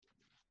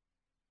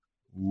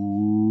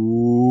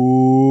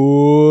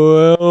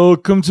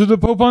Welcome to the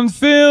Pope on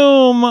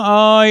Film.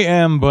 I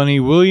am Bunny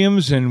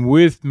Williams, and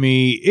with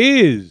me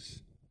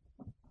is...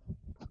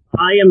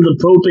 I am the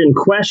Pope in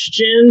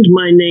question.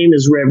 My name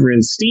is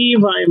Reverend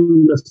Steve. I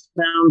am the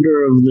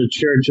founder of the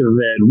Church of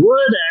Ed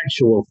Wood.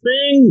 Actual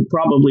thing,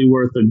 probably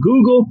worth a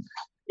Google.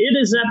 It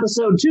is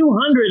episode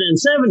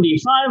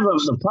 275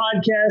 of the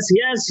podcast.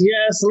 Yes,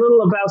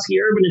 Little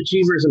Lebowski Urban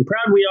Achievers, and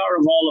proud we are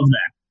of all of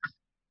that.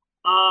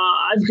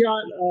 I've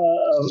got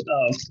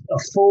a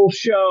full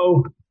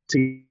show to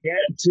get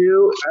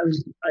to.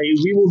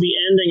 We will be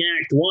ending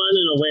Act 1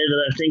 in a way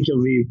that I think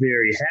you'll be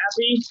very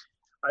happy.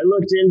 I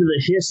looked into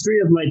the history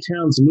of my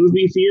town's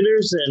movie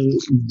theaters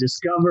and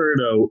discovered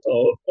a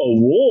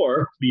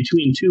war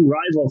between two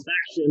rival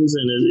factions,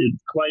 and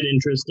it's quite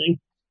interesting.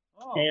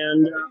 Oh,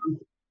 and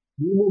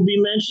we will be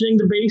mentioning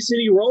the Bay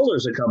City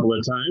Rollers a couple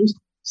of times,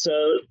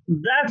 so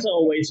that's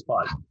always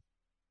fun.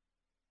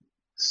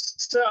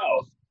 So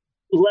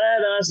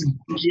let us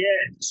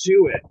get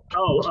to it.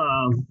 Hold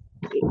on.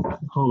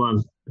 I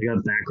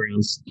got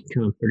backgrounds.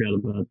 Kind of forgot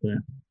about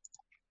that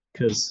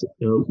because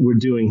we're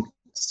doing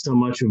so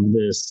much of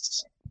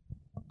this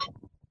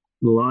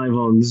live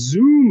on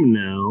Zoom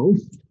now.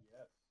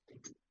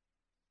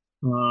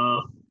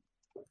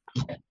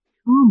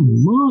 Come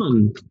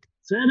on.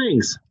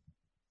 Settings.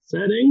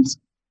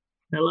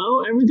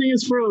 Hello? Everything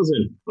is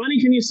frozen. Bunny,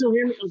 can you still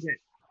hear me? Okay.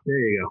 There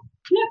you go.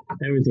 Yep.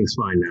 Everything's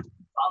fine now.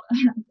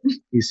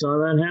 You saw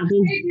that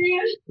happen?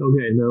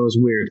 Okay, that was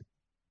weird.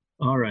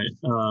 All right.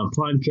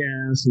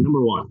 Podcast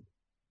number 1.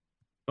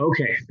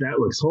 Okay, that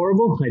looks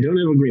horrible. I don't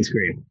have a green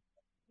screen.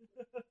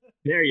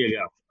 There you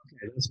go.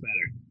 Okay, that's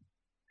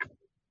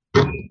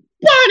better.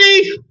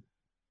 Bunny!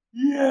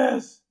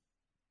 Yes!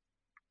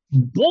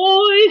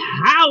 Boy,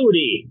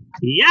 howdy!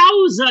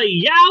 Yowza!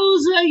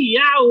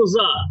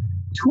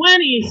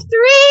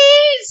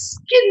 23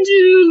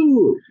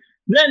 skidoo!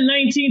 That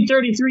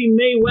 1933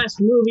 Mae West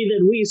movie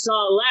that we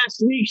saw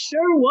last week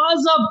sure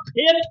was a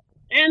pip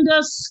and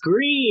a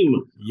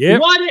scream.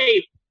 Yep. What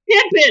a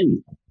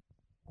pippin'!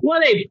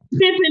 What a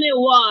pippin' it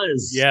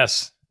was!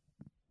 Yes.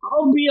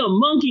 I'll be a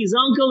monkey's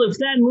uncle if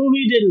that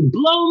movie didn't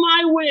blow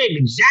my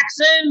wig,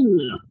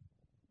 Jackson!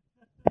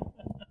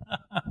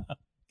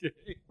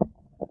 Okay.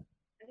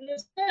 And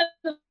instead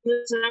of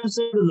this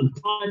episode of the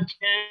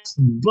podcast,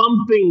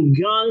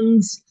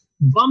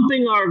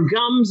 bumping our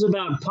gums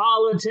about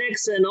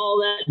politics and all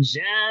that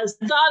jazz,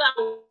 I thought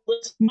I would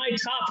list my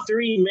top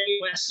 3 Mae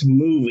West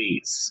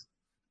movies.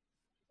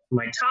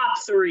 My top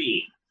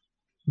 3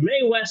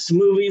 Mae West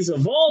movies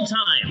of all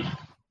time.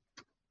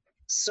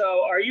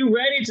 So, are you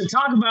ready to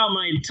talk about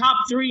my top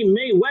 3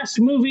 Mae West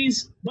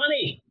movies,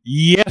 Bunny?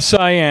 Yes,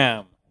 I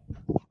am.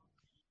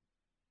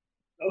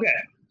 Okay.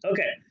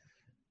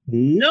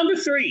 Number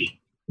 3.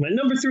 My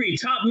number 3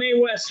 top Mae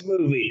West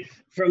movie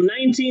from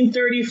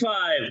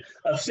 1935,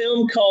 a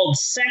film called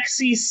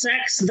Sexy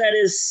Sex That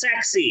Is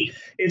Sexy.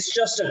 It's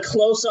just a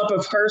close-up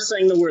of her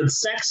saying the word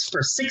sex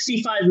for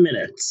 65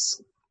 minutes.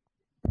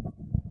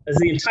 That's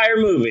the entire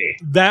movie.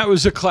 That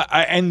was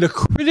and the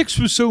critics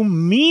were so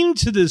mean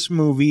to this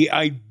movie.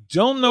 I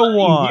don't know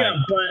why.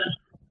 Yeah, but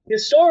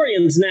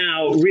historians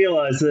now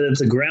realize that it's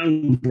a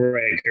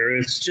groundbreaker.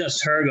 It's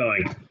just her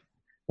going,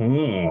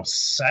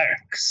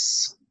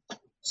 sex.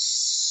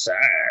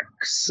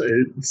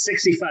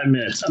 65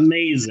 minutes.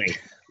 Amazing.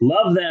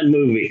 Love that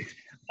movie.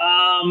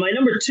 My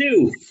number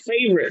 2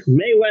 favorite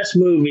Mae West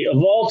movie of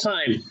all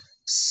time,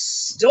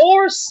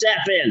 Store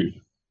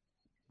Steppin'.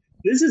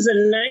 This is a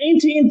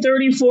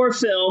 1934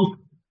 film.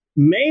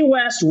 Mae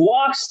West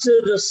walks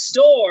to the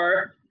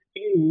store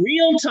in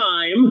real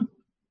time.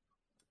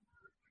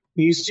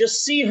 You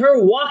just see her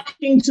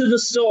walking to the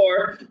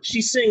store.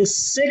 She sings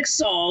 6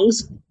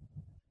 songs.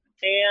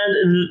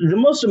 And the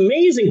most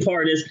amazing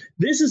part is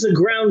this is a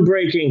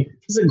groundbreaking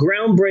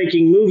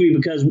movie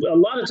because a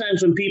lot of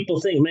times when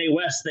people think Mae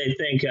West, they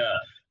think,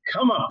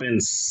 come up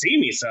and see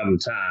me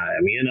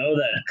sometime. You know,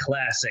 that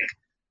classic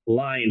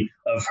line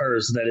of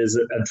hers that is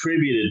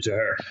attributed to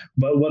her.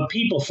 But what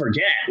people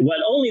forget,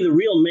 what only the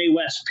real Mae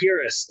West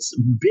purists,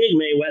 big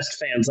Mae West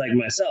fans like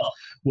myself,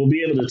 will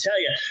be able to tell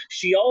you,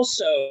 she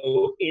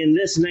also, in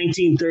this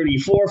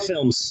 1934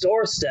 film,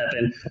 Store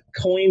Steppin',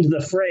 coined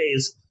the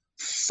phrase,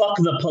 "fuck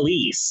the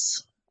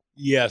police."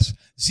 Yes.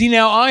 See,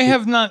 now I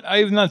have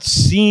not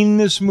seen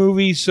this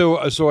movie, so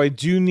I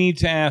do need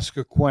to ask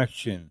a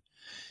question.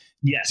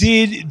 Yes.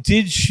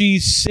 Did she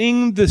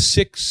sing the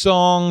 6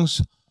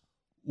 songs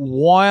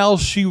while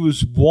she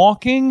was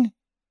walking,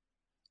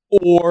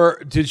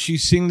 or did she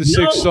sing the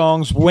 6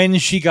 songs when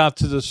she got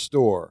to the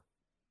store?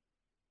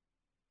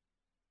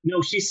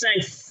 No, she sang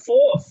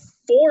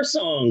four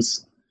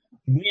songs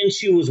when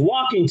she was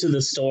walking to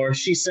the store.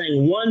 She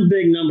sang one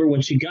big number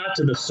when she got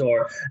to the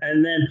store,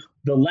 and then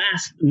the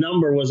last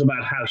number was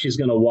about how she's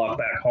going to walk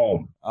back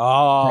home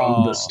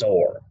from the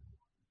store.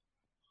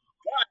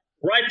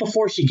 But right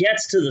before she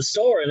gets to the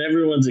store and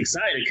everyone's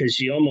excited because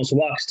she almost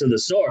walks to the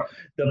store,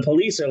 the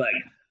police are like,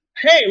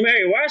 "Hey,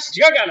 Mae West,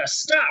 you got to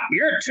stop.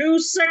 You're too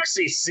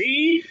sexy,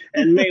 see?"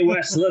 And Mae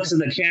West looks at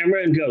the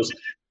camera and goes,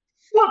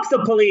 fuck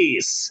the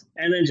police,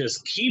 and then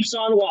just keeps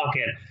on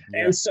walking.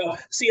 Yeah. And so,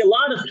 see, a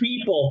lot of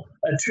people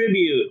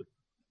attribute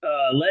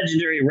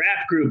legendary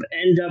rap group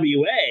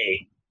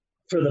NWA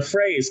for the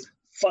phrase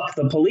fuck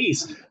the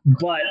police.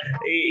 But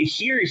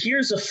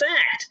here's a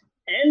fact.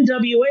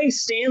 NWA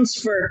stands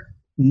for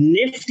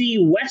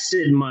Nifty West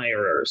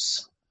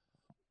Admirers.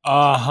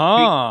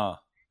 Uh-huh.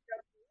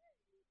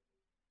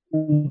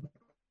 They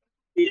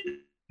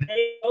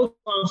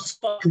both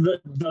fuck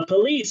the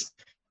police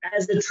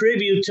as a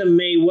tribute to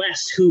Mae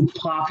West, who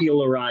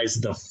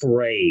popularized the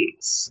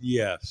phrase.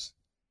 Yes.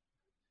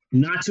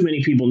 Not too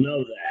many people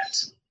know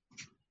that.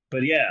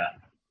 But yeah,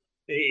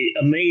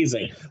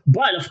 amazing.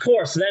 But of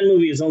course, that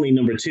movie is only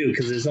number 2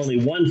 because there's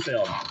only one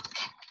film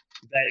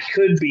that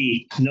could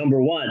be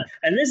number 1.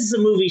 And this is a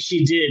movie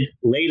she did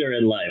later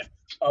in life,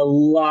 a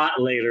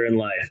lot later in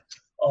life,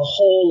 a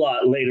whole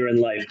lot later in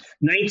life.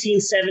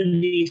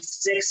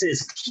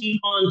 1976's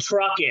Keep on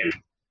Truckin'.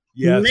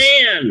 Yes.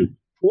 Man,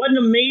 what an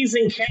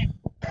amazing cast.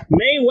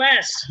 Mae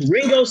West,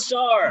 Ringo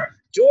Starr,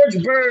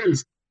 George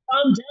Burns,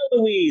 Tom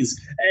DeLuise,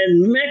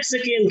 and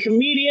Mexican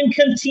comedian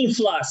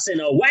Cantinflas in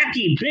a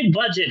wacky,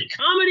 big-budget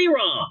comedy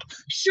romp.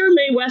 Sure,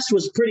 Mae West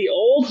was pretty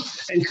old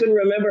and couldn't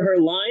remember her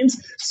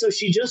lines, so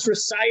she just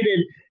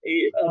recited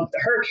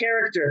her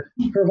character.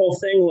 Her whole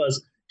thing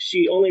was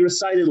she only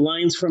recited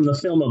lines from the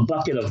film A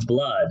Bucket of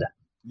Blood.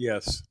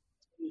 Yes.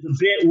 It was a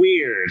bit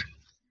weird,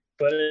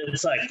 but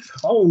it's like,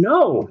 oh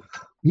no,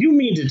 you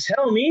mean to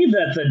tell me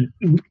that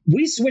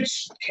we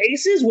switched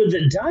cases with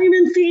the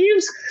Diamond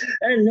Thieves,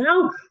 and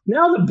now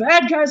the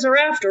bad guys are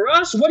after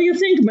us? What do you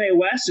think, Mae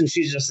West? And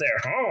she's just there.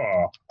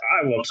 Oh,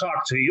 I will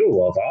talk to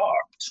you of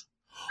art,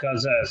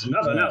 because there's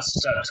nothing else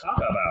to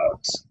talk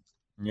about.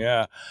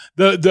 Yeah.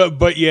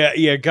 But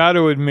yeah, got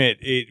to admit,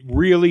 it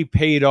really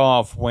paid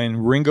off when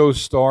Ringo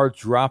Starr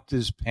dropped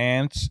his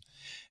pants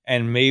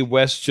and Mae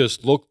West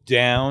just looked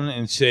down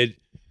and said,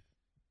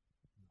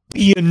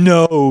 "Be a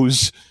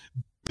nose.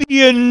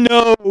 Be a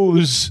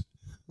nose."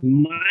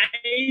 My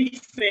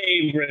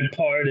favorite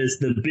part is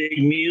the big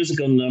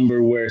musical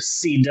number where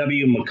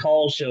C.W.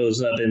 McCall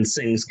shows up and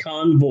sings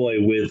Convoy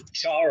with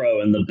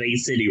Charo and the Bay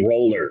City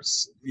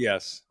Rollers.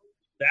 Yes.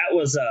 That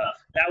was a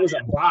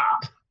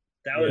bop.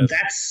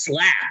 That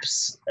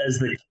slaps, as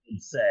the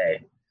kids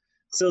say.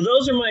 So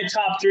those are my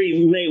top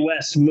 3 Mae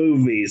West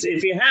movies.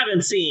 If you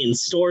haven't seen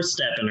Store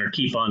Steppin' or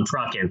Keep on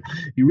Truckin',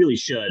 you really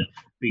should,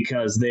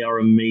 because they are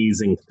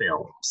amazing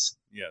films.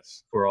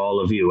 Yes. For all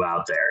of you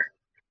out there.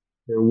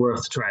 They're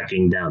worth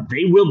tracking down.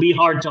 They will be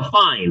hard to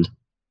find,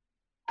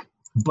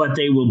 but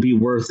they will be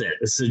worth it.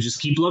 So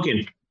just keep looking.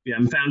 If you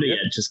haven't found it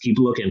yet, just keep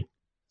looking.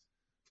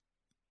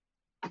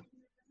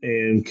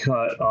 And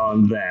cut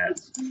on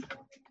that.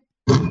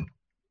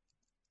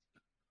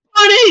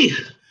 Buddy!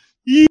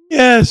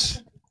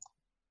 Yes.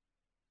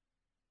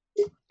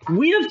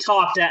 We have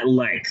talked at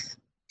length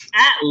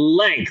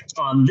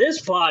on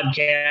this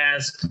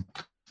podcast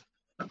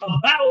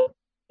about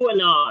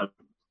QAnon.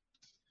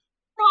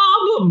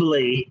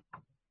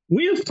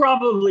 We have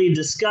probably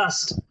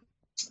discussed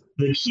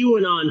the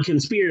QAnon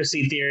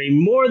conspiracy theory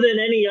more than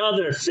any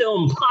other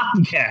film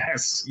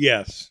podcast.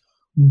 Yes.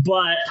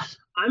 But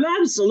I'm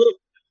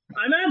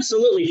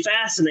absolutely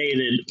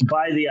fascinated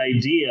by the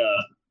idea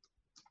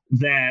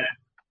that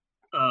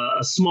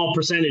a small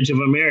percentage of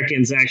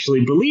Americans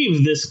actually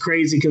believe this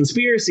crazy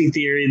conspiracy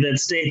theory that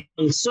states,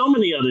 among so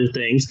many other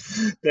things,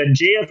 that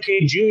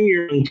JFK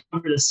Jr.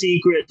 uncovered a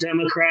secret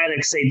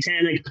Democratic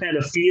satanic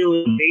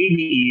pedophilia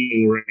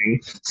baby-eating ring,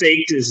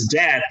 faked his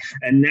death,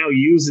 and now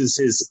uses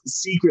his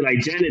secret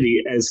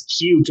identity as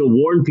Q to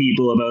warn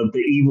people about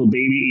the evil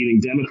baby-eating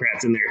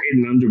Democrats in their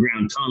hidden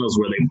underground tunnels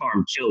where they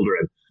farm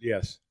children.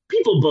 Yes.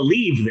 People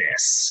believe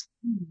this.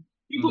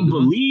 People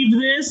believe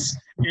this,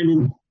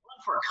 and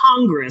for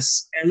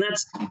Congress, and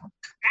that's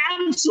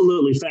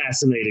absolutely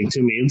fascinating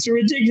to me. It's a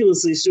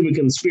ridiculously stupid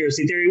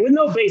conspiracy theory with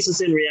no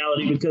basis in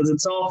reality, because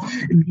it's all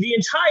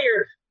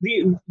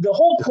the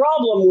whole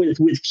problem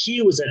with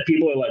Q is that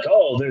people are like,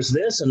 oh, there's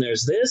this and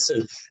there's this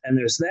and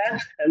there's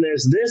that and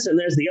there's this and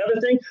there's the other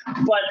thing,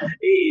 but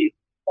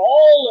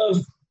all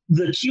of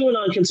the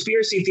QAnon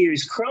conspiracy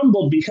theories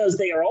crumble because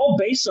they are all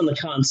based on the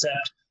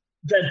concept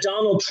that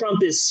Donald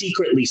Trump is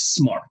secretly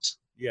smart.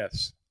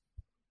 Yes.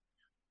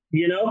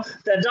 You know,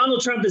 that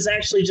Donald Trump is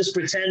actually just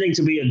pretending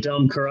to be a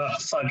dumb,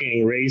 corrupt,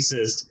 fucking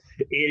racist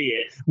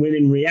idiot, when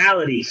in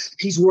reality,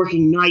 he's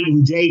working night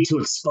and day to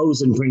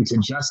expose and bring to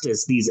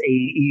justice these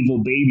evil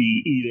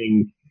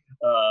baby-eating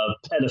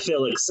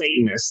pedophilic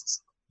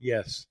Satanists.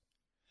 Yes.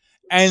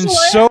 And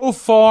so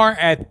far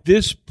at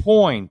this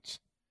point,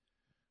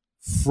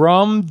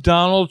 from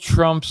Donald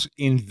Trump's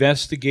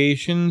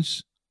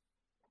investigations,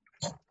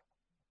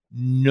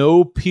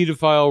 no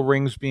pedophile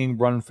rings being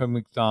run from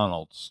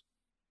McDonald's.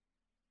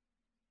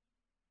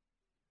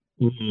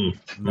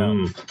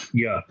 No.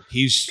 Yeah.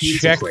 He's Pizza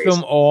checked place.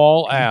 them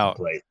all Pizza out.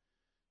 place.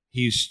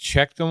 He's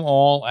checked them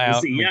all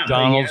out. See, yeah,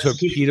 McDonald's but are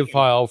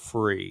pedophile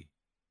free.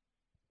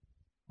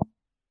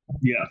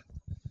 Yeah.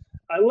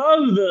 I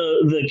love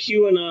the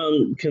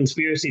QAnon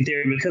conspiracy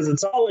theory because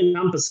it's all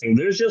encompassing.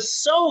 There's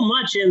just so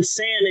much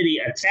insanity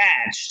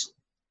attached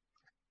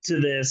to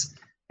this,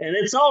 and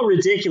it's all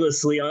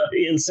ridiculously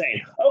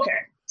insane. Okay,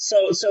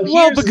 so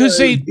Well, because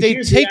they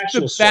here's take the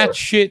actual source.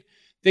 batshit,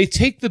 they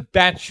take the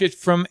batshit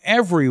from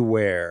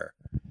everywhere,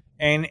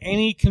 and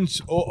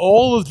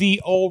all of the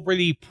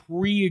already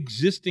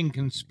pre-existing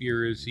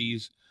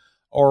conspiracies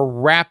are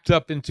wrapped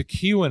up into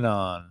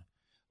QAnon,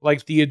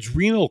 like the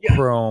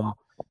adrenochrome.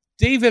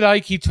 David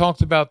Icke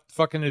talked about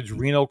fucking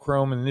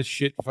adrenochrome and this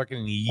shit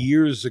fucking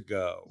years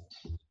ago.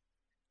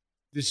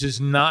 This is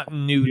not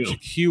new to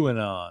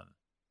QAnon.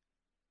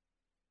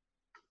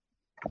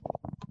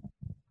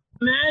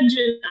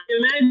 Imagine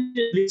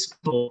these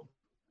people.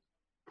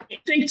 I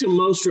think to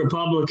most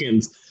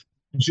Republicans,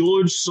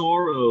 George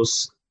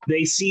Soros,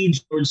 they see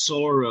George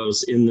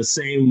Soros in the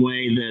same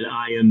way that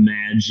I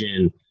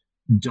imagine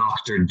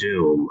Doctor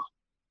Doom.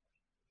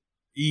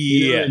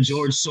 You know that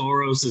George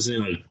Soros is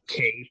in a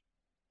cape,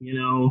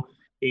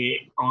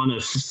 on a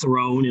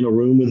throne in a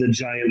room with a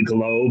giant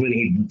globe, and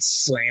he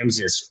slams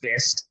his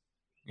fist.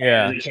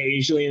 Yeah. And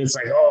occasionally, and it's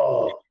like,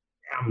 oh,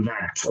 damn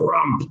that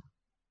Trump.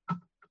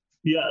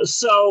 Yeah.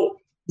 So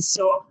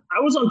I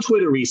was on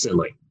Twitter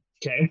recently.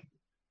 Okay.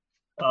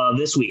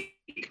 This week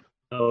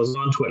I was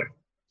on Twitter.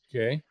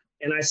 Okay.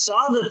 And I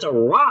saw that The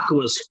Rock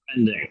was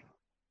trending.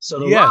 So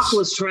The Rock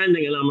was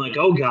trending, and I'm like,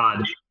 oh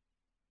God,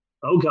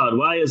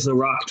 why is The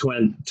Rock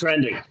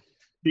trending?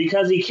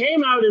 Because he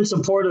came out in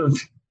support of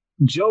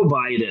Joe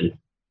Biden.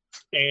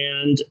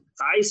 And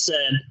I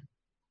said,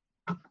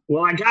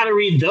 well, I got to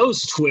read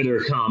those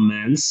Twitter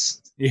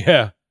comments.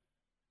 Yeah.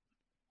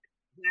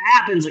 It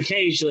happens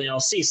occasionally. I'll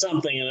see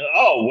something and,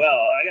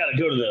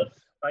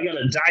 I got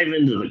to dive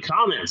into the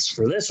comments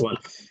for this one.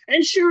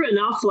 And sure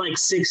enough, like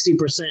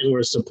 60%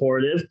 were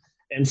supportive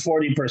and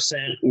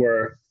 40%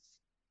 were,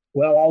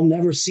 well, I'll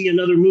never see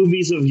another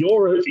movies of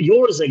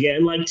yours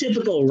again. Like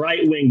typical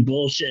right-wing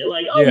bullshit.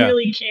 Like,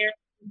 really, Karen?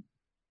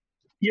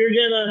 You're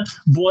going to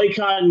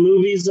boycott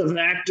movies of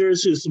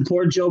actors who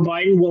support Joe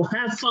Biden? Well,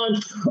 have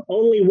fun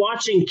only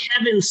watching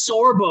Kevin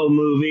Sorbo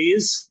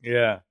movies.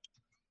 Yeah.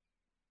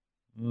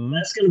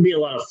 That's going to be a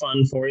lot of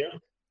fun for you.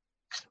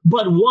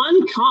 But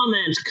one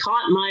comment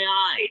caught my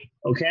eye,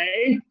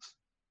 okay?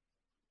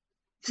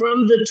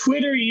 From the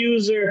Twitter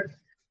user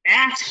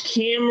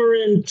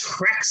 @Cameron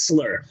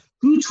Trexler,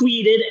 who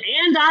tweeted,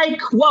 and I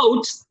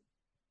quote,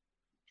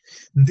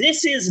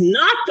 "This is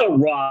not The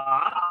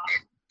Rock.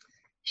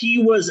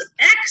 He was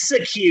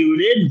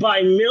executed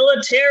by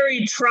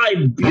military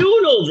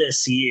tribunal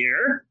this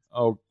year."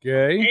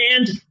 Okay.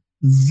 And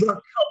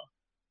the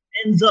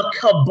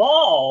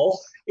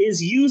cabal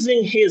is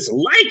using his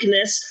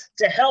likeness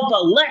to help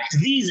elect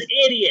these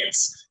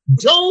idiots.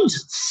 Don't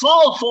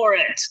fall for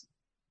it.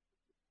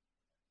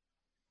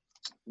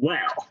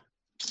 Well,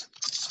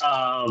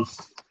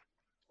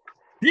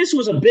 this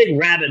was a big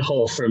rabbit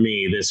hole for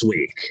me this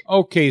week.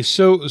 Okay,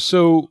 so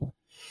the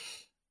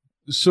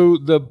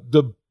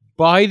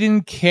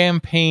Biden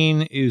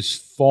campaign is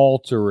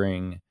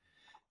faltering,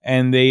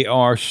 and they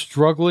are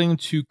struggling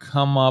to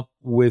come up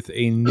with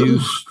a new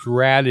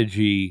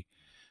strategy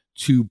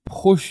to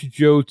push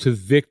Joe to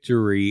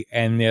victory,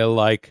 and they're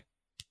like,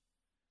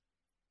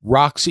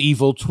 Rock's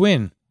evil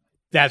twin.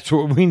 That's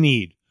what we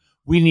need.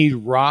 We need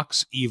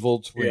Rock's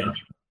evil twin. Yeah.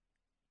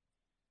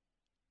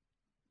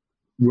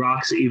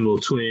 Rock's evil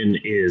twin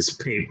is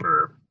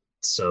paper,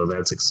 so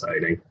that's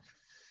exciting.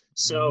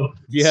 So,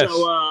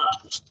 I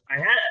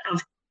had,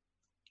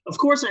 of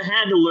course, I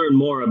had to learn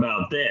more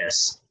about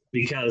this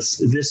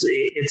because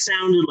it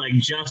sounded like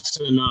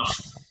just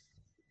enough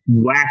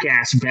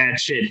whack-ass,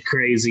 batshit,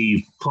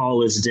 crazy,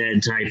 Paul is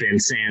dead type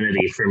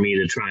insanity for me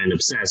to try and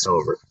obsess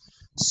over.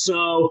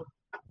 So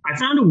I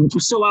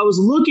was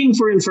looking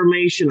for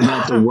information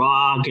about The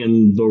Rock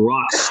and The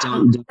Rock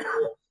stunt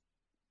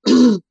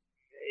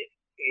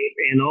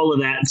and all of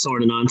that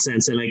sort of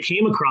nonsense, and I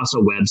came across a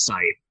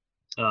website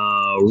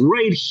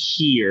right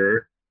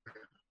here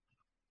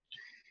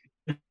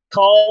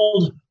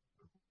called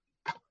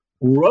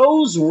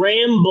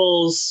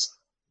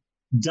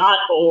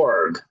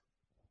roserambles.org.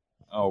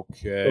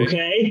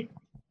 Okay.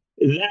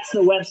 That's the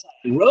website.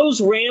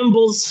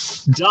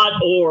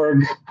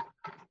 roserambles.org.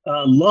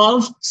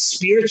 Love,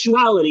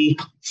 spirituality,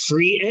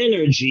 free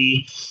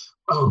energy,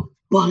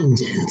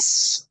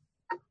 abundance.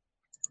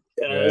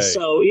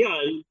 So,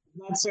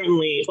 that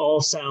certainly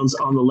all sounds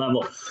on the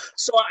level.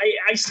 So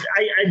I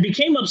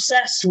became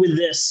obsessed with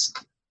this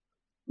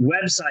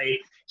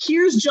website.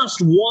 Here's just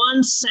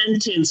one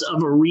sentence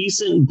of a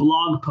recent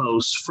blog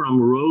post from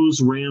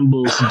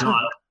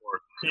roserambles.org.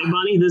 Okay,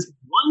 Bunny? This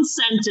one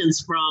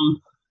sentence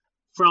from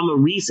a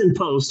recent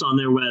post on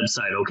their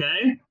website,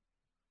 okay?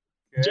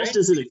 Just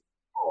as an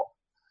example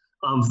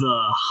of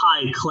the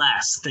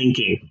high-class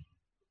thinking.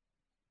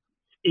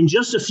 In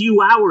just a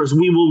few hours,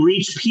 we will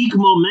reach peak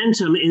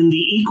momentum in the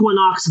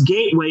equinox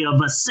gateway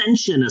of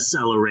ascension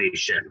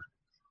acceleration.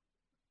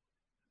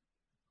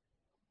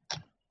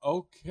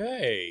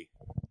 Okay.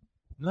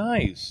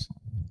 Nice.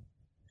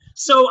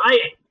 So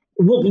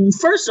Well,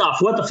 first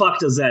off, what the fuck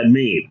does that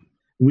mean?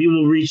 We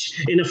will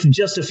reach in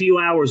just a few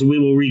hours. We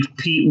will reach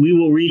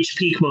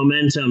peak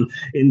momentum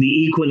in the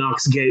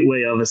equinox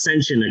gateway of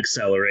ascension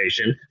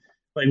acceleration.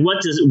 Like,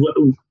 what is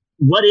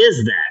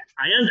that?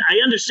 I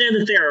understand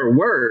that there are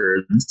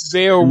words.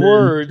 They are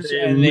words,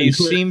 and they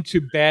seem to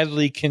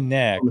badly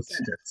connect.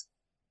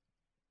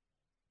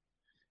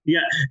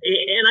 Yeah,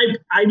 and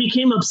I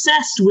became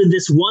obsessed with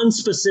this one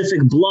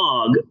specific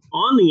blog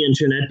on the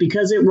internet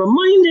because it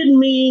reminded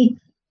me,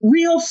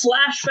 real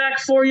flashback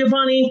for you,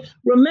 Bunny.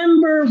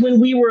 Remember when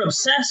we were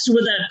obsessed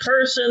with that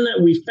person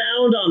that we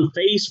found on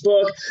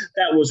Facebook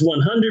that was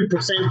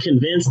 100%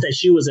 convinced that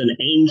she was an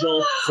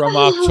angel? From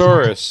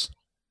Arcturus.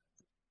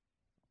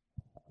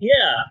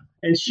 Yeah,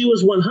 and she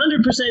was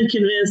 100%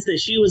 convinced that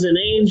she was an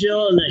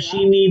angel and that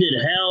she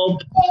needed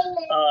help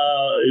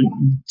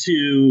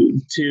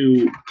to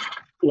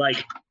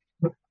like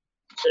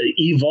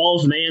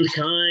evolve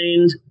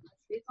mankind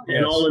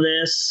and all of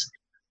this.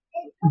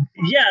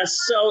 Yes,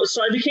 so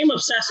I became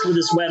obsessed with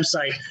this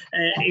website,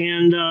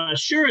 and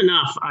sure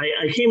enough,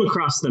 I came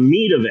across the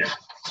meat of it.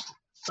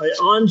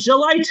 On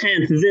July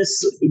 10th,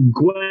 this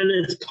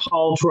Gwyneth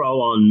Paltrow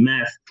on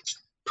meth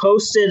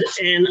posted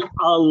an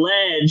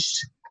alleged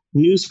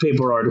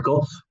newspaper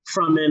article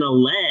from an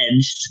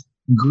alleged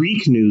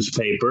Greek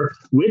newspaper,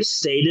 which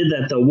stated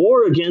that the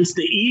war against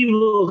the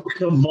evil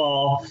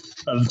cabal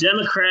of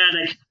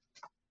democratic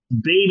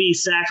baby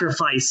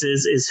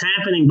sacrifices is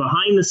happening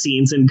behind the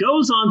scenes, and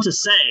goes on to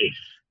say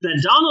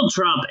that Donald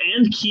Trump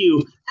and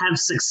Q have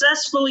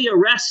successfully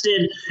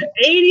arrested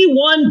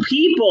 81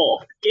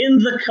 people in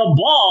the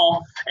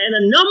cabal, and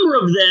a number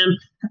of them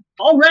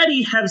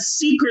already have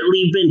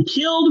secretly been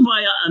killed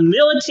via a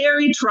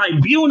military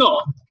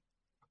tribunal.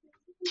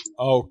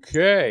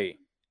 Okay.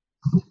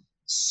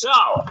 So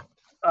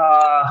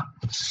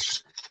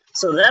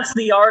that's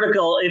the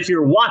article. If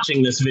you're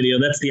watching this video,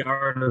 that's the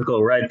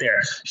article right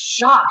there.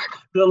 Shock,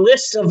 the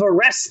list of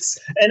arrests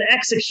and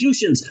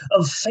executions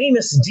of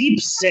famous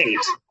deep state.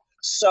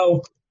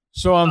 So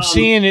I'm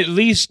seeing at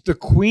least the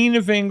Queen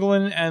of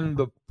England and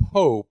the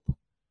Pope.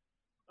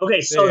 Okay,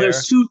 so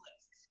there's two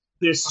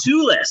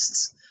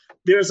lists.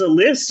 There's a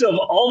list of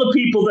all the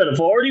people that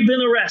have already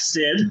been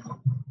arrested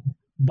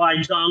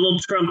by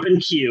Donald Trump and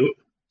Q.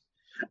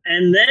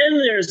 And then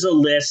there's a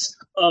list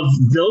of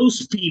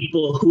those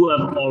people who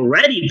have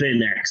already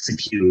been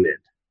executed.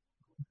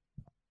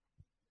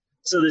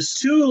 So there's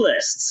two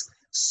lists.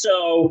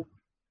 So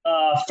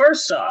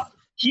first off,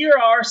 here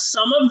are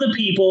some of the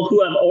people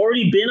who have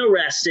already been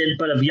arrested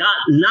but have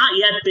not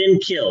yet been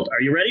killed. Are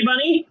you ready,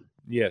 Bunny?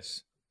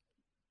 Yes.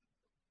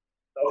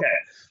 Okay.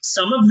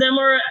 Some of them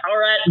are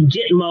at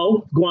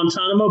Gitmo,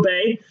 Guantanamo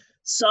Bay.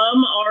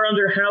 Some are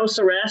under house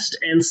arrest,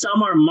 and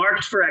some are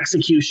marked for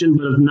execution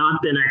but have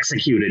not been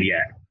executed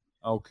yet.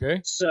 Okay.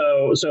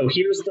 So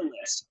here's the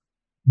list.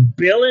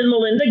 Bill and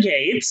Melinda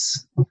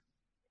Gates,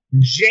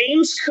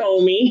 James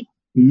Comey,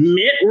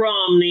 Mitt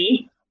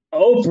Romney,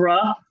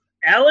 Oprah,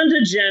 Ellen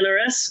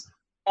DeGeneres,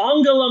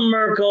 Angela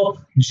Merkel,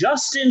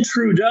 Justin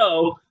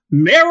Trudeau,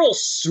 Meryl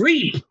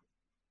Streep.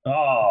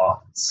 Oh,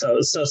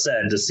 so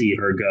sad to see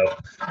her go.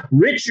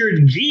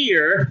 Richard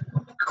Gere,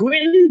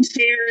 Quentin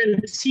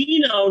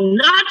Tarantino,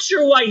 not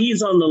sure why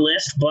he's on the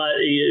list, but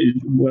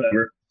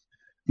whatever.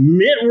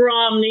 Mitt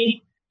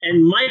Romney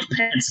and Mike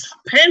Pence.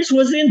 Pence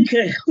was in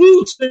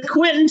cahoots with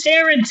Quentin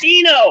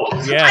Tarantino.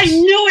 Yes. I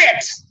knew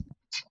it.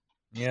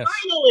 Yes.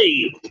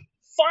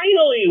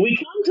 Finally, we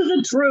come to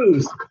the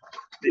truth.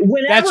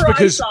 Whenever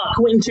I saw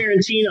Quentin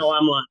Tarantino,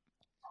 I'm like,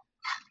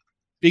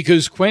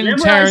 because Quentin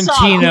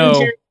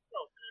Tarantino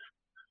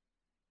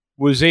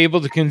was able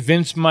to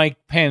convince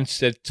Mike Pence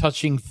that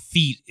touching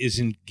feet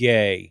isn't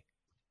gay.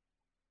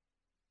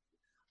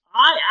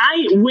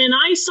 When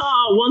I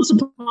saw Once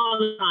Upon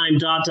a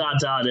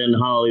Time ... in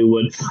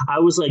Hollywood, I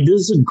was like,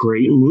 this is a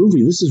great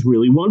movie. This is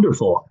really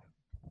wonderful.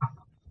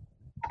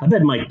 I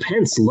bet Mike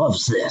Pence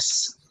loves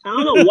this. I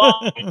don't know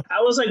why.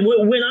 I was like,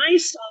 when I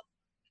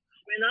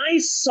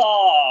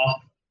saw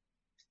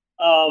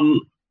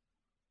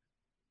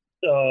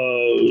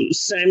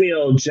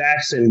Samuel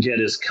Jackson get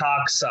his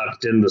cock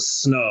sucked in the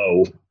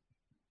snow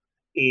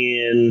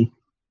in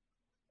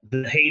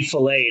The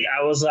Hateful Eight,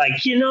 I was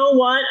like, you know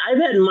what? I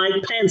bet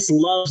Mike Pence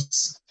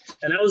loves,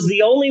 and I was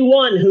the only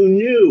one who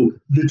knew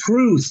the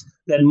truth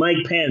that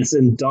Mike Pence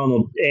and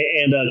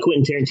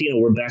Quentin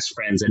Tarantino were best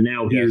friends, and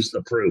now here's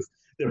the proof.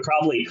 They're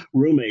probably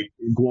roommates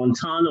in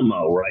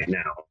Guantanamo right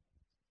now.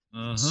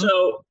 Mm-hmm.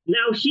 So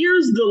now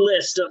here's the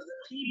list of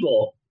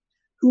people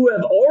who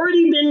have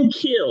already been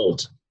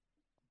killed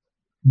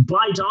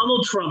by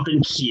Donald Trump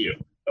and Q.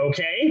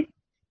 Okay?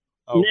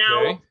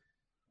 Now,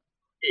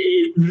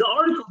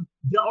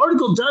 the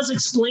article does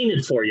explain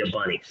it for you,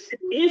 Bunny.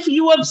 If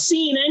you have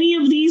seen any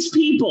of these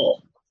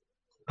people,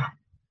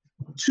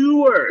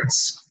 2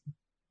 words: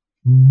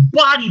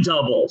 body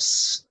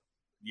doubles.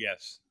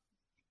 Yes.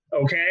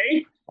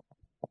 Okay?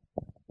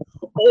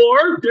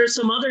 Or there's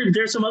some other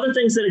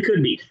things that it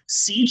could be.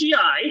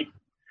 CGI,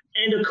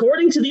 and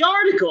according to the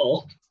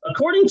article,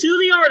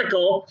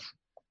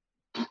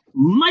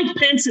 Mike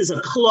Pence is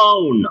a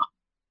clone.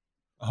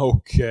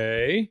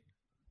 Okay.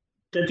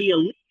 That the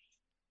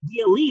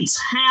elites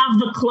have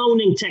the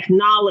cloning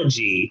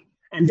technology,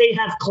 and they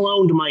have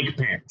cloned Mike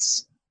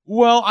Pence.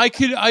 Well, I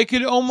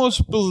could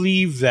almost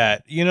believe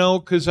that,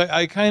 because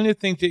I kind of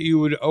think that you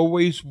would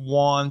always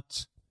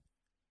want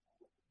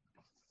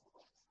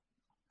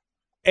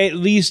at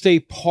least a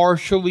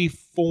partially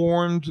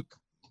formed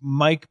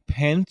Mike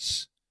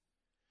Pence,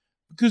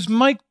 because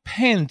Mike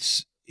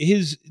Pence,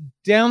 his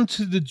down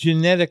to the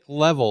genetic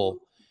level,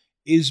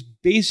 is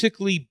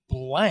basically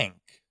blank.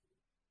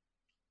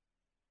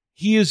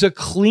 He is a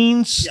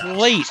clean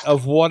slate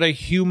of what a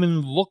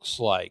human looks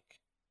like.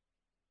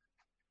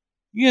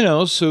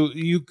 So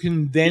you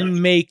can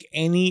then make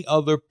any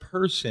other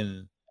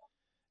person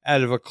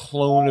out of a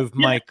clone of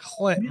Mike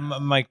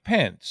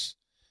Pence.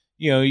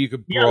 You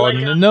could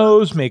broaden the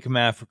nose, make him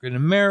African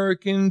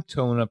American,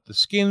 tone up the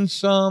skin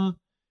some.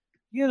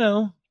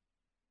 There's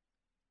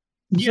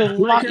a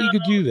lot you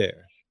could do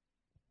there.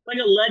 Like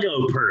a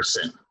Lego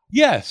person.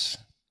 Yes.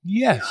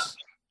 Yeah.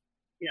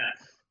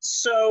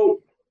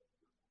 So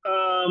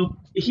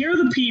here are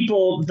the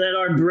people that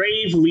our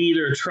brave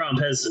leader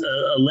Trump has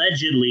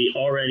allegedly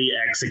already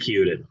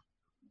executed.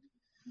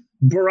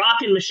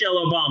 Barack and Michelle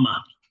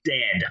Obama,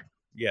 dead.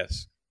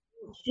 Yes.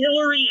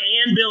 Hillary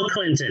and Bill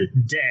Clinton,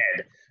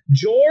 dead.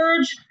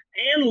 George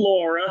and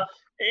Laura,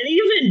 and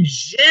even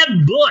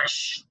Jeb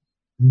Bush,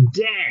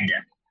 dead.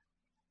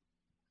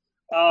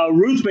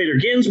 Ruth Bader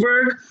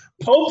Ginsburg,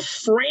 Pope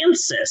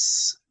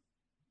Francis.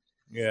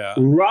 Yeah.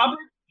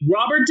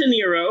 Robert De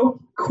Niro,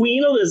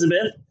 Queen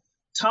Elizabeth,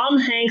 Tom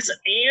Hanks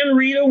and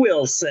Rita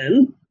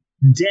Wilson,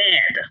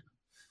 dead.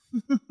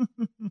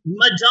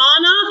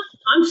 Madonna,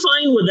 I'm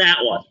fine with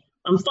that one.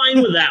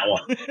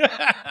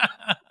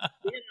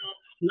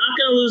 Not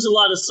going to lose a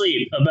lot of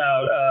sleep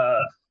about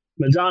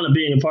Madonna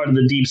being a part of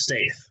the deep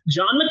state.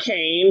 John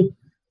McCain,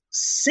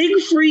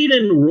 Siegfried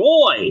and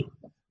Roy.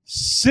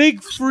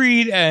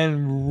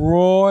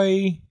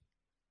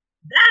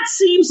 That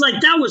seems like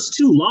that was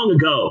too long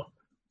ago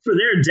for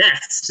their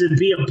deaths to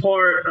be a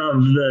part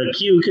of the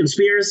Q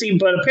conspiracy,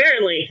 but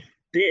apparently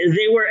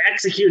they were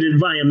executed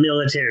by a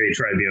military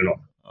tribunal.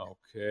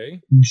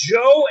 Okay.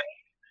 Joe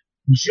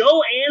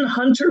and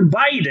Hunter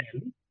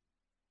Biden.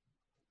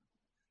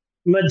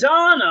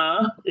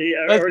 Madonna.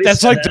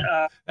 That's like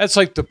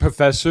the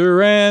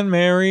Professor and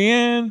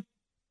Marianne.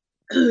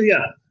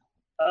 Yeah.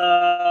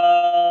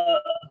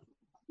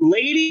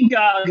 Lady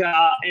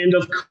Gaga, and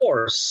of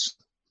course,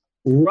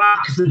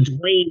 Rock the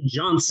Dwayne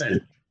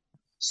Johnson.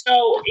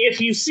 So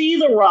if you see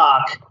The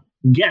Rock,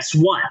 guess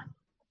what?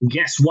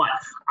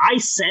 I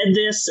said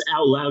this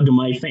out loud to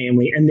my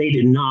family, and they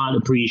did not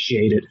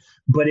appreciate it.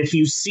 But if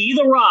you see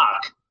The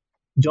Rock,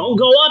 don't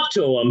go up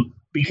to him,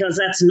 because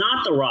that's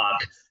not The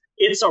Rock.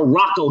 It's a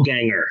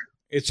Rockelganger.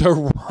 It's a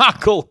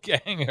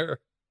Rockelganger.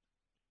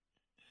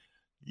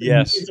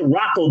 Yes. It's a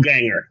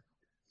Rockelganger.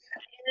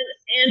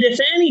 And if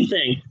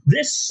anything,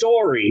 this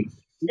story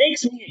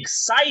makes me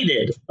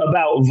excited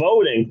about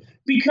voting,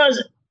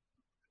 because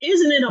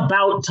isn't it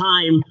about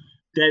time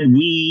that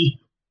we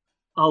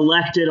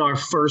elected our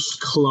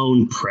first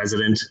clone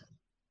president?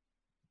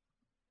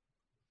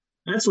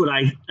 That's what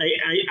I'm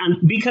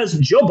because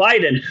Joe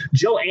and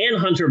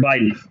Hunter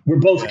Biden were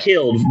both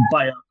killed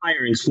by a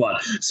hiring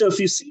squad. So if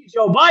you see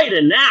Joe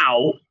Biden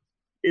now,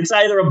 it's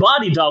either a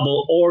body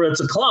double or it's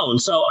a clone.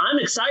 So I'm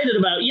excited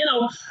about,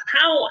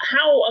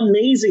 how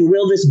amazing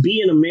will this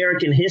be in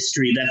American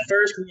history that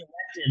first we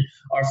elected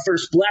our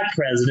first black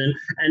president,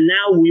 and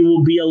now we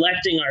will be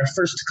electing our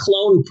first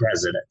clone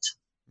president.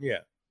 Yeah.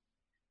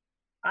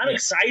 I'm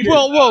excited.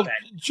 Well, that.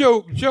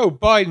 Joe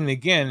Biden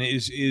again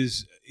is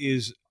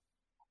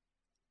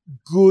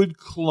good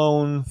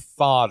clone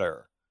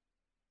fodder.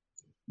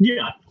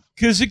 Yeah.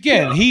 Because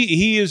again,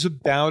 he is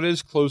about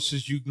as close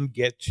as you can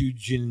get to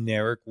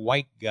generic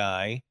white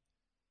guy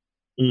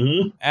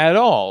at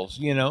all.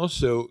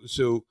 So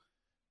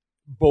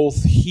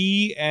both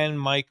he and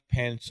Mike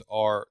Pence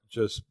are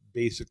just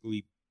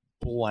basically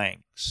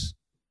blanks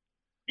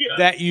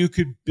that you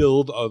could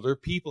build other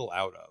people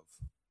out of.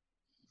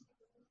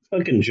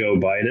 Fucking Joe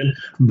Biden.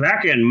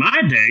 Back in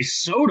my day,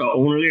 soda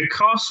only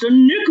cost a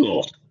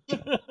nickel.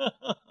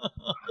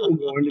 I'm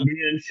going to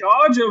be in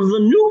charge of the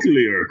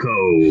nuclear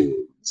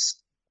codes.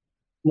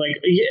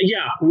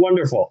 Yeah,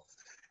 wonderful.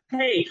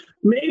 Hey,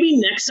 maybe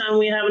next time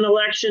we have an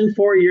election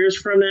 4 years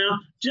from now,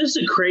 just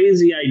a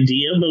crazy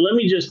idea, but let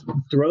me just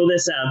throw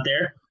this out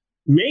there.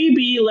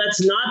 Maybe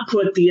let's not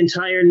put the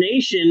entire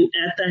nation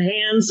at the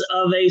hands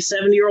of a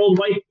 70-year-old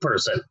white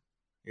person.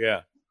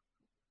 Yeah.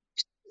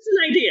 It's an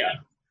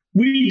idea.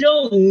 We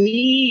don't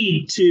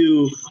need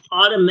to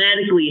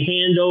automatically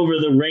hand over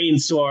the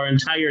reins to our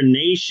entire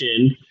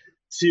nation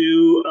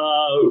to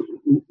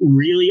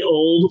really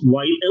old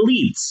white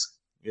elites.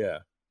 Yeah.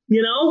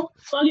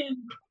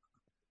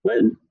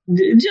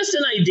 Just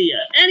an idea.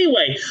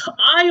 Anyway,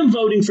 I am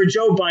voting for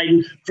Joe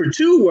Biden for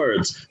 2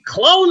 words: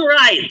 clone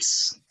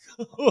rights.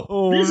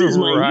 This is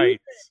my right.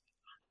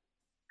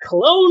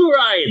 Clone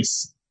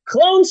rights.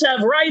 Clones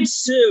have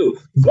rights to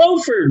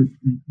vote for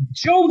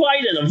Joe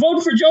Biden. A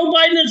vote for Joe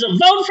Biden is a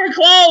vote for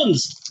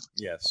clones.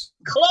 Yes.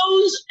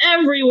 Clones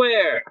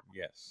everywhere.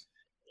 Yes.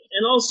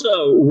 And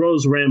also,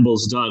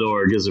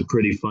 roserambles.org is a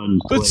pretty fun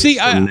place. But see,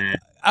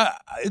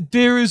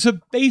 there is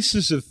a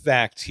basis of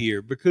fact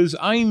here, because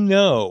I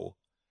know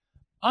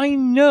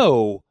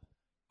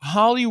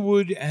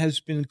Hollywood has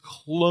been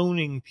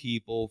cloning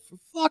people for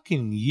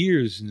fucking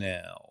years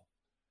now.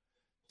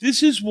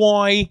 This is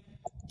why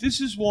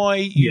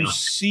you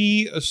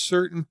see a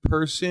certain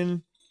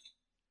person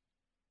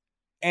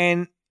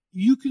and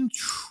you can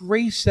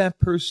trace that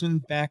person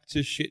back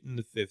to shit in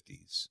the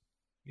 50s,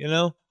 you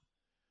know?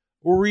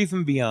 Or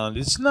even beyond.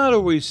 It's not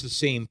always the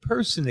same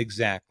person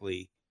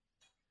exactly.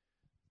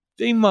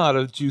 They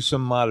do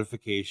some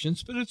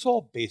modifications, but it's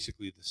all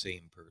basically the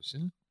same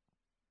person.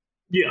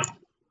 Yeah.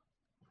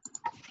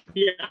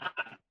 Yeah.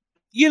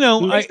 You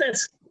know, it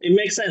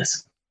makes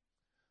sense.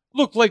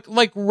 Look,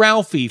 like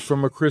Ralphie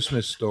from A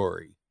Christmas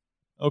Story.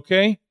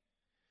 Okay?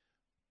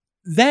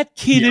 That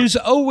kid has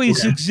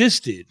always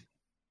existed.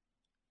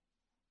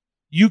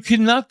 You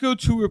cannot go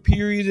to a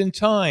period in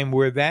time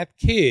where that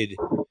kid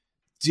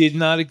did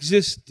not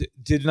exist.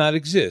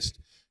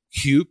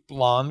 Cute,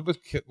 blonde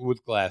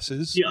with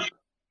glasses. Yeah.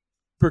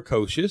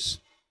 Precocious.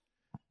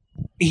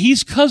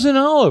 He's Cousin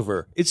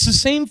Oliver. It's the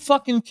same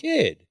fucking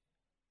kid.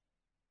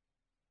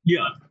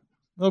 Yeah.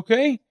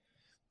 Okay?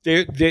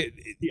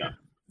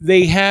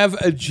 They have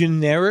a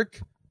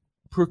generic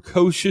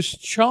precocious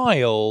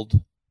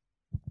child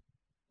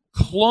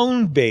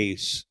clone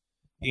base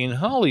in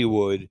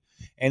Hollywood,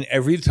 and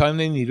every time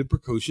they need a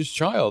precocious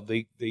child,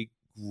 they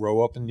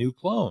grow up a new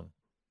clone.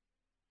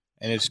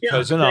 And it's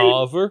Cousin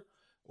Oliver,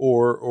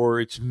 or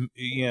it's,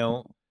 you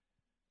know,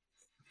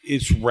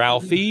 it's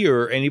Ralphie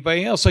or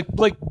anybody else,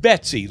 like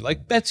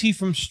Betsy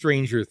from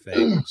Stranger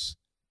Things.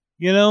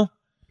 You know,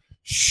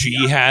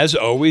 she has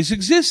always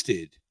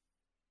existed.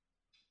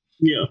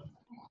 Yeah.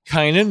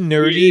 Kind of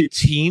nerdy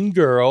teen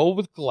girl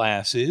with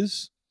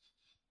glasses.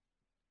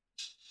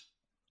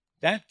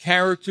 That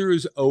character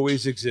has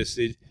always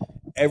existed.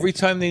 Every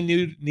time they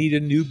need a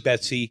new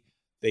Betsy,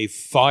 they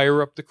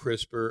fire up the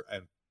CRISPR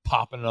and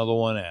pop another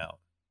one out.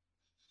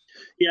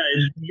 Yeah,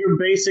 you're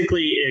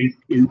basically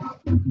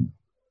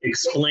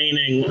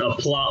explaining a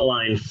plot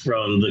line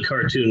from the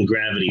cartoon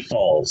Gravity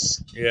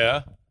Falls.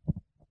 Yeah.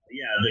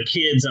 Yeah, the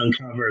kids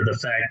uncover the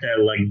fact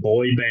that like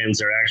boy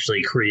bands are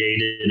actually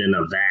created in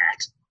a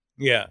vat.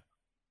 Yeah.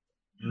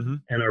 Mm-hmm.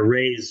 And are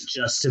raised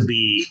just to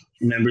be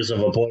members of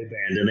a boy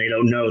band, and they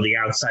don't know the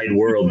outside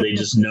world. They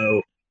just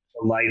know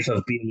the life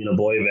of being in a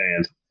boy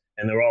band,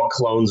 and they're all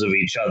clones of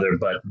each other,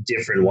 but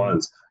different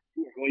ones.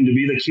 You are going to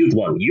be the cute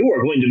one. You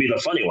are going to be the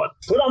funny one.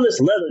 Put on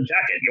this leather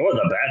jacket. You're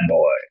the bad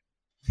boy.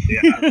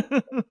 Yeah.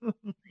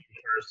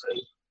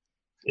 Person.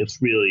 It's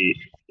really,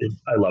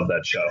 I love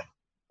that show.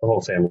 The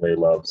whole family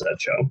loves that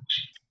show.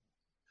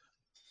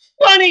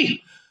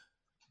 Bunny!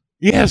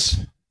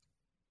 Yes.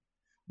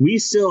 We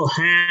still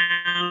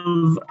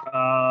have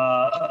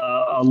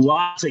a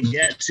lot to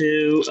get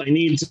to. I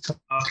need to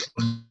talk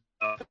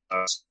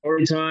about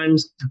story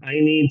times. I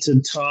need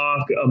to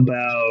talk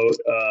about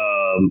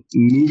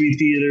movie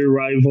theater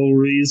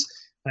rivalries.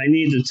 I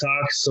need to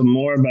talk some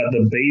more about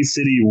the Bay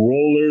City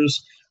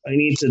Rollers. I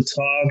need to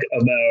talk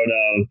about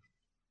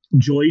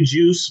Joy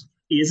Juice.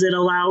 Is it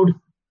allowed?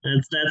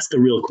 That's the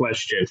real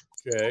question.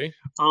 Okay.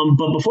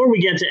 But before we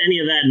get to any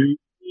of that,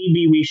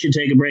 maybe we should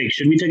take a break.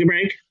 Should we take a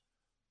break?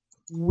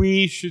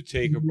 We should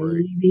take a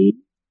break.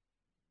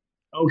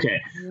 Okay.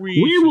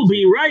 We will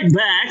be right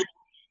back.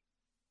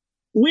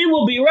 We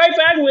will be right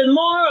back with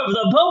more of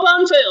the Pope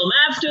on Film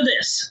after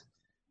this.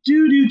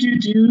 Do do do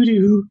do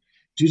do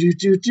do do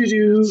do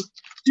do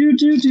do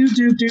do do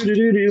do do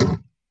do do.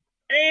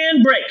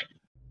 And break.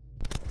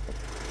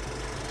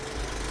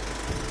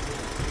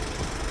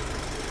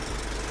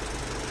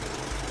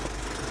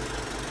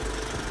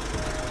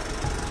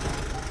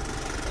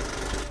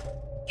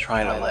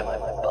 Trying to let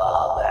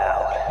Bob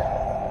out.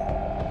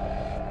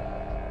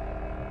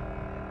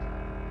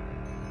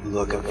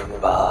 Looking for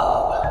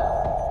Bob.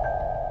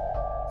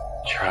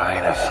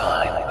 Trying to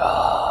find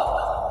Bob.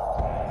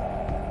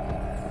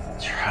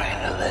 Trying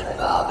to let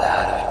Bob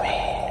out of me.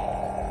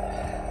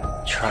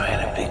 Trying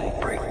to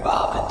bring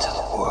Bob into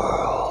the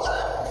world.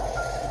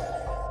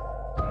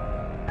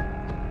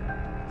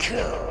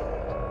 Kill.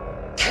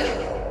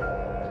 Kill.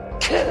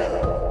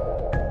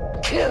 Kill.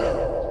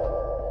 Kill.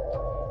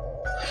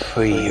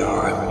 For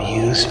your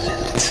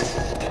amusement.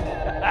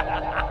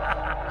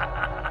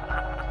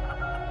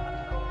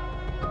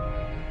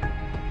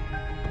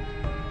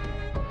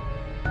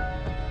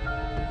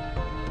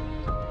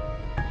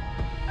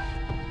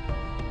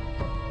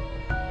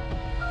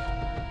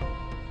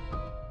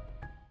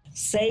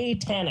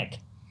 Satanic.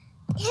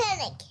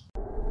 Panic.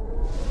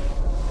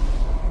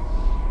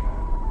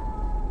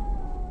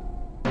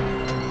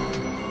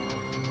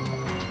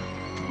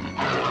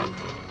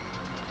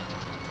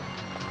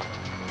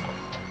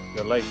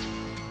 You're late.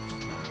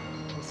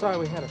 I'm sorry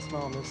we had a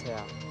small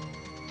mishap.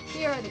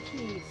 Here are the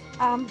keys.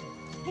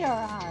 Here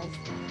are ours.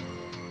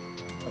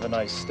 Have a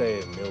nice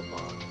stay in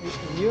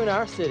Millbog. You in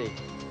our city.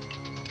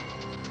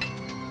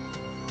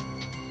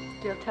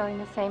 Still telling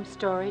the same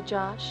story,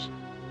 Josh?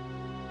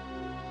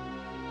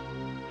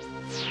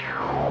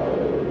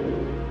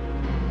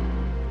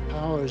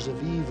 Powers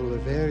of evil are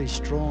very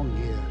strong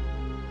here.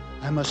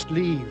 I must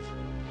leave.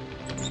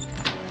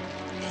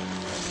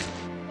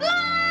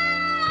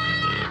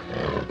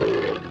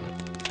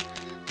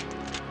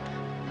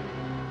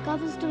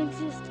 Goblins don't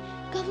exist.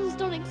 Goblins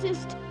don't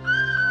exist.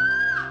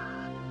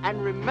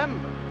 And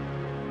remember,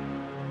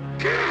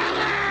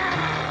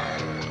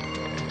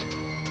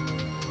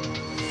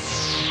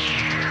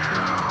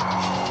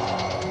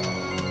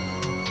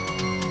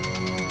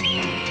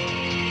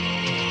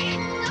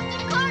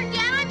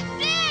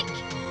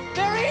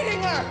 they're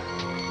eating her!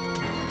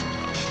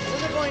 Then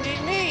they're going to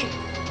eat me!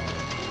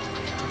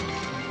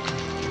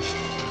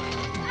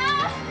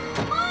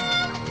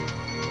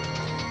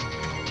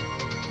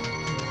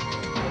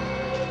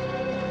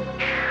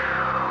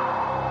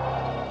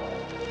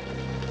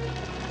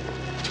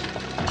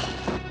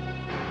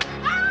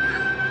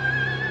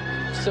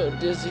 So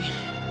dizzy.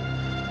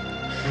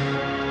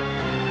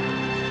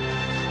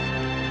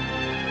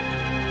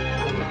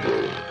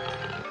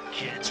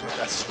 Kids with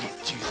a sweet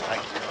tooth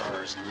like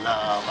yours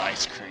love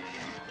ice cream.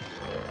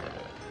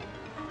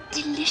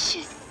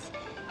 Delicious.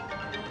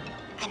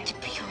 And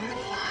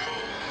purified.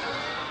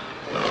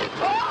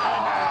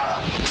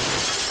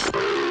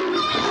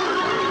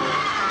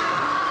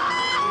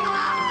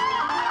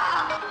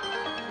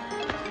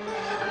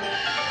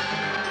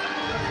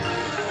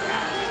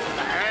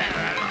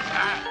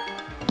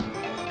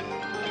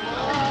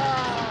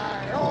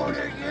 I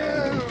order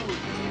you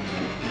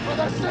for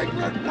the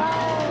sacred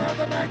power of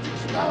the magic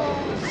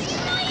stones.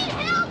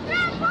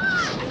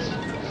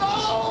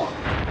 No!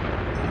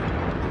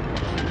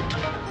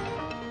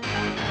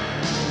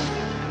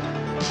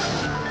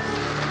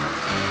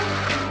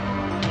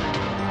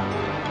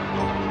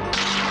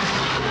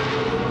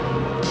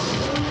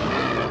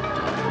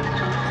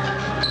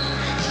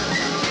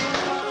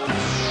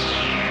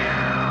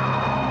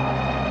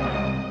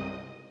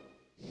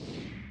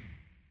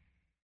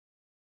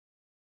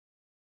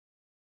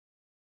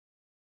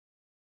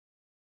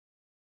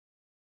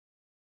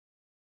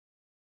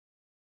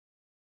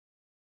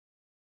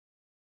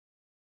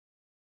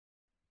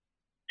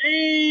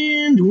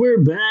 And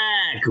we're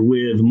back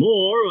with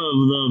more of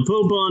the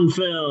Pope on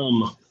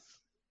Film.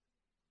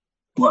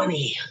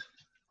 Bunny.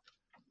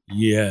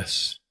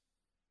 Yes.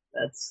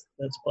 That's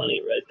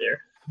Bunny right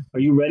there. Are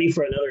you ready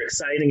for another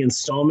exciting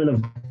installment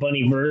of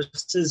Bunny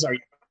Versus? Are you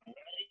ready?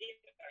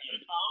 Are you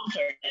pumped?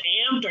 Are you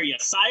amped? Are you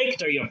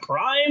psyched? Are you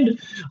primed?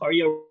 Are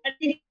you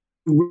ready?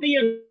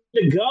 Ready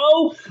to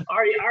go?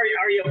 Are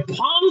you pumped?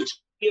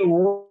 Are you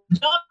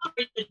rolled up? Are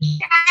you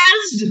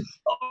jazzed?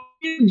 Are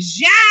you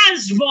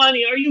jazzed,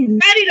 Bunny? Are you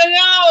ready to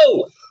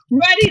go?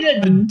 Ready to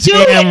do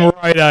it? Damn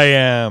right I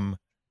am.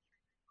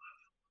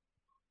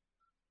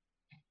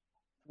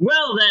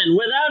 Well then,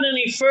 without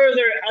any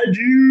further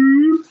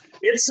ado,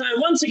 it's time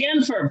once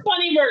again for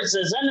Bunny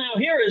Versus. And now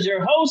here is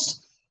your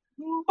host,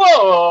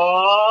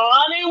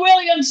 Bunny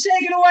Williams.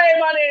 Take it away,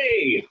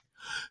 Bunny.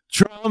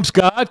 Trump's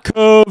got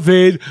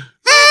COVID.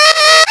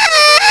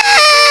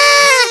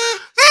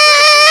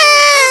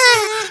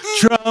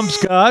 Trump's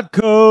got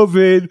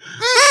COVID.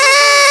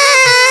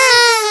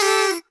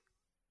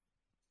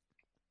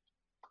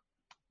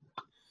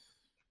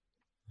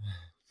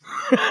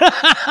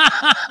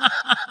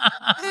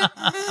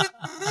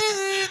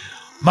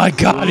 My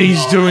God,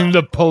 he's doing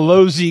the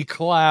Pelosi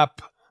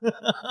clap.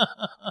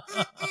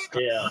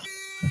 Yeah.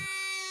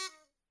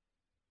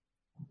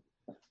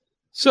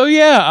 So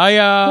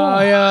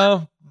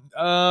yeah,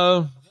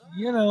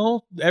 you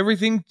know,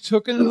 everything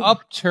took an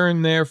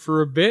upturn there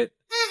for a bit.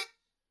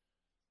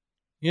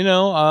 You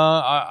know,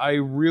 I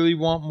really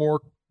want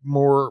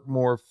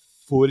more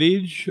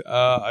footage.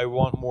 I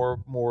want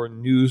more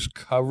news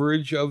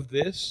coverage of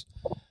this.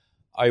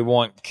 I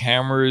want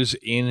cameras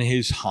in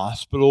his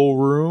hospital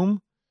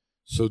room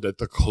so that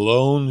the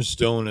clones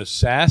don't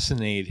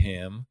assassinate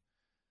him.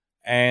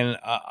 And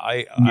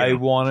I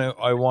want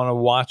to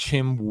watch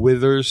him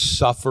wither,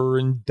 suffer,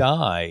 and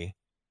die.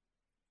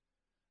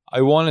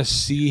 I want to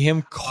see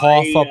him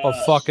cough up a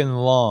fucking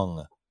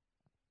lung.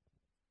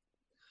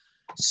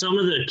 Some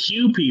of the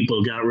Q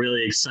people got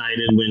really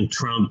excited when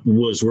Trump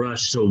was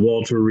rushed to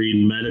Walter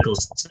Reed Medical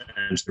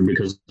Center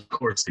because, of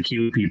course, the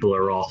Q people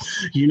are all,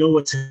 you know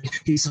what,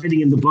 he's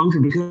hiding in the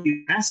bunker because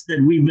the arrests that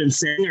we've been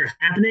saying are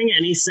happening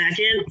any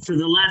second for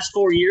the last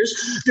 4 years.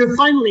 They're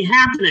finally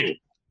happening.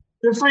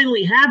 They're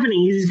finally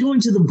happening. He's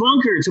going to the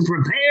bunker to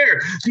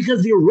prepare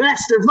because the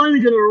arrests, they're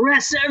finally going to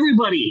arrest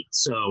everybody.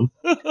 So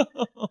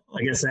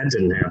I guess that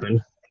didn't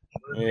happen.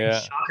 Yeah.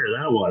 Shocker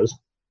that was.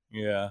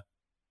 Yeah.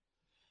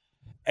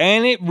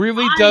 And it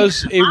really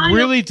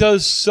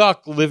does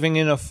suck living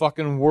in a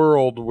fucking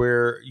world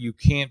where you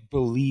can't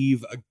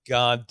believe a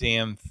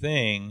goddamn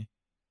thing,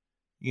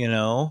 you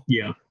know?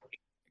 Yeah.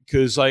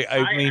 Because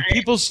I mean,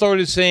 people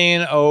started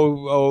saying,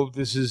 "Oh,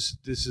 this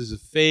is a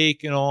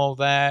fake" and all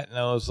that, and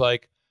I was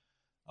like,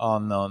 Oh,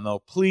 no,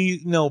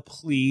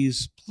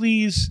 please,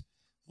 please,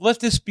 let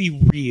this be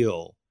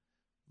real.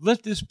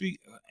 Let this be.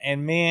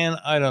 And man,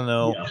 I don't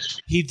know. Yeah.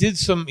 He did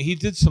some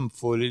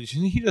footage,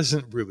 and he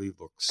doesn't really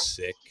look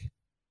sick.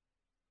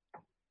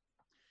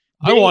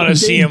 I want to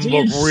see him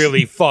look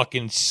really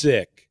fucking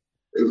sick.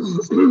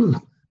 He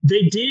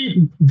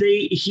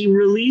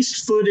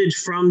released footage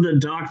from the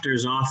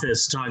doctor's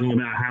office talking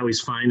about how he's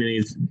fine and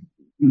he's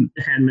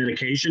had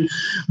medication,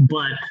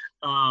 but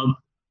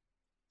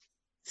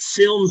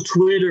Film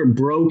Twitter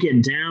broke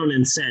it down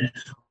and said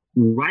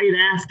right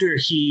after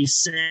he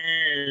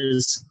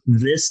says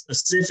this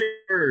specific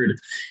word,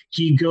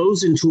 he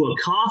goes into a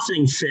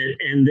coughing fit,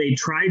 and they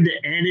tried to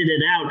edit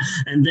it out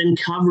and then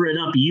cover it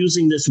up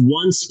using this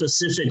one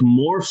specific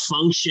morph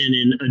function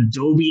in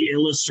Adobe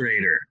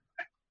Illustrator.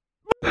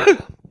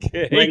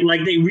 Okay.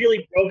 Like they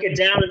really broke it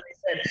down, and they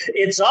said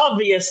it's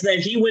obvious that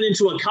he went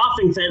into a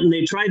coughing fit, and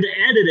they tried to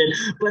edit it,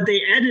 but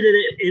they edited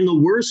it in the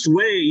worst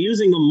way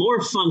using the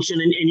morph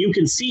function, and you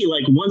can see,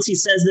 like, once he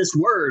says this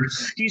word,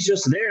 he's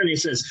just there, and he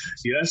says,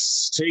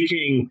 yes,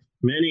 taking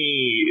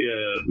many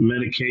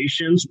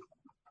medications,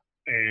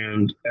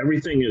 and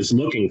everything is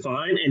looking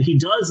fine, and he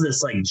does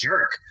this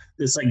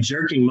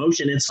jerking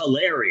motion. It's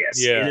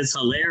hilarious. Yeah. It is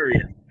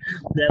hilarious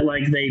that,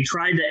 like, they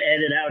tried to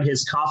edit out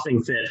his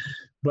coughing fit,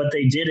 but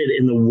they did it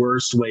in the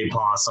worst way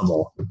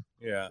possible.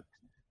 Yeah.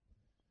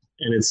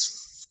 And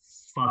it's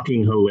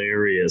fucking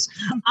hilarious.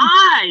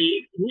 Now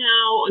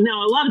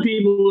a lot of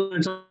people are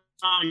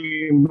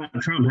talking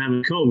about Trump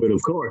having COVID,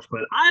 of course,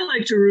 but I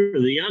like to root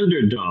for the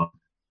underdog.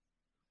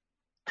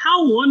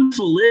 How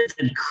wonderful is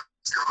it that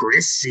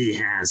Christie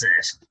has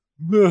it?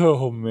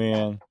 Oh,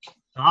 man.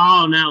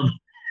 Oh, now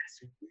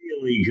that's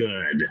really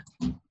good.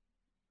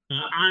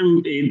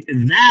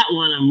 That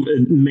one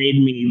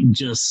made me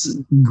just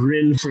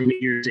grin from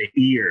ear to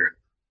ear.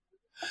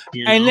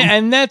 You know?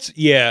 And that's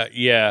yeah.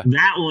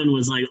 That one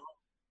was like,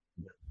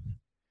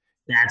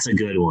 that's a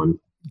good one.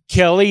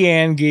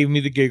 Kellyanne gave me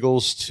the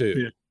giggles too.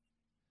 Yeah.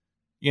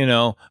 You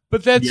know,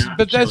 but that's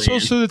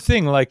also the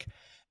thing. Like,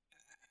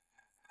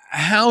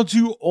 how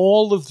do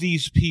all of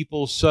these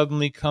people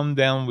suddenly come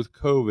down with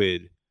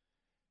COVID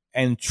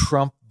and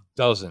Trump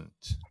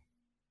doesn't?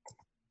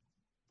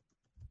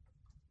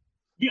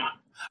 Yeah.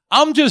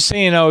 I'm just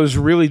saying I was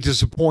really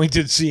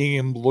disappointed seeing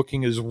him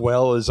looking as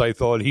well as I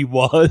thought he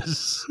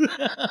was.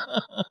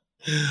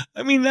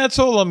 I mean, that's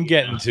all I'm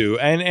getting to.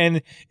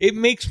 And it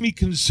makes me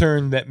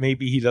concerned that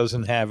maybe he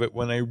doesn't have it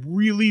when I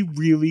really,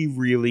 really,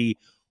 really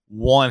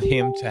want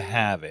him to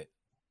have it.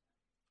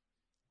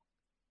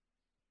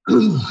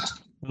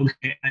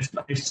 Okay, I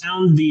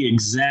found the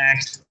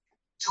exact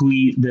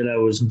tweet that I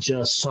was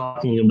just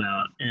talking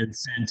about and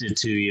sent it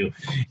to you.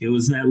 It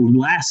was that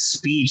last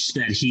speech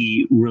that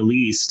he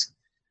released.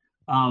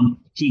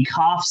 He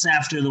coughs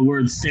after the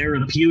word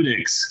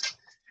therapeutics,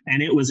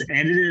 and it was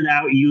edited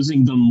out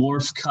using the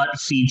morph cut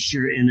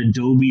feature in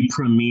Adobe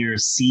Premiere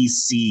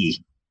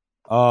CC.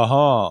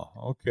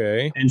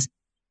 Okay.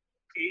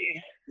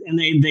 And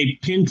they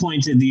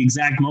pinpointed the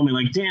exact moment,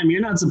 like, damn,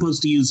 you're not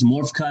supposed to use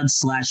morph cut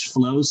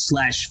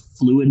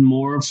 /flow/fluid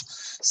morph /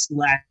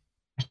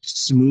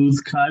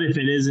 smooth cut if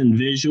it isn't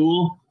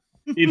visual.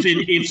 If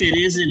it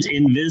isn't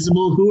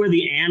invisible, who are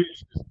the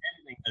amateurs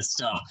editing this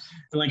stuff?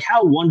 And like,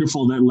 how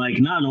wonderful that, like,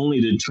 not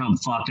only did Trump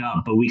fuck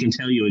up, but we can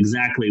tell you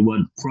exactly what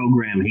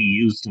program he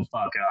used to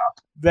fuck up.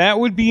 That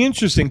would be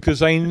interesting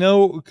because I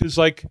know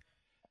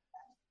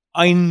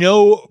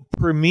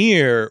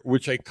Premiere,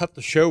 which I cut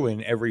the show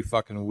in every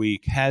fucking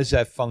week, has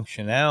that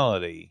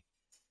functionality.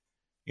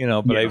 You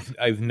know, but yeah.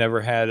 I've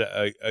never had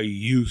a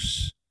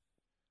use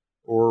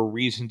or a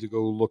reason to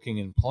go looking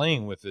and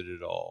playing with it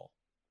at all.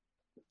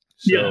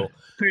 So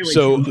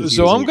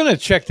I'm going to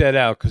check that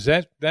out because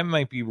that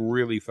might be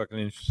really fucking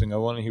interesting. I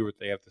want to hear what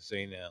they have to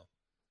say now.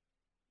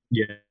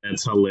 Yeah,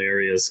 it's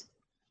hilarious.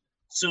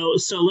 So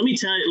let me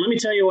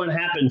tell you what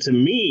happened to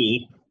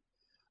me.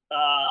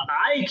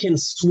 I can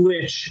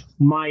switch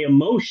my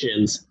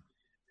emotions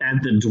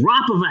at the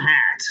drop of a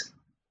hat.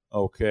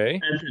 Okay.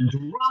 At the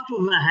drop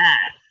of a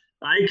hat,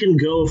 I can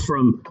go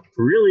from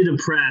really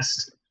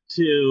depressed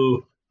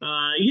to,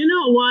 you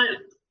know what?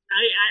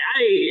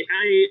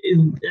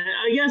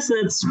 I guess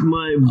that's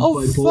my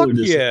bipolar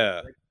disorder.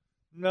 Yeah.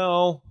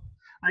 No.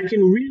 I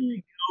can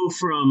really go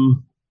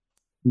from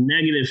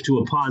negative to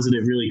a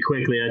positive really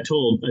quickly. I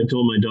told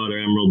my daughter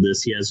Emerald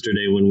this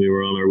yesterday when we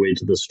were on our way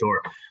to the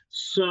store.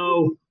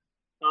 So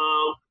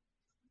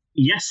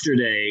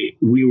yesterday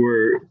we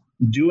were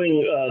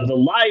doing the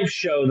live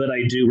show that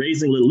I do,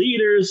 Raising Little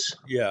Leaders.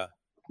 Yeah.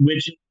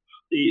 Which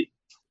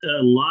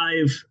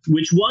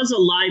was a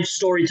live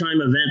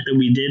storytime event that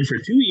we did for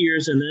 2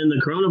 years, and then the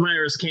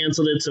coronavirus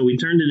canceled it, so we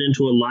turned it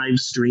into a live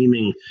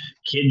streaming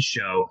kids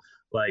show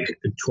like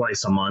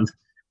twice a month.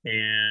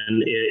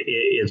 And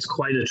it's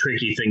quite a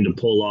tricky thing to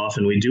pull off,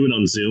 and we do it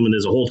on Zoom, and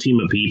there's a whole team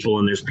of people,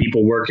 and there's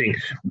people working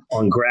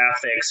on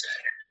graphics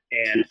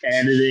and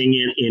editing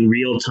it in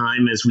real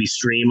time as we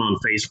stream on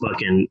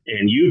Facebook and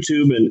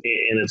YouTube, and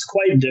it's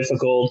quite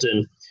difficult.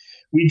 And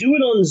We do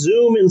it on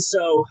Zoom, and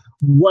so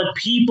what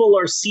people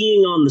are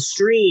seeing on the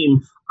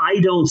stream, I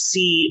don't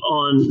see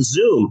on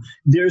Zoom.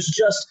 There's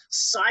just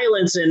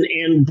silence,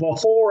 and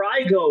before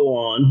I go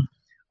on,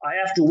 I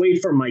have to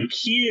wait for my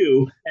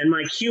cue, and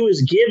my cue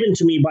is given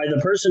to me by the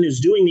person who's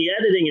doing the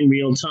editing in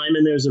real time,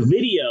 and there's a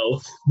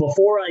video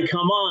before I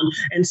come on,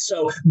 and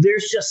so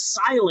there's just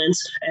silence,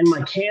 and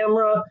my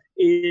camera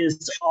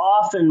is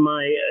off, and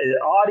my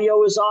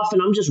audio is off,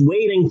 and I'm just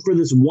waiting for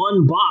this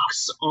one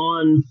box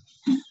on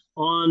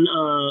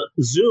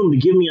Zoom to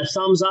give me a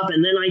thumbs up,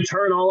 and then I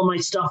turn all of my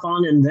stuff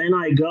on, and then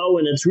I go,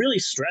 and it's really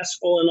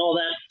stressful and all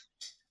that.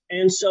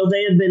 And so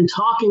they had been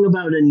talking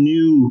about a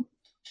new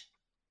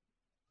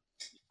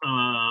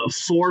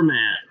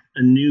format,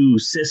 a new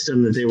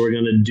system that they were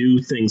going to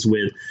do things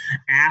with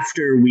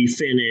after we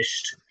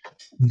finished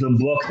the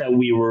book that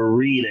we were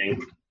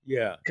reading.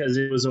 Yeah. Because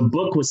it was a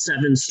book with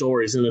 7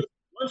 stories. And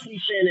once we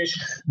finish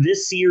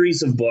this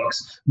series of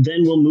books,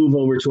 then we'll move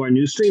over to our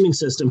new streaming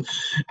system.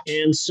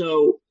 And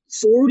so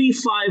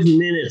 45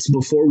 minutes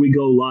before we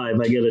go live,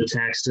 I get a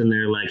text and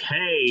they're like,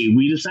 hey,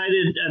 we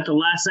decided at the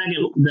last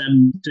second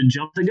to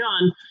jump the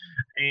gun,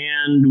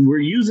 and we're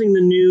using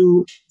the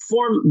new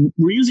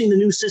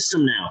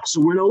system now.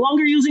 So we're no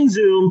longer using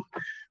Zoom.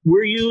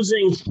 We're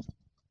using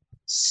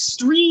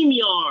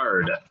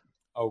StreamYard.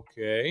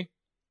 Okay.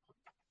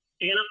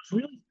 And I'm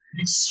really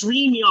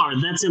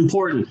StreamYard, that's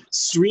important.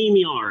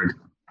 StreamYard.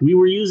 We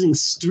were using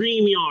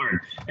StreamYard,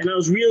 and I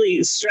was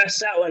really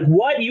stressed out. Like,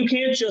 what? You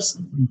can't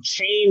just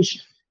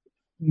change,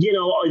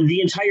 the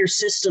entire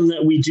system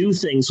that we do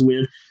things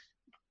with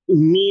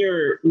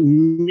mere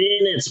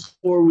minutes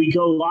before we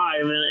go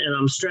live, and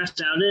I'm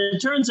stressed out. And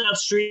it turns out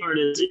StreamYard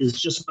is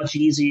just much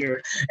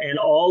easier, and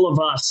all of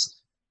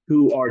us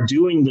who are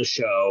doing the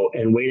show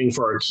and waiting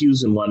for our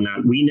cues and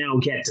whatnot, we now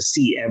get to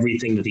see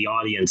everything that the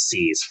audience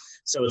sees.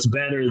 So it's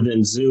better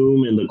than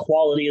Zoom, and the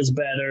quality is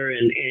better,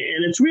 and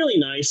it's really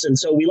nice. And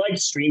so we like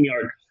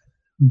StreamYard.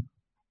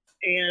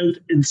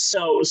 And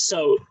so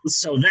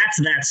that's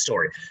that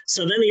story.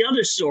 So then the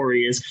other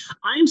story is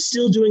I'm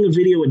still doing a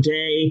video a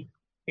day,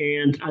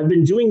 and I've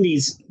been doing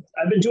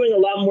a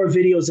lot more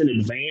videos in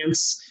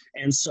advance.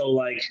 And so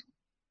like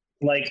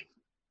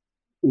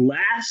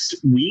last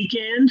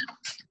weekend,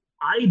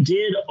 I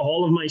did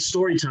all of my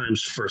story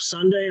times for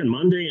Sunday and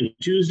Monday and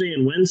Tuesday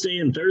and Wednesday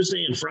and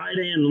Thursday and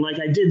Friday. And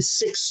I did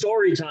 6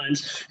 story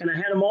times, and I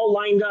had them all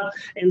lined up.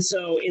 And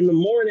so in the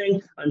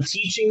morning, I'm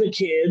teaching the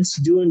kids,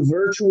 doing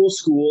virtual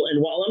school.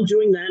 And while I'm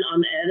doing that,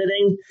 I'm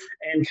editing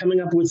and coming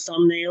up with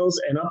thumbnails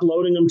and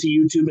uploading them to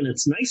YouTube. And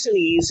it's nice and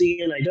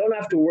easy. And I don't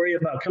have to worry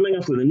about coming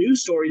up with a new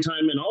story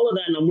time and all of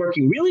that. And I'm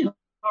working really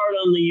hard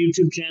on the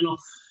YouTube channel,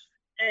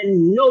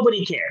 and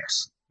nobody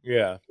cares.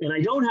 Yeah. And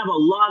I don't have a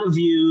lot of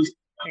views,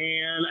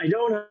 and I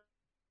don't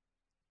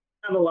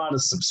have a lot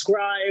of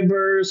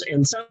subscribers,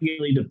 and so I'm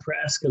really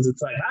depressed because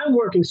it's like I'm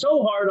working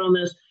so hard on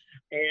this,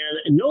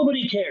 and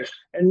nobody cares,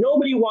 and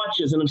nobody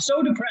watches, and I'm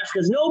so depressed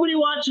because nobody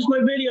watches my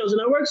videos,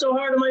 and I work so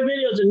hard on my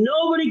videos, and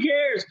nobody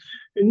cares,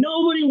 and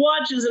nobody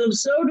watches, and I'm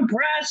so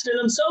depressed, and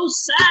I'm so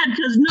sad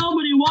because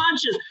nobody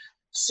watches.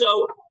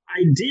 So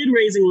I did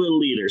Raising Little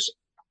Leaders.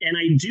 And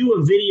I do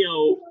a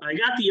video. I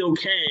got the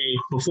okay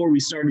before we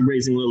started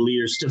Raising Little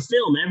Leaders to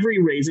film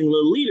every Raising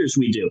Little Leaders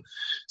we do.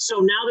 So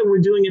now that we're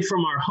doing it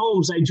from our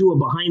homes, I do a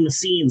behind the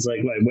scenes.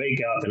 Like I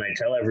wake up and I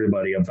tell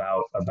everybody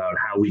about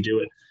how we do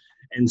it.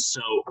 And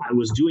so I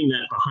was doing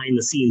that behind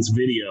the scenes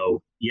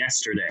video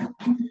yesterday.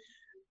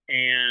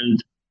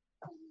 And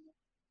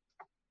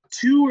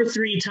 2 or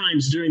 3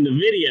 times during the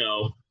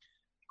video,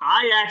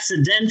 I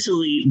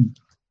accidentally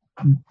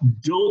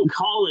don't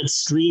call it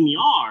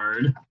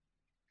StreamYard.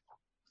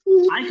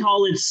 I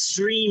call it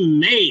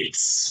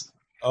StreamMates.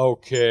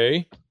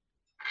 Okay.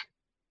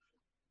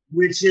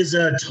 Which is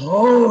a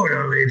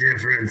totally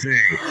different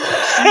thing.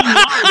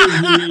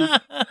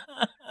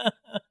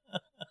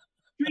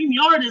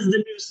 StreamYard is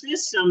the new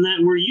system that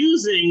we're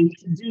using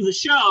to do the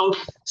show.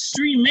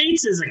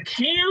 StreamMates is a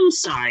cam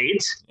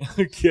site.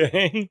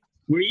 Okay.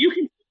 Where you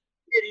can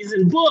see kitties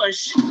in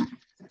bush.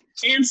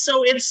 And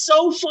so it's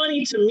so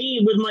funny to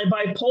me with my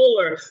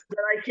bipolar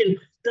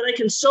that I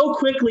can so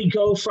quickly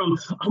go from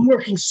I'm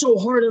working so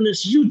hard on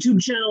this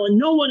YouTube channel and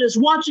no one is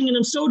watching and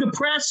I'm so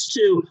depressed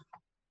to,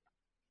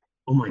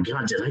 oh my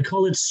God, did I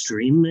call it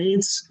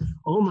StreamMates?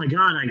 Oh my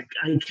God,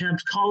 I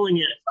kept calling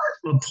it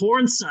a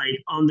porn site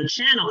on the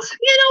channel.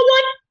 You know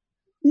what?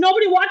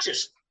 Nobody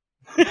watches.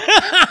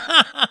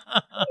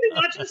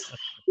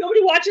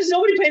 Nobody watches.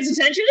 Nobody pays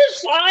attention.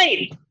 It's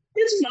fine.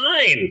 It's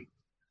fine.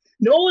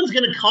 No one's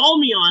going to call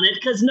me on it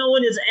because no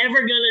one is ever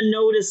going to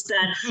notice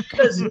that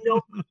because no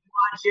one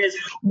watches.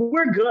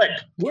 We're good.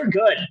 We're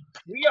good.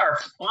 We are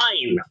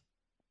fine.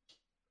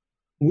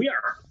 We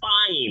are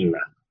fine.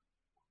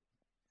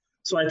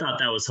 So I thought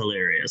that was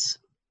hilarious.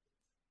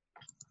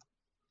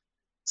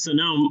 So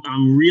now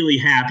I'm really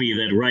happy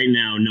that right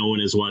now no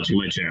one is watching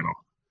my channel.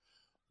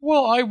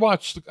 Well, I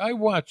watch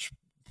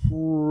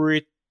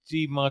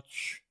pretty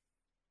much.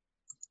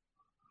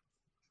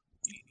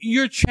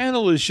 Your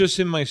channel is just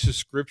in my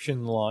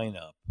subscription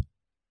lineup,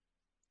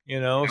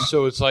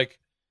 so it's like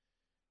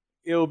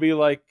it'll be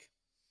like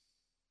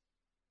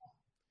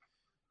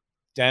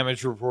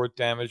Damage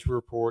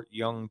Report,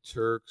 Young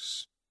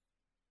Turks.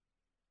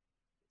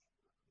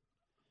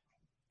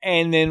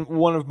 And then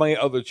one of my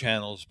other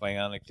channels,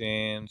 Bionic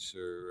Dance,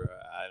 or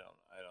I don't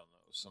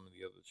know, some of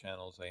the other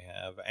channels I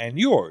have, and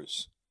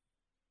yours.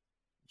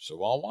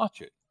 So I'll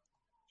watch it.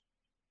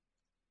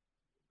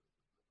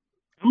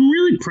 I'm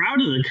really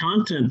proud of the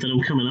content that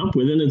I'm coming up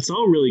with, and it's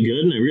all really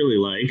good, and I really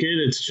like it.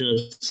 It's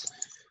just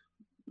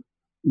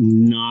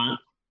not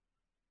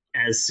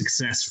as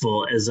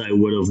successful as I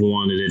would have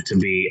wanted it to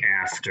be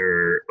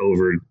after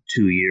over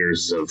 2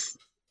 years of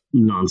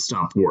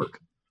nonstop work.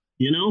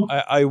 You know?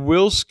 I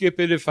will skip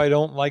it if I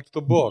don't like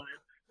the book.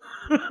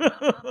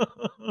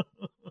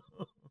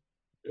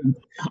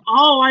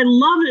 Oh, I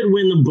love it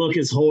when the book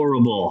is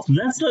horrible.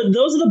 Those are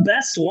the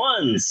best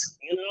ones,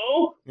 you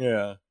know?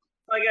 Yeah.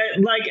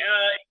 Like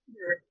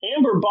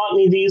Amber bought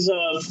me these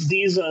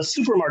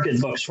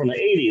supermarket books from the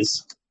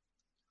 80s.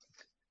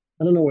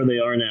 I don't know where they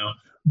are now.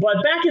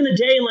 But back in the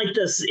day, in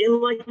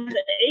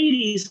the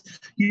 80s,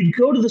 you'd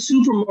go to the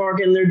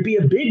supermarket and there'd be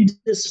a big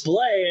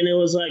display, and it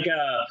was like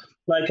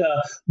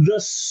the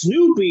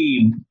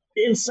Snoopy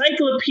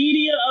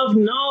Encyclopedia of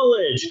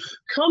Knowledge.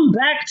 Come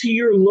back to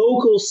your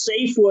local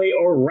Safeway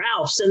or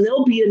Ralph's, and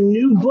there'll be a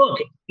new book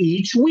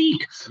each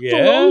week for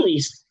only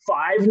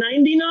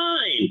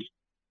 $5.99.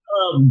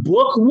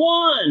 Book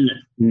 1,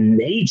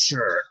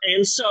 Nature.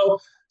 And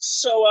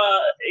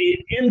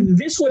and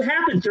this would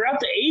happen throughout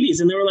the 80s,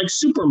 and there were like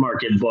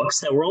supermarket books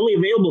that were only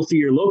available through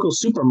your local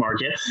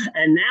supermarket,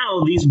 and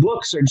now these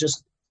books are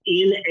just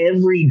in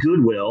every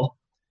Goodwill.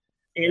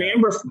 And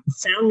Amber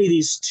found me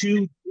these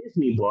 2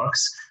 Disney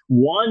books.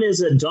 One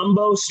is a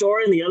Dumbo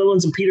story, and the other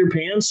one's a Peter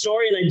Pan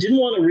story, and I didn't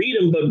want to read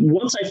them, but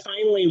once I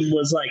finally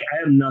was like, I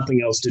have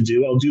nothing else to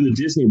do, I'll do the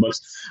Disney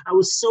books, I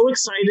was so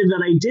excited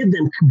that I did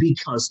them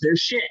because they're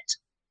shit.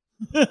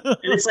 And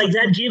it's like,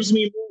 that gives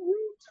me more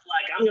room to,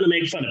 like, I'm going to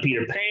make fun of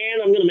Peter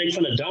Pan, I'm going to make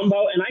fun of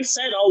Dumbo, and I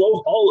said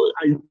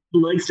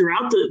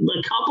throughout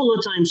the couple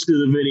of times through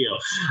the video,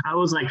 I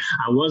was like,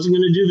 I wasn't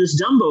going to do this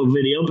Dumbo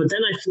video, but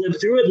then I flipped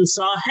through it and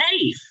saw,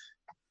 hey,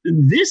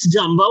 this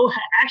Dumbo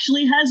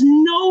actually has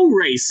no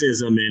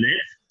racism in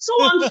it, so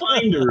I'm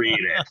fine to read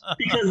it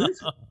because this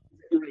is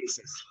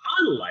racist,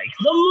 unlike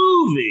the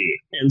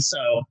movie. And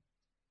so,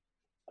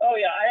 oh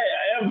yeah,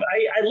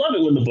 I love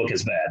it when the book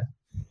is bad.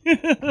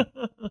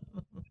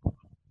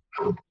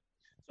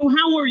 So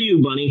how are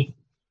you, Bunny?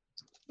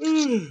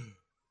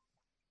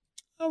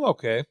 I'm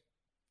okay.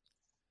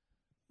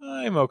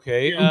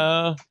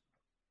 Yeah.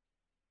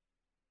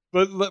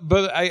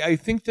 But I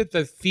think that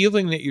the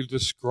feeling that you're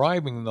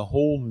describing, the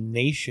whole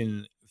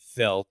nation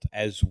felt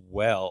as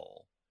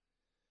well,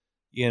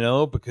 you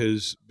know,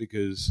 because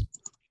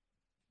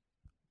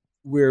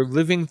we're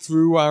living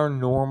through our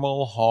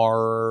normal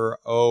horror.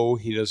 Oh,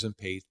 he doesn't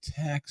pay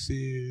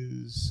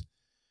taxes.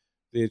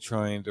 They're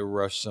trying to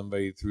rush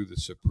somebody through the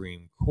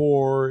Supreme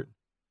Court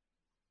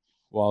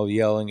while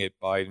yelling at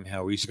Biden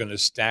how he's going to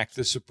stack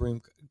the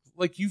Supreme Court.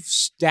 Like, you've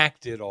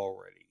stacked it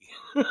already.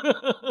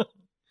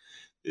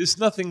 There's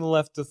nothing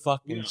left to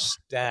fucking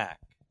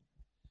stack.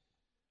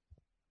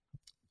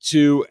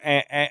 To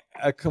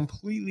a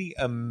completely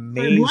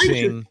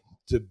amazing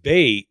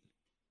debate,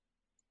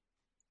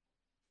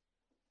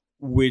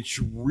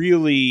 which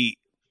really,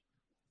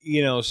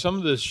 you know, some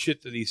of the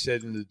shit that he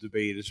said in the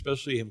debate,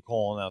 especially him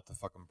calling out the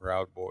fucking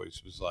Proud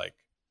Boys, was like,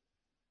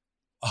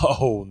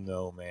 oh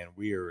no, man,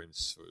 we are in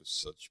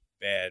such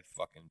bad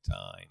fucking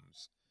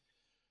times.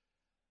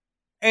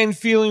 And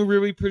feeling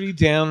really pretty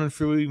down and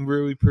feeling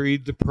really pretty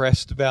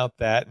depressed about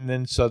that. And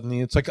then suddenly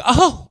it's like,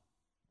 oh,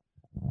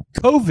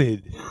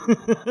 COVID.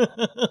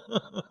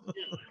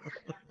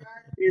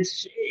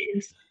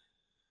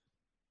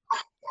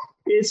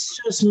 It's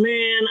just,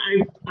 man,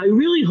 I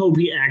really hope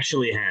he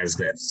actually has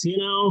this, you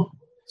know?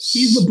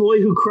 He's the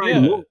boy who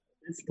cried wolf at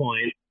this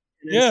point.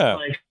 And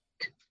it's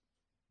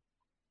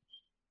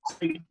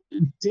like,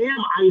 damn,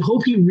 I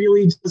hope he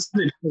really does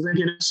it, because I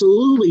can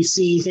absolutely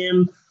see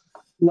him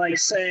like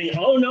saying,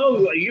 oh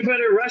no, you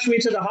better rush me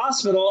to the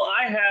hospital.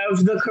 I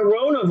have the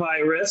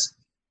coronavirus.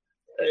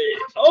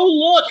 Oh,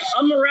 look,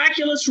 a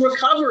miraculous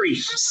recovery.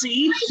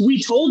 See, we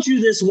told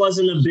you this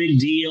wasn't a big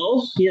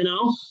deal, you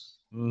know?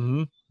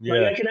 Mm-hmm. Yeah.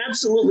 Like, I can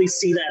absolutely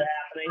see that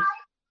happening.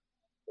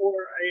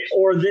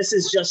 Or this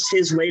is just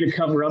his way to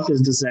cover up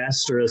his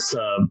disastrous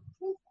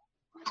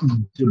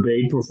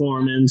debate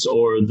performance,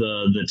 or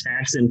the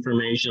tax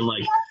information.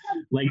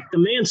 Like the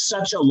man's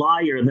such a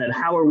liar that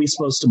how are we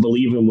supposed to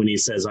believe him when he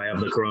says I have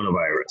the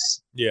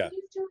coronavirus? Yeah,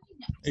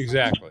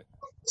 exactly.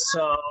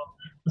 So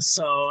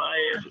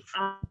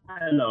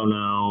I don't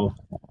know.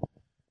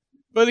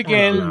 But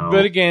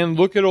again,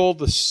 look at all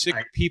the sick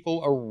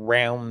people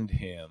around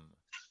him.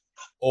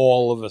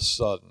 All of a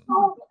sudden,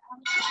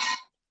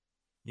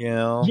 you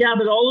know. Yeah,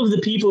 but all of the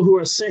people who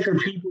are sick are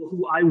people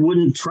who I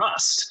wouldn't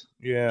trust.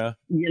 Yeah.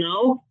 You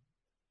know.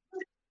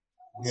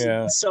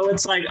 Yeah. So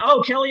it's like,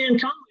 oh, Kellyanne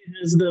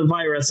Conway has the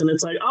virus, and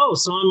it's like, oh,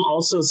 so I'm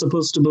also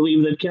supposed to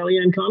believe that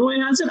Kellyanne Conway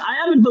has it? I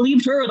haven't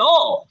believed her at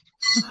all.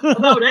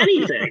 about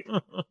anything. I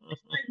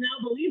now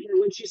believe her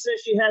when she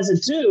says she has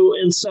it too,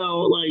 and so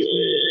like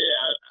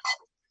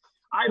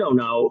I don't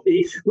know.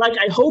 Like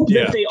I hope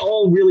that they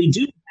all really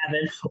do have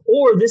it,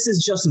 or this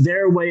is just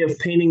their way of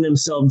painting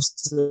themselves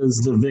as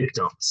the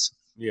victims.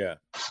 Yeah.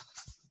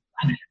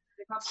 I mean,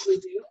 they probably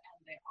do,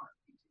 and they are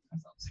painting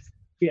themselves.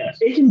 Yeah,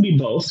 it can be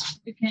both.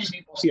 It can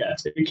be both. Yeah,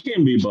 it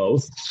can be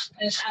both.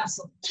 And it's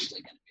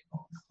absolutely going to be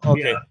both.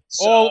 Okay. Yeah,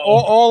 so,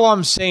 all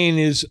I'm saying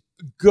is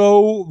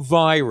go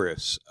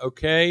virus.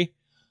 Okay.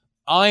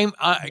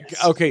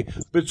 Okay.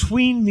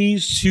 Between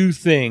these two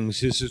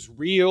things, is this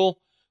real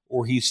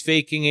or he's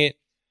faking it?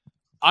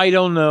 I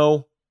don't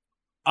know.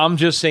 I'm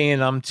just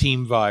saying I'm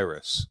team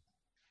virus.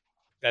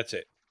 That's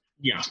it.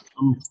 Yeah,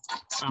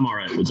 I'm all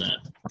right with that.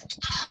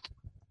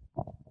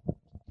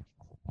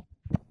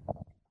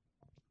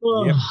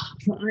 Yep.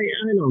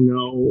 I don't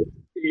know.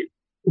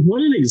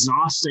 What an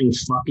exhausting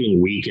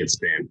fucking week it's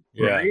been,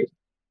 right?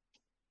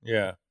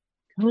 Yeah.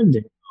 God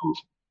damn.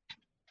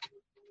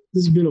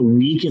 This has been a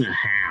week and a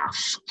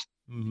half.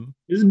 Mm-hmm.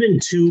 This has been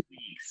 2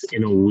 weeks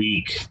in a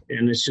week,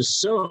 and it's just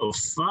so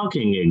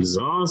fucking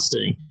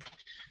exhausting.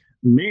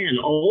 Man,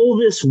 all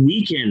this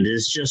weekend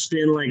has just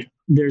been like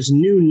there's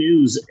new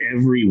news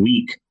every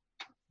week.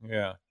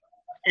 Yeah.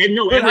 And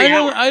no, but every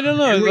hour. I don't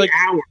know. Every like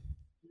hour.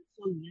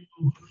 Some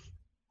new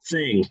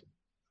thing.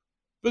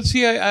 But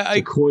see,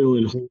 I coil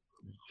and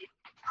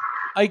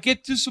I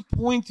get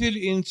disappointed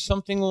in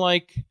something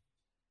like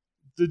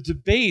the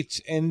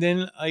debates, and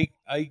then I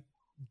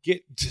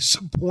get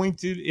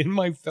disappointed in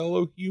my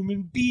fellow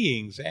human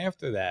beings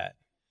after that.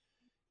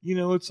 You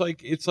know, it's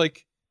like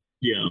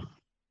yeah.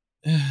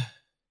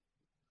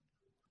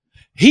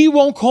 He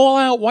won't call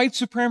out white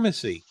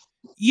supremacy.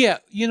 Yeah,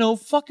 you know,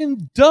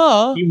 fucking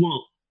duh. He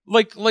won't.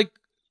 Like,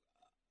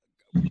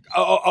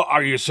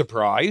 are you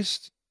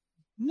surprised?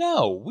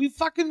 No, we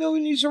fucking know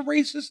he's a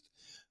racist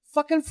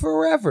fucking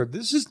forever.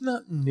 This is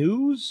not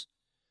news.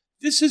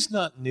 This is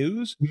not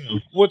news. Yeah.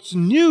 What's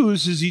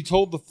news is he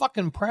told the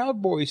fucking Proud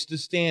Boys to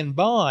stand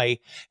by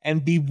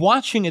and be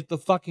watching at the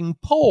fucking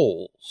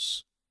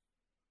polls.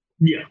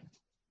 Yeah.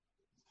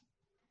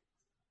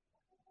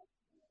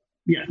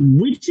 Yeah,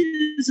 which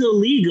is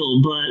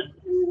illegal, but...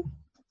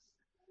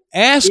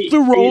 Ask the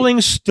Rolling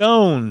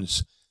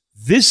Stones.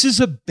 This is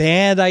a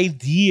bad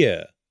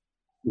idea.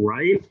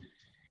 Right?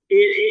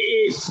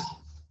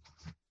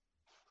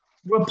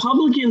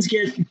 Republicans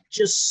get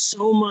just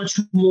so much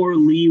more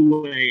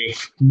leeway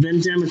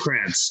than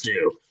Democrats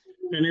do.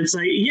 And it's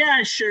like,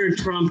 yeah, sure,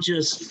 Trump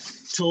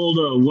just told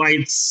a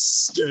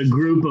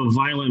group of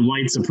violent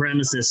white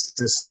supremacists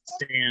to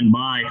stand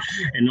by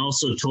and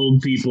also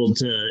told people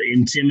to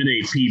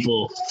intimidate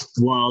people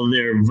while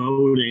they're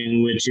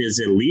voting, which is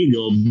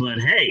illegal. But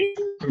hey,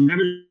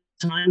 remember the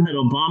time that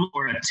Obama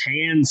wore a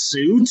tan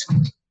suit?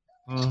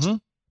 Mm-hmm.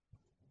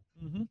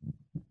 Mm-hmm.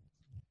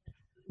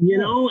 You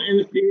know,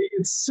 and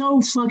it's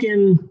so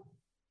fucking...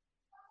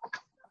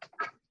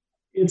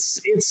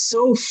 It's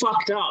so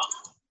fucked up.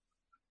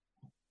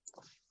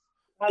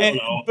 I don't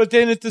know. But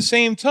then at the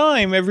same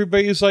time,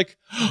 everybody's like,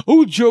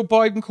 oh, Joe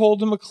Biden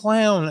called him a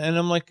clown. And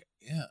I'm like,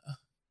 yeah.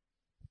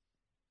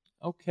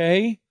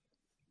 Okay.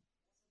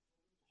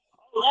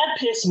 Well, that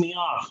pissed me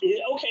off.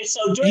 Okay,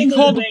 so during the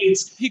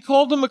debates... He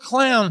called him a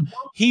clown.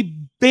 He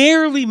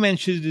barely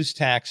mentioned his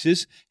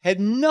taxes, had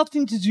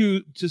nothing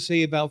to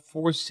say about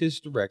forced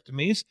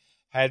hysterectomies,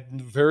 had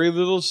very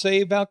little to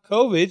say about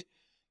COVID.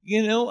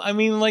 You know, I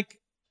mean, like,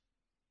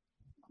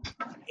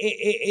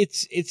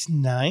 it's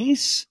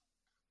nice.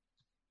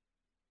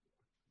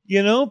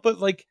 You know, but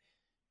like,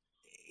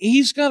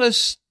 he's got a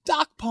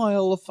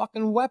stockpile of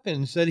fucking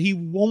weapons that he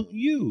won't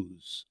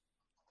use.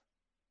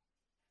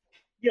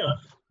 Yeah,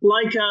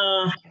 like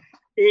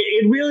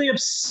it really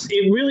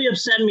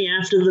upset me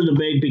after the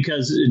debate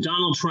because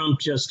Donald Trump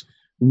just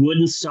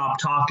wouldn't stop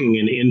talking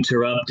and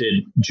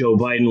interrupted Joe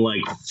Biden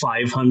like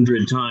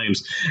 500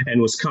 times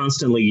and was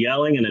constantly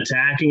yelling and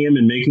attacking him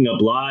and making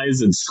up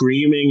lies and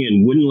screaming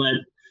and wouldn't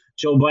let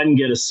Joe Biden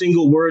get a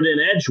single word in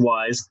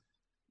edgewise.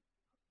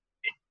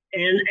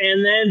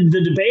 And then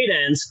the debate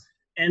ends,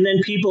 and then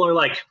people are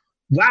like,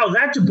 "Wow,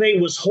 that debate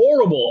was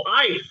horrible.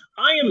 I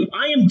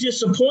am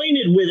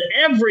disappointed with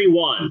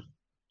everyone.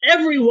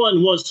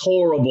 Everyone was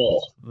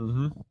horrible.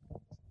 Mm-hmm.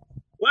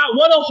 Wow,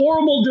 what a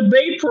horrible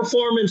debate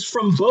performance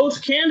from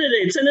both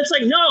candidates." And it's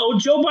like, no,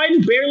 Joe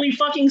Biden barely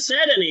fucking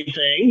said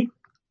anything.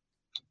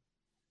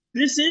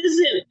 This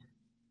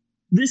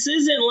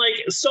isn't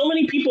like so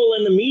many people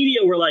in the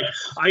media were like,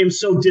 I am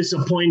so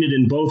disappointed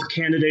in both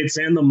candidates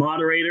and the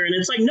moderator. And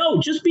it's like, no,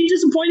 just be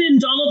disappointed in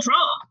Donald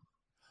Trump.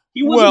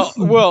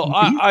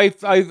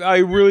 I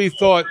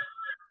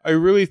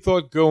really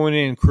thought going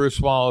in,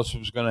 Chris Wallace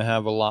was going to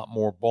have a lot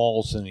more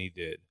balls than he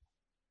did.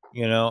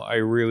 You know, I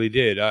really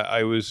did.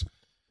 I was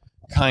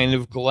kind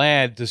of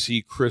glad to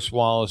see Chris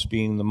Wallace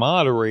being the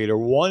moderator,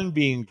 one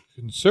being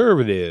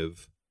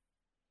conservative,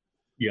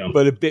 yeah,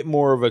 but a bit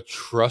more of a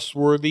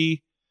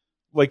trustworthy.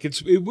 Like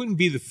it wouldn't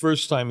be the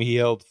first time he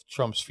held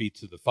Trump's feet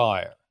to the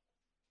fire.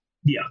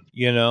 Yeah.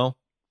 You know?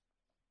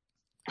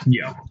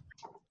 Yeah.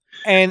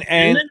 And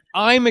then-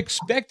 I'm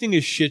expecting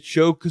a shit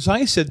show because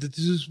I said that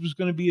this was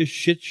going to be a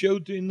shit show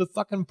in the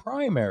fucking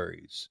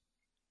primaries.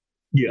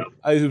 Yeah.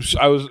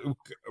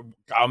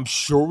 I'm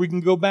sure we can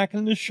go back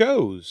in the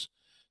shows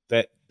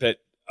that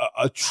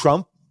a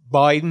Trump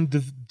Biden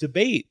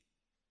debate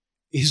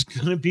is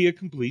going to be a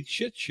complete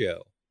shit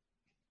show.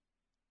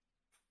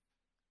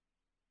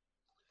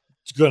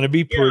 It's going to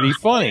be pretty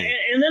funny.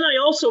 And then I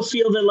also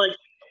feel that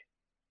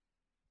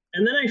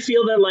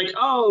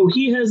oh,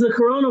 he has the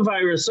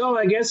coronavirus. Oh,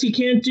 I guess he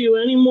can't do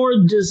any more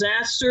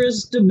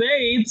disastrous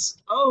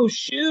debates. Oh,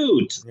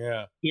 shoot.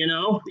 Yeah. You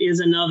know,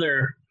 is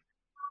another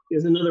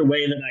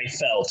way that I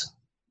felt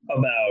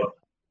about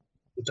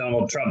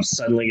Donald Trump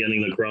suddenly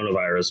getting the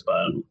coronavirus,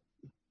 but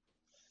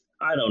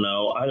I don't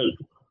know. I'm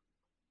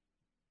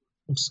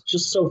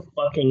just so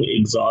fucking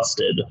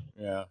exhausted.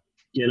 Yeah.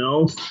 You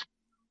know?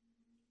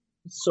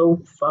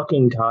 So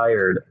fucking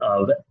tired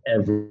of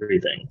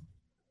everything.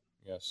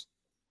 Yes.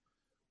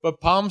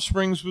 But Palm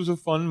Springs was a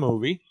fun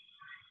movie.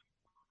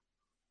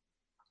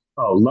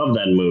 Oh, love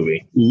that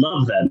movie.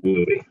 Love that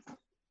movie.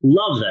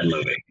 Love that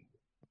movie.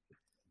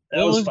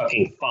 That was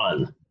fucking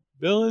fun.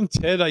 Bill and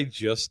Ted I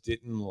just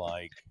didn't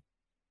like.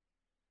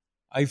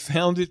 I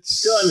found it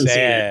Still haven't sad.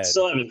 seen it.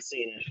 Still haven't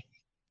seen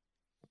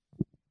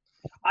it.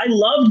 I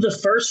loved the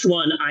first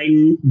one.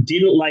 I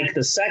didn't like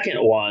the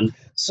second one,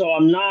 so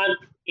I'm not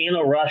in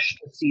a rush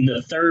to see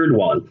the third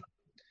one.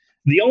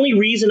 The only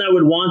reason I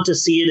would want to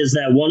see it is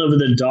that one of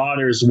the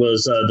daughters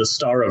was the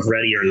star of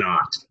Ready or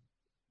Not.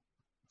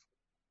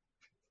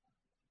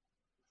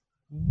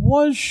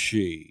 Was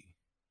she?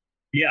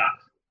 Yeah.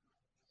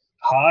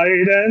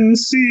 Hide and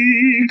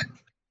seek.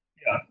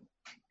 Yeah.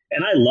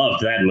 And I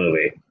loved that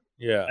movie.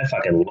 Yeah. I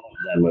fucking loved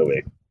that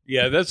movie.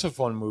 Yeah, that's a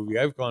fun movie.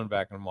 I've gone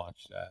back and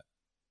watched that.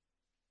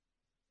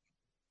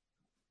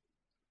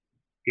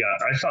 Yeah,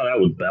 I saw that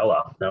with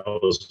Bella.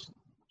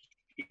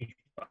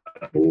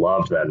 I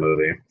loved that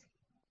movie.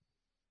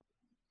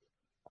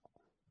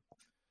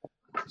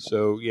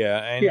 So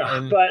yeah,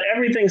 but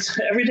everything.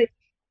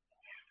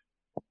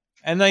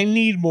 And I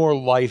need more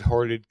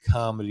lighthearted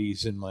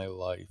comedies in my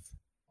life.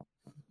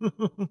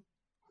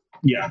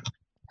 Yeah.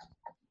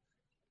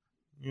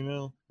 You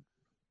know?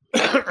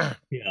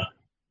 Yeah.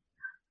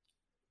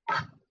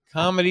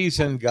 Comedies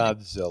and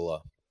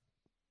Godzilla.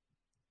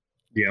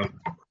 Yeah.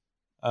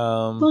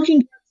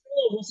 Fucking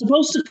Godzilla was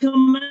supposed to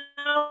come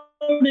out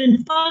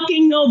in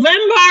fucking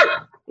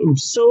November. I'm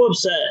so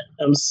upset.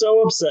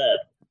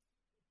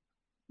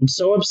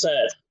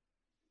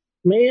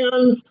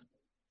 Man.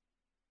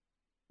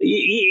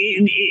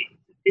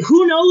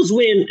 Who knows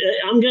when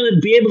I'm going to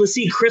be able to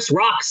see Chris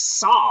Rock's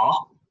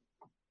Saw?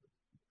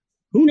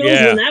 Who knows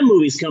when that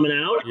movie's coming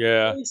out?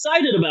 Yeah. I'm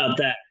excited about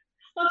that.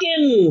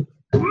 Fucking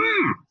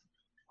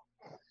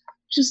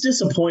just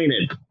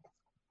disappointed.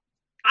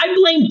 I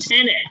blame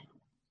Tenet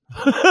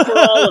for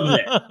all of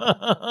it.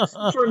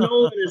 For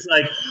Nolan is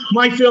like,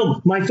 my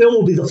film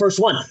will be the first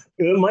one.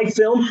 My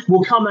film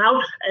will come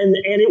out and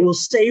it will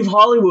save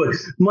Hollywood.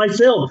 My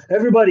film,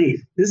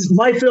 everybody,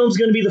 my film's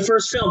going to be the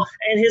first film.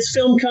 And his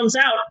film comes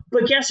out,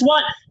 but guess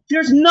what?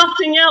 There's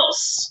nothing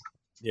else.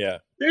 Yeah.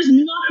 There's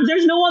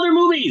no other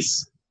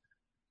movies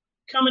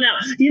coming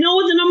out. You know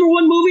what the number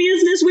one movie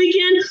is this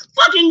weekend?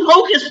 Fucking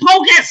Hocus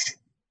Pocus.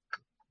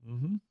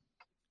 Mm-hmm.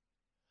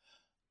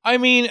 I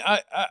mean,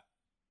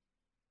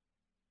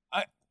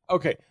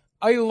 okay.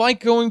 I like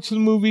going to the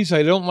movies.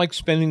 I don't like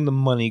spending the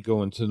money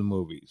going to the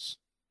movies.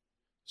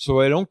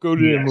 So I don't go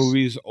to the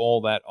movies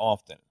all that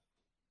often.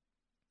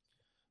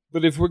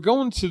 But if we're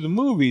going to the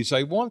movies,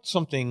 I want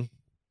something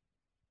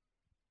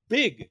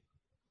big.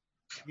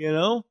 You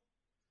know?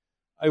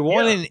 I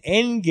want an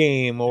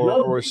Endgame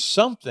or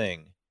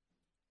something.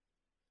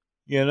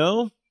 You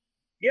know?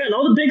 Yeah, and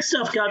all the big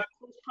stuff got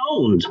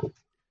postponed.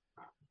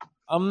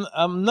 I'm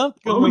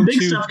not going to. All the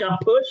big stuff got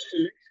pushed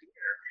to next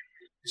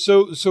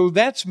year. So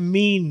that's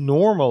me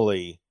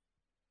normally.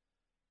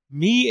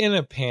 Me in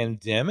a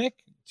pandemic?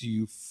 Do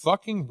you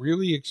fucking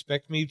really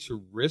expect me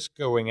to risk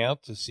going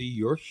out to see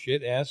your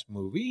shit-ass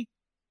movie?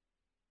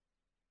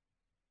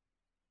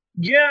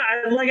 Yeah,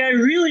 I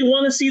really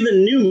want to see the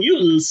New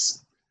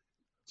Mutants,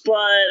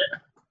 but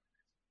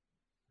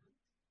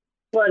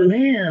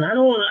man, I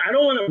don't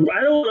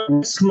want to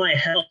risk my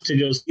health to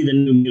go see the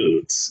New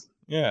Mutants.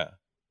 Yeah.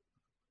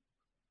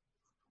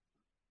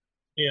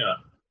 Yeah.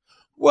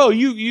 Well,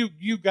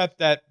 you got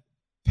that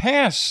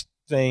pass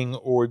thing,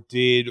 or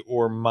did,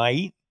 or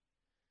might.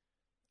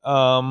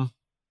 I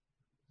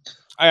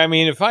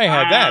mean, if I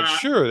had that,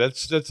 sure,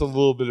 that's a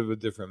little bit of a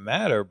different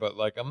matter. But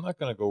like, I'm not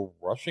going to go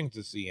rushing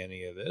to see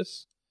any of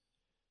this.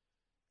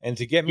 And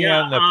to get me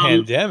out in the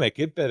pandemic,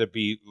 it better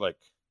be like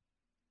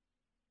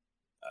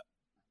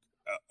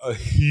a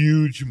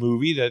huge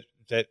movie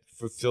that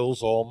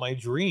fulfills all my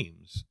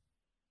dreams.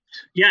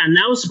 Yeah, and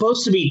that was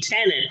supposed to be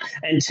Tenet,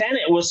 and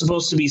Tenet was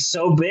supposed to be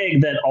so big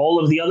that all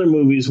of the other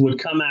movies would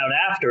come out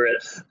after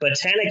it. But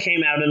Tenet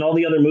came out, and all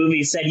the other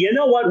movies said, "You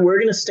know what? We're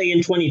going to stay in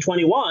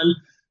 2021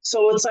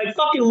 So it's like,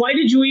 fucking, why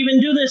did you even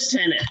do this,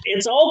 Tenet?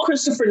 It's all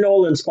Christopher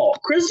Nolan's fault.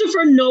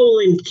 Christopher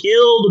Nolan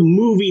killed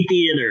movie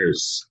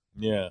theaters.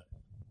 Yeah.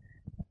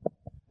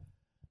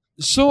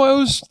 So I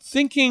was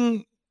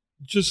thinking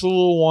just a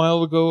little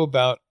while ago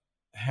about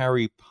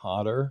Harry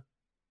Potter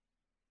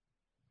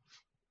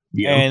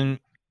and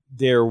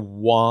their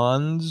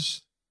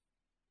wands.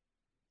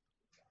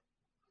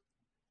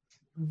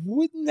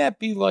 Wouldn't that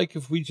be like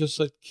if we just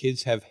let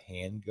kids have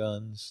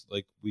handguns?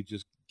 Like we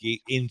just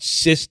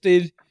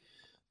insisted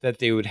that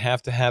they would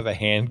have to have a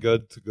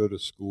handgun to go to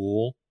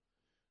school?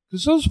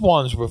 Because those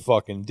wands were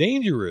fucking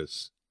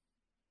dangerous.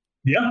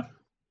 Yeah.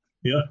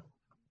 Yeah.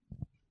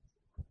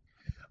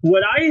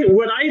 What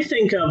I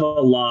think of a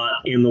lot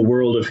in the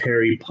world of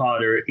Harry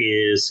Potter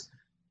is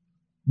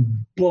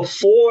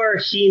before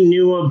he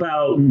knew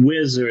about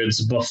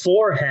wizards,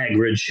 before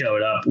Hagrid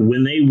showed up,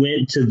 when they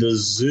went to the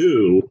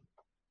zoo,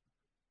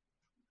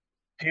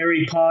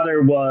 Harry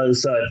Potter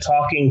was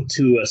talking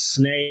to a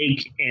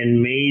snake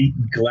and made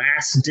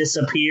glass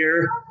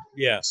disappear.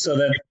 Yeah. So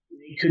that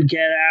he could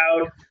get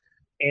out.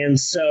 And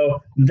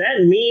so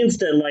that means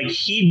that, like,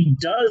 he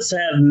does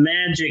have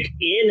magic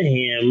in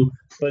him,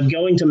 but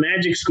going to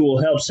magic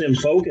school helps him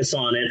focus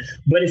on it.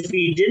 But if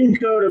he didn't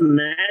go to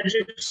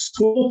magic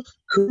school,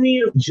 couldn't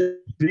he have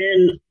just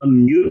been a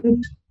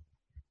mutant?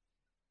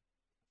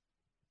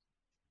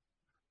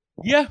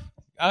 Yeah,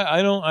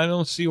 I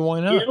don't see why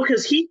not. You know,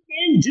 because he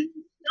can do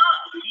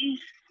stuff.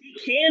 He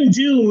can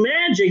do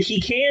magic. He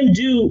can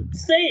do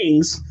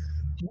things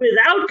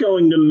without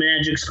going to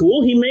magic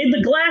school. He made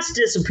the glass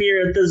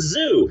disappear at the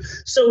zoo.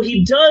 So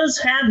he does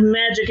have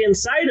magic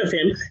inside of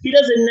him. He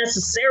doesn't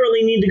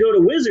necessarily need to go to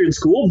wizard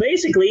school.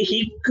 Basically,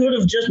 he could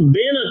have just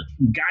been a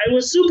guy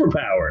with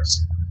superpowers.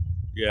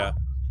 Yeah.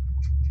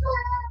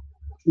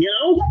 You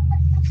know?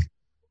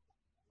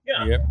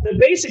 Yeah. Yep.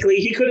 Basically,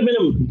 he could have been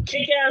a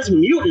kick-ass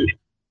mutant.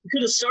 He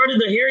could have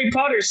started the Harry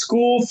Potter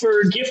School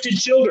for Gifted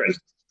Children.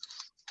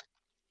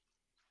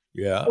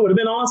 Yeah. That would have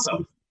been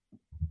awesome.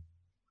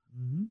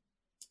 Mm-hmm.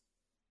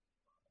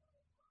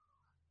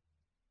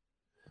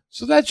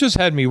 So that just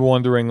had me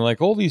wondering,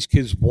 like, all these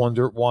kids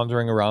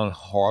wandering around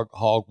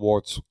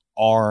Hogwarts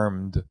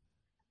armed,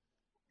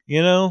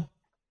 you know?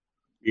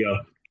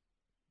 Yeah.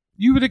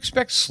 You would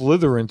expect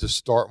Slytherin to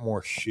start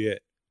more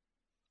shit.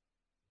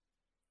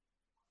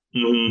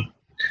 Mm-hmm.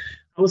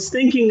 I was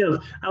thinking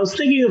of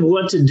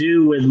what to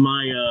do with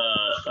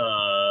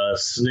my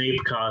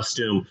Snape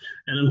costume,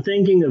 and I'm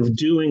thinking of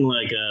doing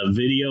like a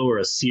video or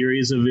a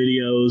series of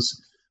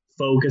videos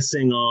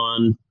focusing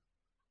on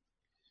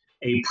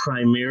a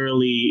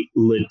primarily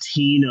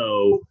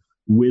Latino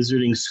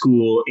wizarding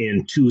school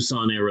in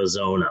Tucson,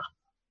 Arizona.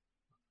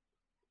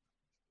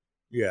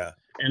 Yeah.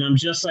 And I'm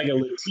just like a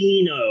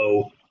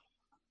Latino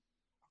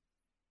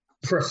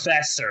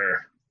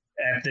professor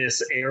at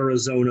this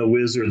Arizona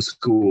wizard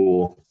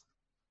school.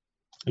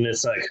 And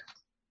it's like,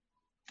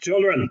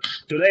 children,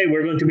 today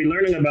we're going to be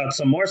learning about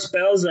some more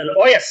spells. And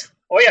oh yes,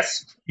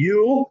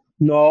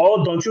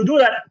 no, don't you do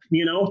that.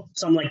 You know,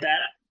 something like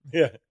that.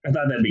 Yeah. I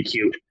thought that'd be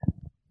cute.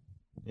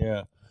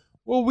 Yeah.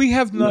 Well, we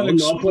have not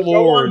explored. Put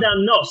your wand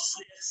down. No,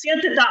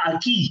 siéntate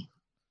aquí.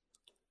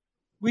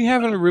 We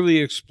haven't really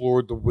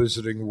explored the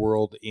wizarding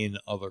world in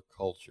other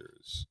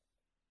cultures.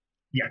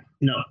 Yeah,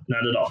 no,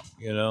 not at all.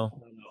 You know?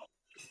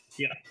 No.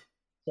 Yeah.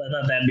 So I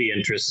thought that'd be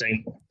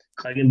interesting.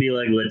 I can be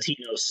like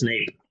Latino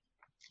Snape.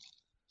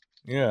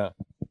 Yeah.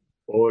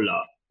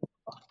 Hola.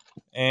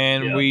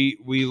 And yeah.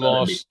 we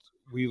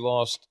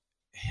lost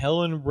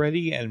Helen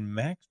Reddy and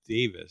Mac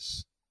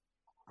Davis.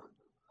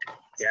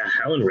 Yeah,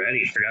 Helen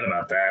Reddy. Forgot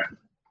about that.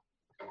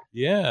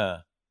 Yeah.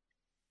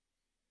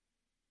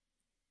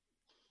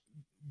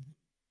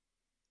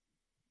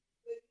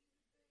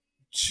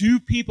 Two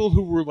people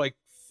who were like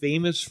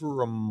famous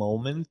for a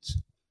moment.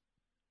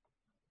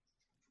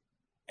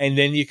 And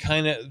then you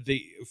kind of,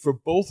 for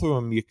both of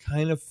them, you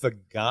kind of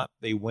forgot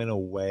they went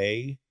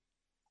away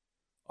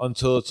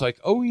until it's like,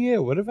 oh yeah,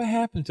 whatever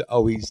happened to,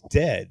 oh, he's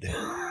dead.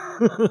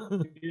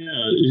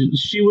 Yeah,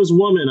 she was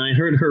woman. I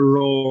heard her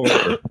roar.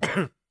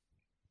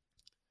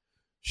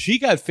 She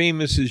got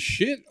famous as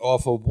shit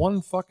off of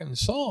one fucking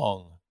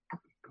song.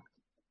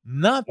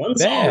 Not one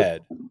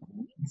bad.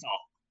 Song.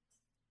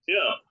 Yeah.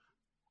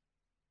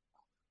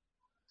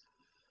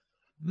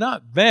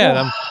 Not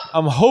bad.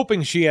 I'm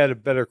hoping she had a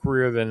better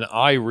career than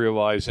I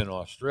realized in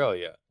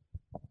Australia,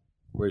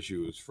 where she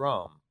was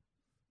from.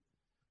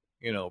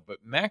 You know, but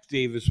Mac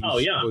Davis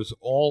was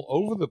all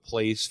over the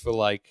place for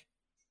like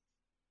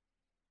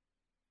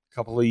a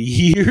couple of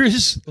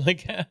years.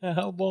 Like,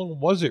 how long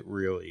was it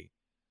really?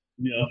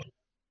 Yeah.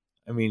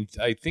 I mean,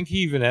 I think he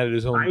even had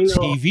his own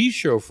TV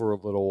show for a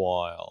little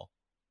while.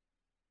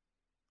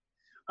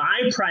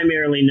 I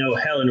primarily know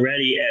Helen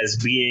Reddy as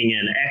being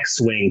an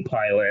X-Wing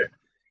pilot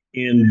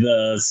in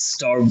the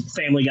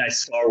Family Guy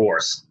Star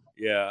Wars.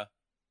 Yeah.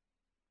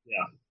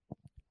 Yeah.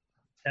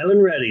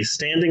 Helen Reddy,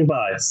 standing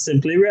by.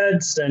 Simply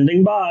Red,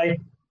 standing by.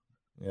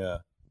 Yeah.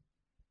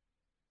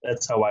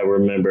 That's how I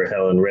remember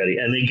Helen Reddy.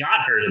 And they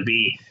got her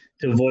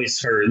to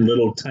voice her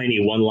little tiny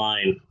one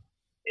line.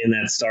 in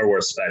that Star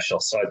Wars special.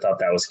 So I thought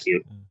that was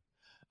cute.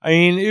 I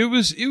mean, it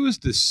was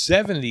the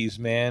 70s,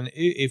 man.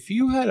 If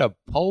you had a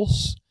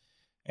pulse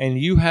and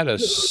you had a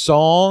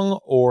song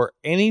or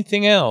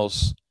anything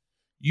else,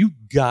 you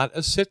got a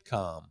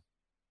sitcom.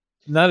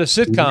 Not a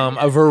sitcom,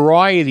 a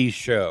variety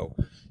show.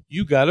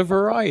 You got a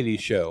variety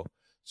show.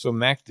 So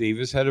Mac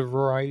Davis had a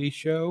variety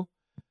show.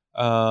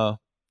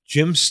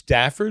 Jim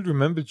Stafford,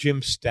 remember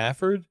Jim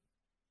Stafford?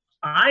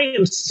 I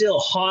am still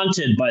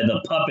haunted by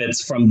the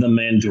puppets from the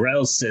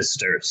Mandrell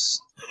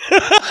sisters.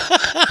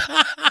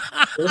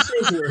 Those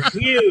things were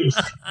huge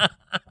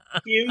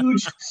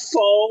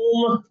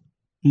foam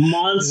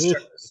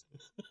monsters.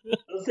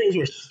 Those things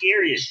were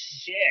scary as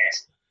shit.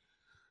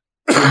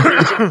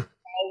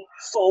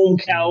 Foam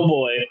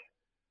cowboy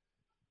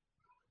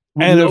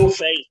with And no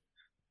face.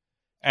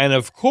 And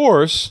of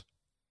course,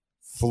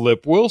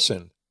 Flip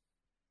Wilson.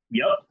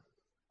 Yep.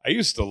 I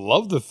used to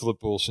love the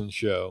Flip Wilson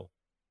show.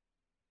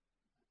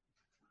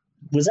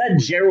 Was that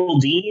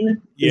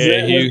Geraldine?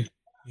 Yeah,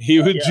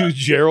 he would do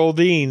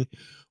Geraldine,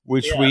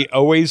 which we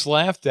always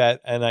laughed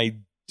at, and I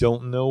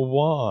don't know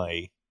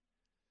why.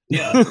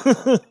 Yeah.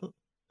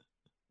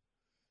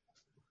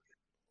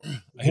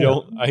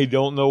 I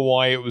don't know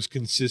why it was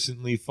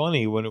consistently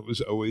funny when it was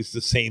always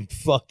the same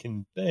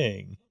fucking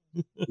thing.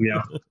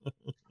 Yeah.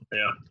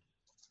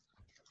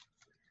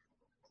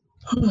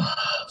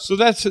 So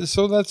that's a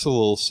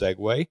little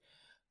segue.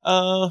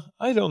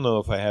 I don't know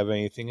if I have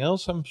anything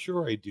else. I'm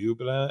sure I do,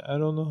 but I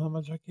don't know how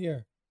much I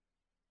care.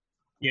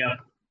 Yeah.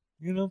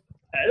 You know?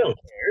 I don't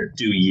care.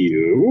 Do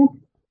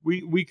you?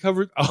 We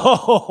covered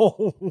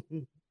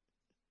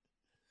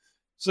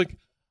it's like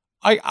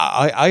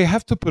I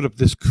have to put up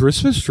this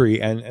Christmas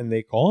tree and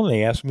they call and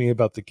they ask me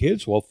about the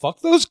kids. Well, fuck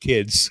those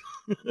kids.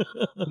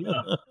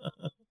 Yeah.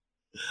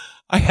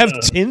 I have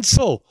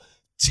tinsel.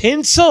 I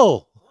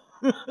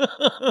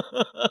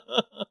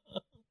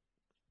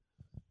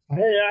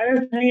have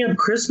to hang up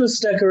Christmas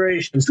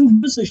decorations. Who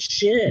gives a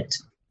shit?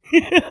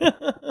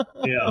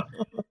 Yeah.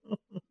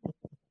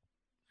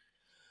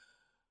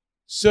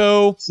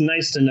 So it's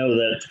nice to know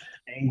that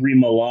Angry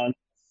Melania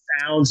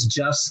sounds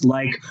just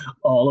like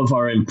all of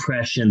our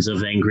impressions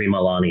of Angry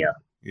Melania.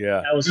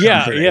 Yeah. That was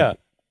comforting.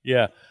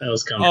 Yeah. That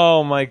was comforting.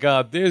 Oh my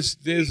God. There's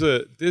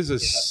a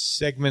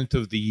segment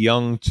of the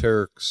Young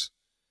Turks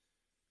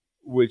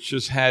which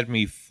just had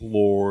me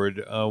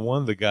floored.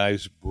 One of the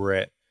guys,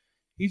 Brett,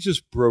 he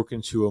just broke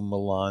into a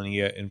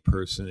Melania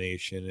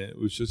impersonation, and it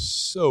was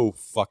just so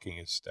fucking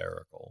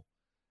hysterical.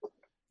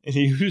 And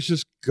he was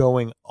just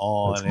going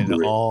on and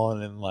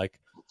on, and like,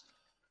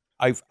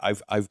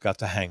 I've got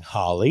to hang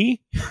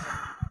Holly.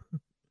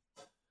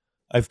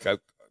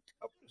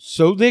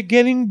 So they're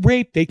getting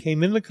raped. They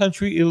came in the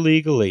country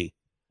illegally.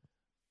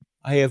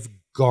 I have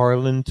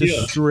garland to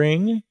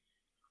string.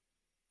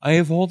 I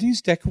have all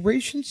these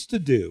decorations to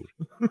do.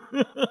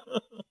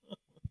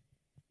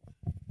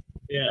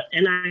 Yeah,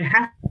 and I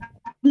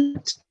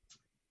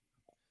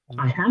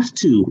have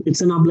to. It's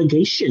an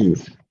obligation.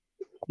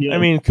 Yeah. I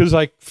mean, because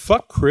like,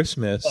 fuck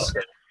Christmas.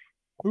 Okay.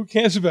 Who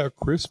cares about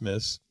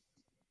Christmas?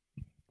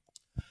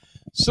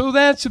 So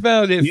that's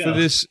about it for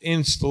this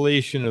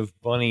installation of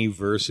Bunny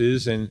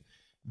Versus. And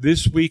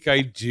this week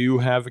I do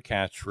have a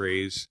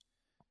catchphrase.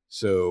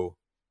 So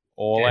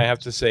all I have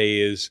to say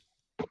is,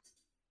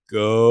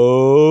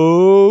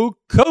 go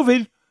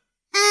COVID.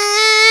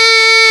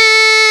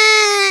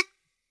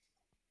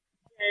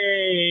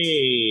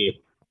 Hey.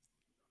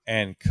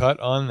 And cut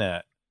on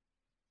that.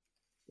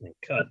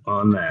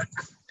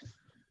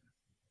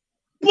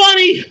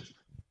 Bunny!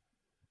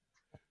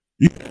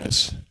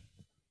 Yes.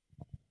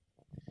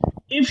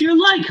 If you're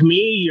like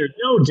me, you're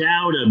no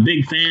doubt a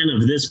big fan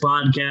of this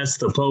podcast,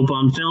 The Pope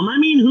on Film. I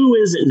mean, who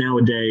is it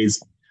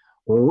nowadays?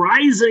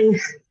 Rising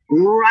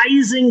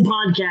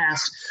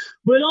podcast.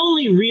 But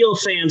only real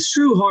fans,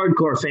 true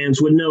hardcore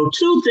fans, would know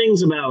two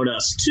things about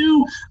us.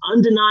 Two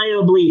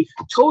undeniably,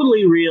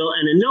 totally real,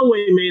 and in no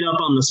way made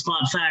up on the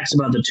spot facts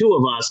about the two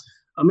of us,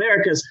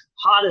 America's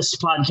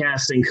hottest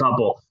podcasting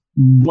couple,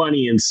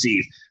 Bunny and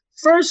Steve.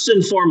 First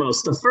and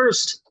foremost, the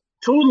first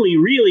totally,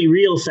 really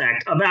real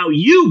fact about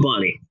you,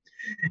 Bunny,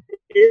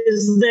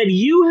 is that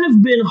you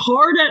have been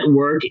hard at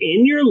work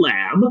in your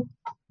lab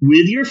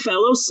with your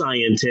fellow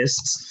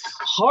scientists,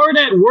 hard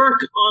at work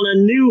on a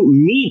new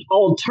meat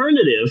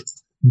alternative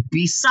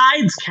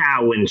besides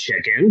cow and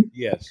chicken.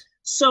 Yes.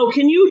 So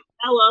can you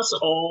tell us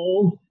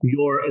all,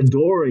 your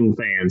adoring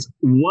fans,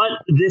 what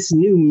this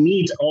new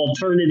meat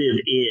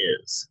alternative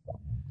is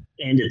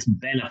and its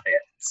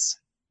benefits?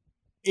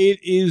 It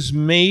is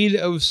made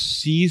of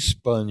sea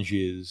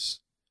sponges.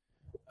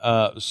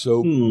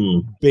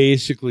 So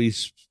basically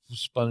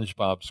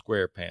SpongeBob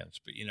SquarePants,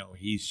 but you know,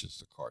 he's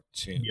just a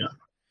cartoon.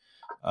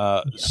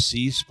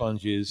 Sea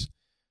sponges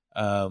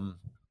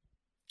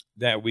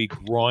that we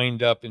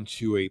grind up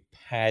into a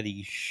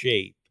patty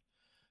shape.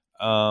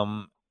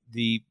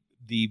 The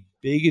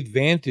big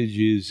advantage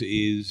is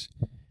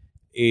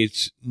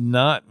it's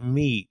not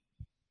meat.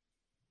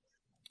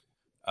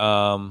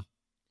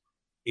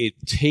 It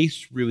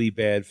tastes really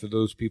bad for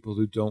those people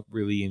who don't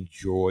really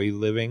enjoy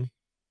living.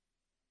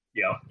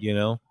 Yeah. You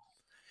know?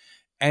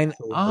 And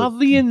Absolutely.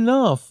 oddly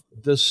enough,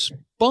 the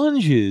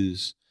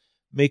sponges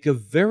make a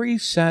very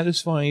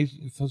satisfying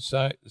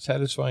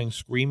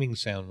screaming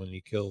sound when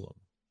you kill them.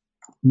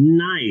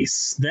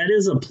 Nice. That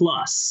is a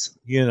plus.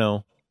 You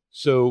know,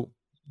 so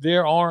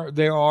there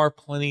are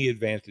plenty of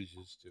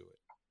advantages to it.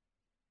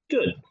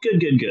 Good.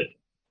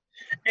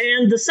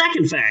 And the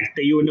second fact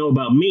that you would know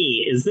about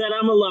me is that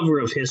I'm a lover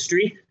of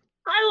history.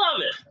 I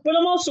love it, but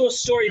I'm also a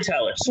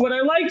storyteller. So what I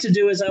like to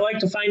do is I like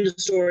to find a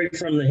story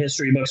from the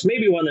history books,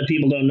 maybe one that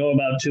people don't know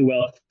about too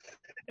well,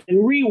 and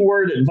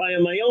reword it via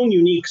my own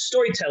unique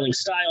storytelling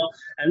style.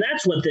 And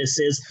that's what this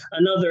is,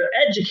 another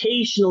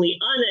educationally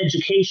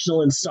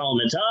uneducational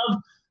installment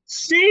of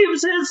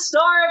Steve's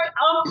Historic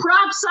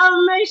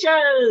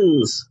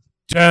Approximations.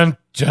 Dun,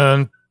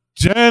 dun,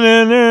 dun,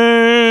 dun,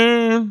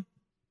 dun.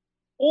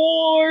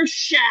 Or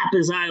SHAP,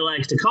 as I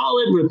like to call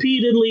it,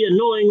 repeatedly,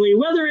 annoyingly,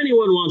 whether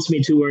anyone wants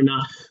me to or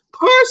not.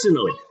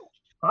 Personally,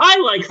 I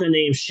like the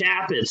name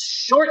SHAP. It's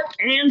short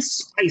and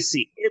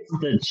spicy. It's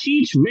the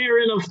Cheech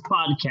Marin of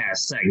podcast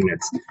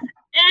segments.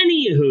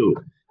 Anywho,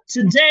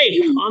 today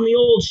on the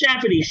old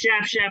Shappity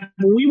Shap Shap,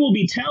 we will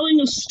be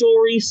telling a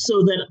story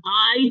so that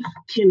I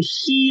can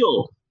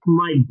heal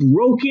my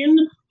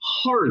broken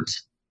heart.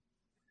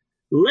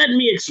 Let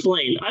me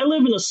explain. I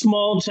live in a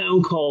small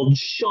town called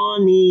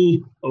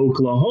Shawnee,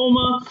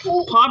 Oklahoma.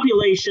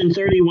 Population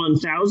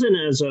 31,000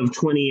 as of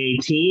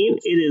 2018.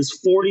 It is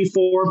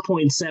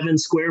 44.7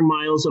 square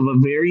miles of a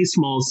very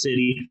small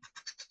city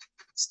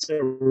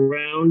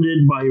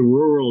surrounded by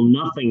rural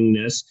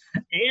nothingness.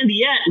 And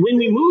yet, when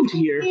we moved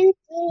here,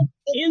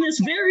 in this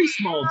very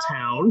small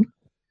town,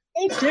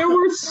 there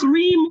were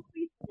 3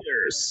 movie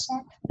theaters.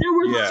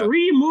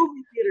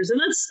 And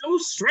that's so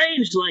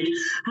strange. Like,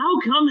 how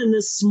come in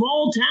this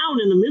small town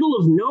in the middle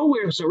of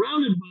nowhere,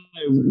 surrounded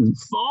by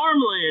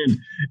farmland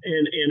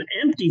and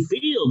empty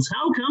fields,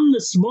 how come the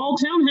small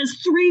town has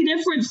 3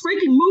 different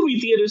freaking movie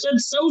theaters?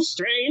 That's so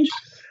strange.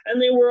 And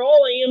they were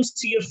all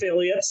AMC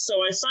affiliates,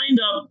 so I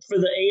signed up for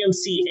the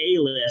AMC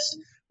A-List,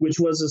 which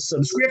was a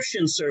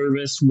subscription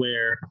service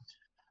where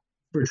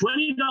for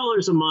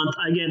 $20 a month,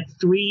 I get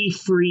 3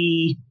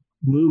 free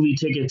movie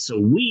tickets a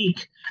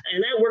week,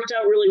 and that worked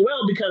out really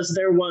well because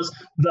there was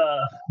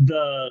the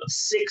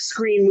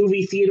 6-screen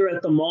movie theater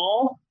at the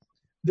mall,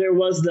 there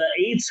was the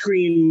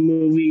 8-screen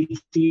movie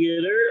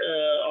theater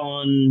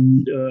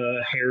on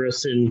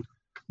Harrison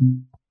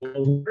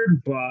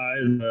Boulevard by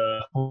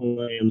the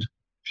Homeland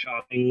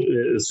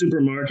Shopping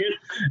supermarket,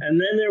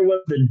 and then there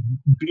was the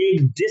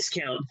big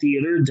discount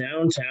theater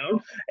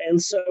downtown,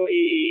 and so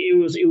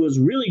it was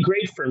really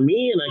great for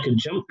me, and I could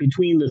jump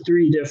between the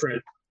 3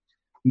 different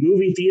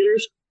movie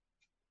theaters.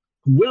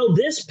 Well,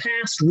 this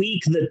past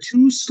week, the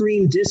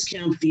 2-screen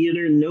discount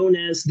theater known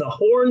as the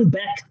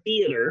Hornbeck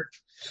Theater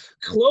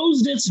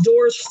closed its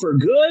doors for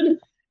good,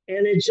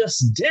 and it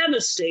just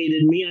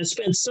devastated me. I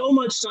spent so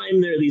much time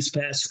there these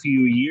past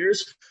few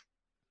years.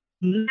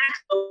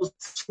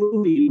 Maxwell's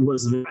movie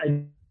was the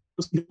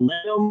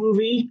Lego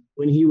movie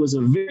when he was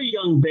a very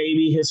young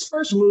baby. His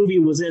first movie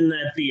was in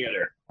that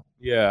theater.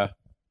 Yeah.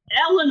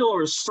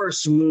 Eleanor's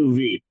first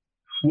movie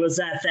was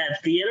at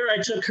that theater. I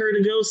took her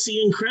to go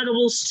see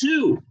Incredibles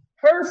 2.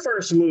 Her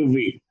first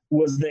movie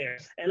was there.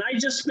 And I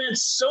just spent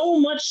so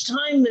much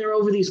time there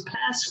over these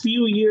past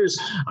few years.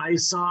 I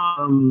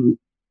saw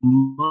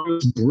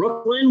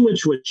Brooklyn,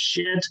 which was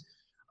shit.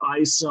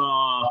 I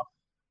saw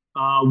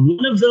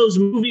one of those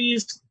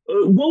movies.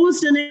 What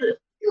was the name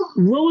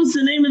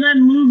of that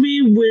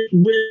movie with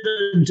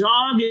the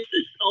dog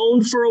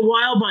owned for a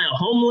while by a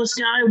homeless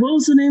guy? What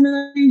was the name of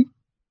that movie?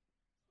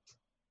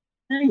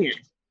 Dang it.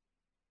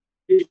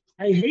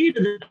 I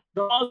hated the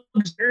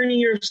dog's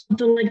journey or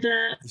something like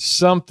that.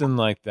 Something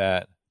like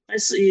that. I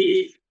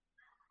see.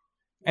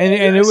 And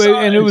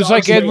it was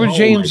like Edward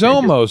James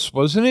Olmos,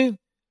 wasn't it?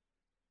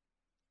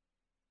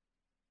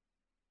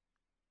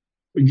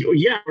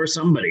 Yeah, or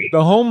somebody.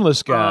 The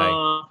homeless guy.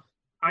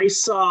 I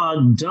saw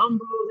Dumbo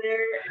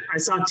there. I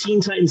saw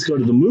Teen Titans Go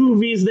to the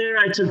Movies there.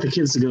 I took the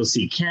kids to go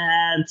see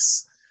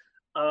Cats.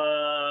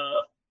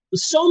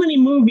 So many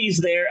movies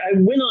there. I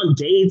went on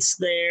dates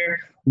there.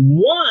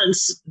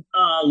 Once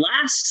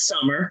last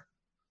summer,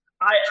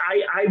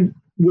 I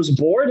was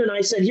bored and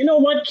I said, you know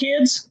what,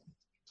 kids?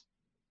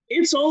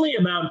 It's only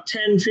about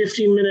 10,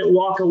 15-minute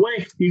walk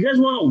away. You guys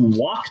want to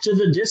walk to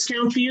the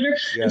discount theater?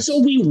 Yes. And so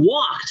we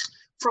walked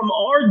from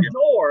our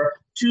door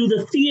to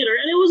the theater,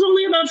 and it was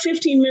only about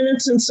 15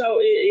 minutes. And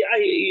so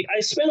I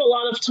spent a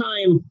lot of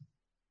time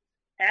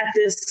at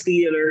this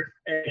theater,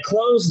 and it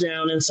closed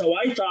down. And so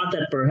I thought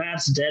that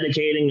perhaps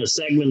dedicating a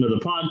segment of the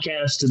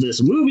podcast to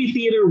this movie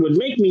theater would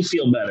make me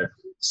feel better.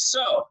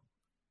 So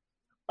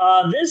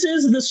this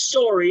is the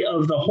story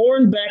of the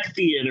Hornbeck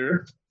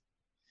Theater.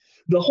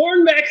 The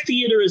Hornbeck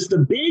Theater is the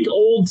big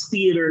old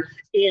theater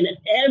in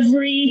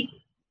every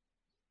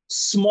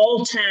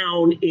small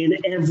town in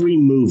every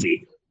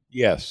movie.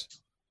 Yes.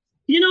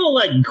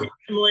 Like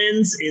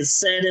Gremlins is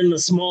set in the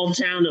small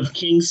town of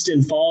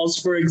Kingston Falls,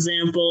 for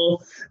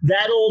example.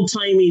 That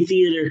old-timey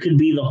theater could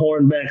be the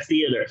Hornbeck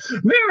Theater.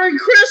 Merry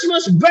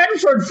Christmas,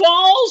 Bedford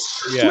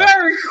Falls! Yeah.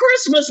 Merry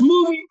Christmas,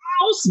 Movie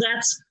House!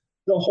 That's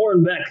the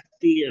Hornbeck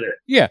Theater.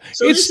 Yeah,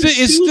 So it's the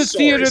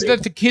theater stories.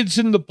 that the kids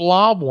in the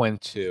Blob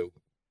went to.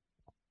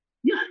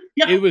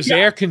 Yeah. It was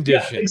air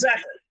conditioned. Yeah,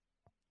 exactly.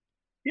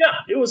 Yeah,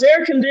 it was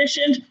air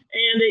conditioned,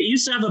 and it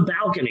used to have a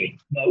balcony,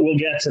 but we'll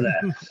get to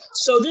that.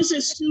 So this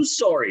is two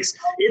stories.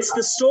 It's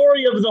the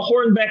story of the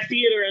Hornbeck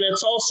Theater, and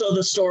it's also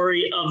the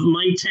story of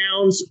my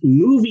town's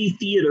movie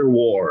theater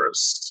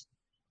wars.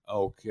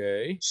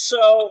 Okay.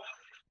 So,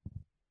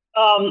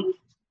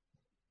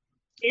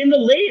 in the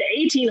late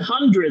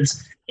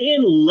 1800s,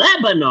 in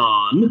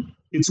Lebanon,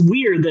 it's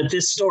weird that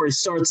this story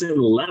starts in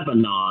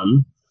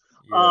Lebanon.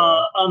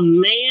 Yeah. A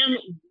man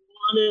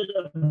wanted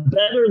a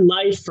better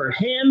life for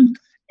him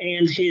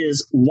and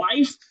his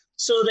wife,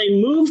 so they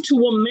moved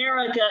to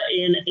America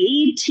in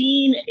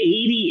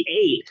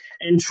 1888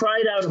 and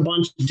tried out a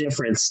bunch of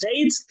different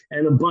states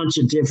and a bunch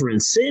of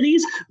different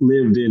cities,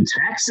 lived in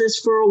Texas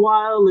for a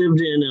while,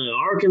 lived in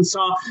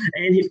Arkansas,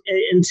 and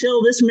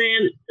until this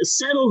man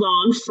settled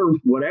on, for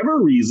whatever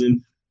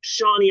reason,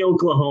 Shawnee,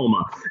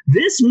 Oklahoma.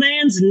 This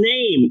man's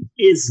name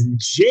is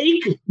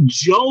Jake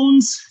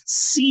Jones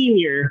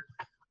Sr.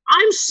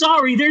 I'm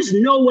sorry, there's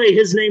no way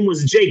his name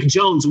was Jake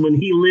Jones when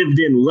he lived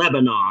in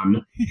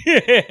Lebanon.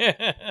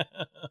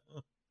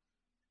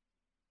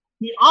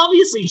 He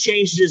obviously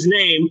changed his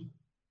name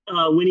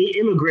when he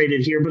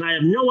immigrated here, but I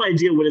have no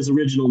idea what his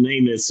original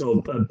name is,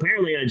 so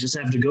apparently I just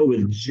have to go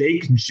with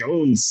Jake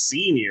Jones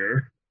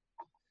Sr.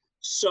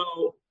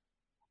 So,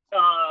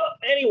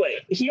 anyway,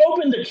 he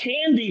opened a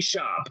candy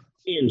shop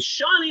in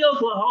Shawnee,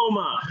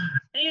 Oklahoma,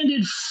 and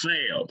it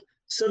failed.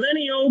 So then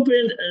he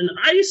opened an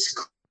ice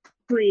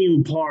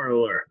cream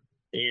parlor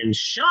in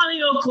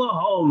Shawnee,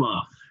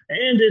 Oklahoma,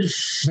 and it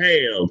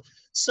failed.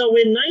 So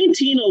in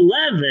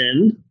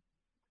 1911,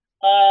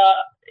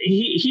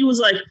 he was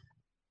like,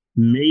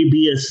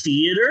 maybe a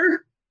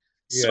theater?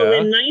 Yeah. So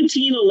in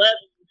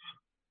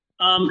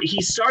 1911,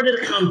 he started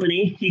a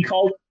company he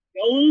called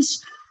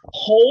Jones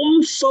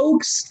Home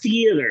Folks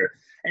Theater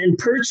and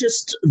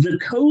purchased the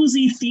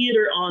Cozy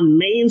Theater on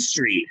Main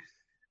Street.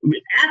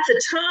 At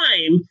the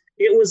time,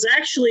 it was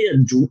actually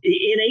in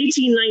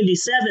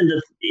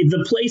 1897,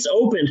 the place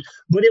opened,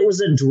 but it was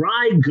a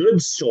dry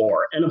goods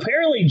store. And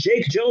apparently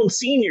Jake Jones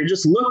Sr.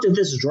 just looked at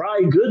this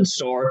dry goods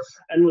store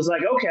and was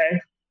like,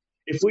 okay,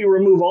 if we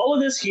remove all of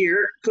this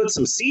here, put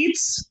some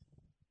seats,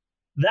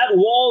 that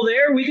wall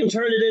there, we can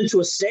turn it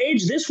into a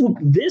stage. This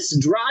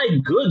dry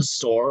goods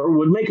store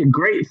would make a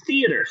great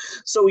theater.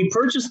 So we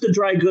purchased the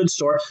dry goods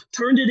store,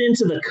 turned it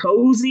into the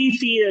Cozy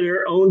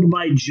Theater owned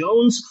by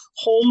Jones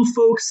Home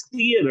Folks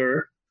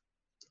Theater,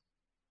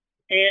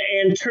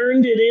 and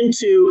turned it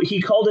into,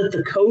 he called it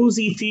the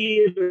Cozy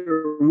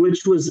Theater,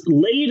 which was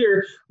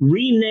later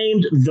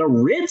renamed the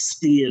Ritz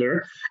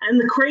Theater. And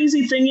the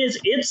crazy thing is,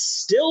 it's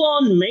still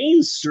on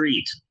Main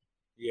Street.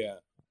 Yeah.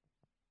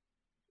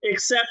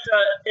 Except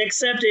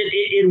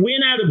it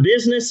went out of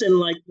business in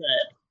like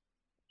the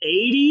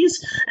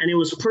 80s, and it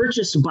was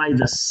purchased by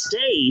the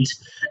state,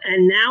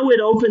 and now it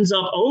opens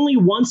up only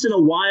once in a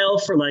while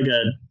for like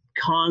a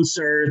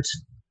concert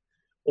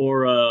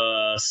or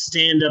a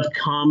stand-up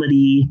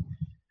comedy.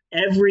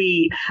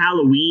 Every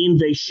Halloween,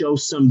 they show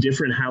some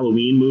different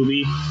Halloween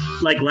movie.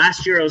 Like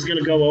last year, I was going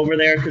to go over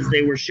there because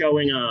they were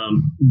showing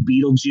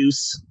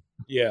Beetlejuice.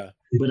 Yeah.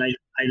 But I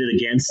decided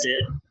against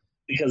it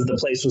because the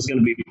place was going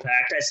to be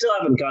packed. I still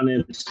haven't gone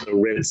into the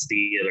Ritz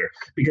Theater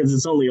because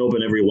it's only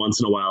open every once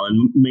in a while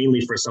and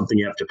mainly for something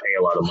you have to pay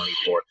a lot of money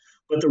for.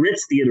 But the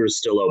Ritz Theater is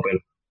still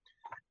open.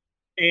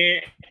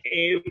 And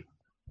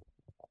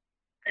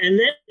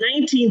then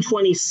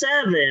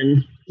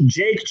 1927,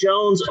 Jake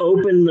Jones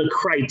opened the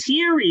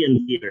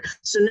Criterion Theater.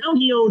 So now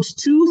he owns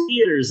two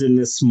theaters in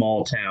this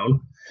small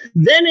town.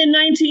 Then in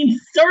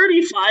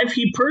 1935,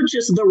 he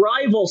purchased the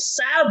rival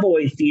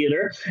Savoy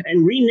Theater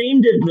and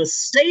renamed it the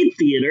State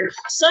Theater.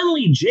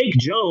 Suddenly, Jake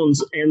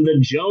Jones and the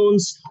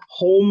Jones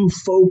Home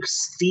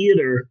Folks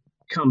Theater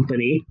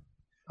Company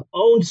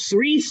owned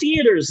three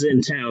theaters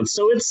in town.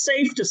 So it's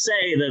safe to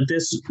say that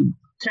this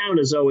town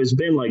has always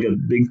been like a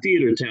big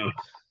theater town.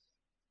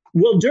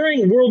 Well,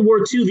 during World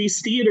War II,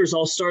 these theaters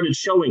all started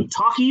showing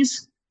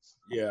talkies.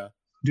 Yeah.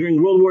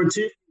 During World War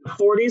II, the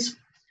 40s.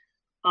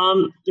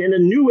 And a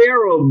new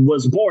era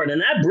was born.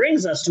 And that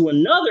brings us to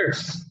another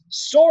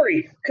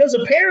story, because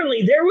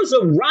apparently there was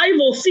a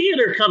rival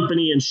theater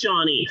company in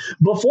Shawnee.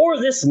 Before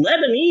this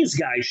Lebanese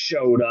guy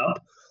showed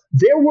up,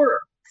 there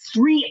were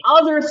three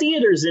other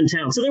theaters in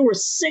town. So there were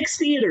six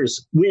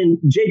theaters when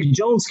Jake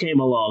Jones came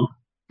along.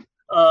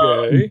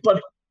 Okay.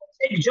 But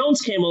Jake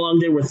Jones came along,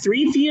 there were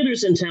three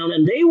theaters in town,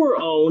 and they were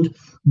owned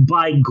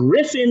by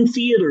Griffin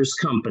Theaters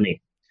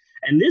Company.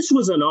 And this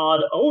was an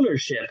odd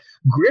ownership.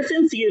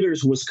 Griffin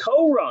Theaters was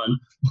co-run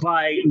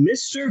by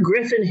Mr.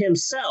 Griffin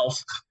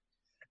himself,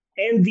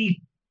 and the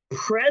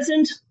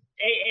present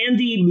And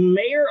the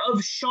mayor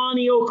of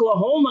Shawnee,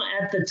 Oklahoma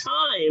at the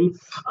time,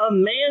 a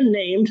man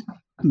named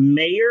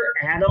Mayor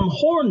Adam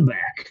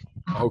Hornbeck.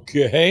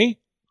 Okay.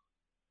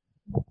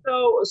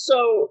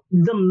 So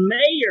the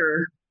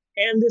mayor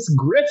and this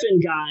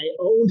Griffin guy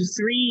owned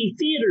 3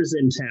 theaters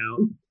in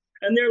town.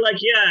 And they're like,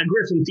 yeah,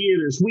 Griffin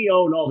Theaters, we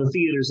own all the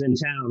theaters in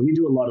town. We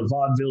do a lot of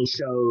vaudeville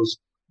shows.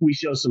 We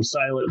show some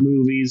silent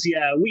movies.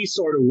 Yeah, we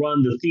sort of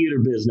run the theater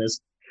business.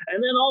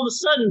 And then all of a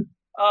sudden,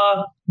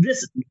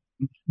 this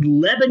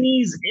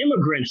Lebanese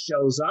immigrant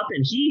shows up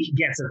and he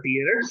gets a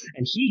theater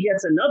and he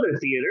gets another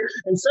theater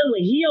and suddenly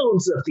he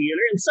owns a theater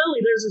and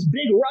suddenly there's this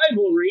big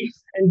rivalry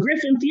and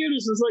Griffin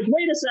Theaters is like,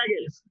 wait a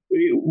second,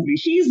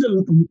 he's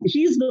the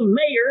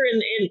mayor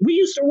and we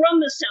used to run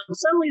this town.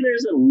 Suddenly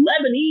there's a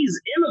Lebanese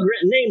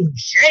immigrant named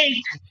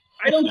Jake.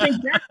 I don't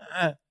think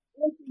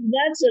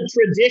that's a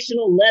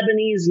traditional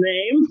Lebanese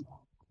name.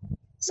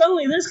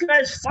 Suddenly this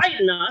guy's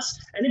fighting us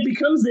and it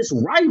becomes this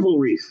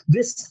rivalry,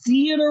 this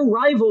theater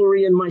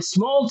rivalry in my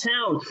small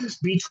town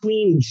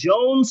between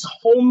Jones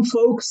Home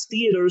Folks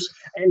Theaters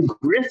and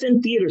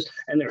Griffin Theaters.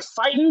 And they're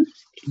fighting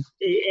and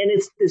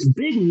it's this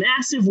big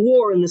massive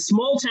war in the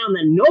small town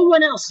that no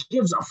one else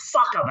gives a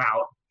fuck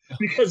about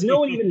because no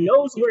one even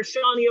knows where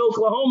Shawnee,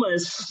 Oklahoma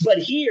is. But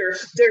here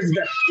there's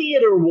the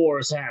theater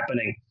wars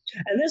happening.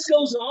 And this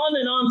goes on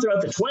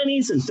throughout the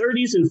 20s and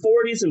 30s and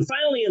 40s. And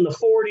finally in the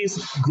 40s,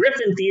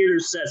 Griffin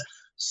Theaters says,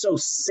 so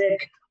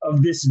sick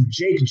of this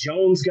Jake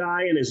Jones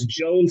guy and his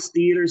Jones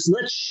Theaters.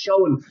 Let's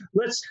show him.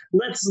 Let's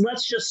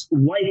just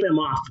wipe him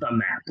off the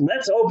map.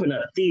 Let's open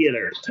a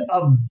theater,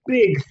 a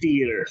big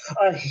theater,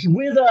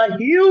 with a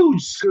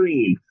huge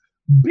screen.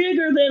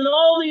 Bigger than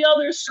all the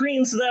other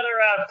screens that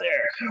are out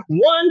there.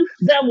 One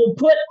that will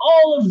put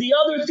all of the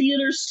other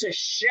theaters to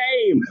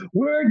shame.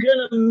 We're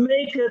going to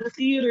make a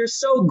theater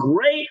so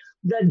great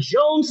that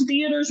Jones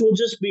Theaters will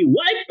just be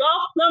wiped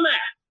off the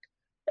map.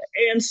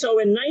 And so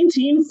in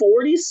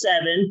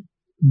 1947,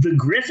 the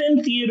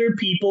Griffin Theater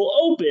people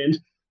opened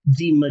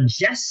the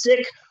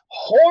majestic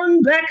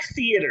Hornbeck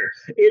Theater.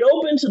 It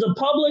opened to the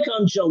public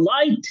on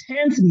July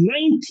 10th,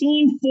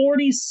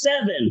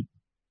 1947.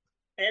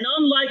 And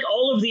unlike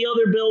all of the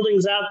other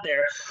buildings out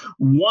there,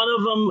 one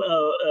of them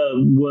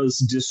was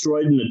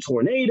destroyed in a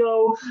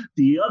tornado.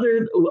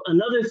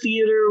 Another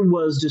theater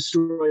was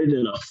destroyed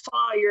in a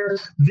fire.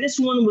 This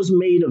one was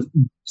made of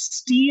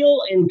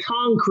steel and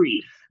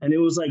concrete. And it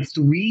was like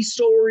 3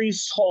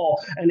 stories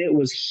tall, and it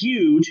was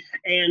huge.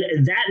 And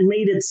that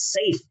made it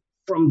safe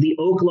from the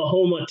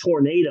Oklahoma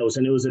tornadoes.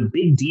 And it was a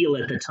big deal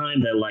at the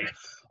time that, like,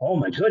 oh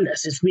my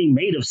goodness, it's being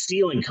made of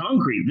steel and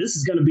concrete. This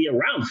is going to be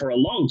around for a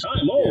long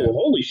time. Oh, yeah.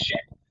 Holy shit.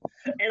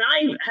 And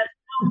I have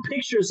found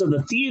pictures of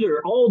the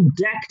theater all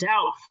decked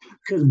out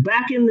because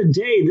back in the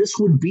day, this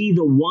would be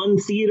the one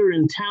theater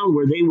in town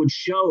where they would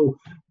show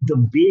the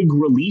big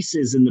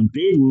releases and the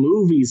big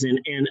movies.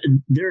 And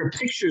there are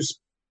pictures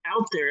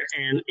out there,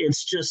 and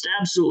it's just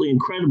absolutely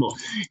incredible.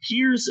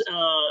 Here's,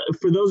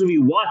 for those of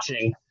you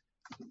watching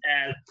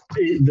at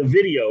the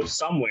video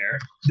somewhere,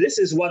 this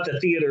is what the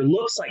theater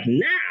looks like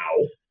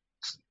now.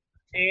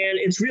 And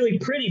it's really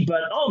pretty,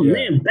 but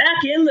man,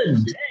 back in the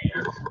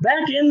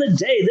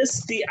day,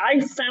 I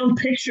found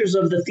pictures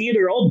of the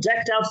theater all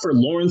decked out for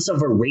Lawrence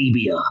of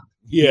Arabia.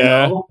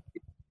 Yeah. You know?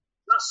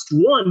 Just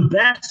won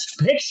Best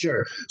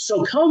Picture.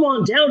 So come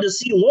on down to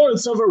see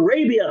Lawrence of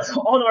Arabia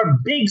on our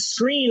big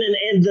screen.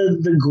 And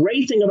the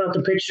great thing about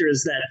the picture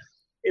is that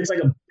it's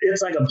like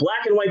a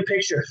black and white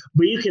picture,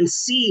 but you can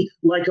see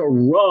like a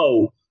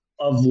row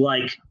of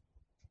like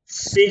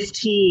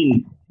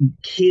 15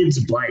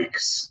 kids'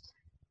 bikes.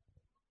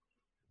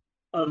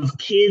 Of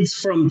kids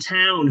from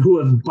town who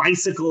have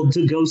bicycled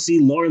to go see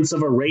Lawrence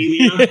of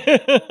Arabia,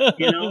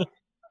 you know,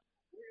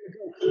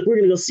 we're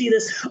gonna go see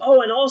this.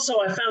 Oh, and also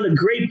I found a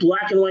great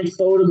black and white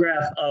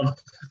photograph of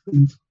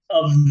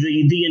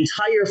the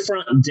entire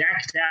front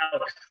decked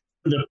out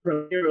for the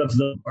premiere of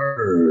The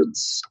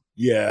Birds.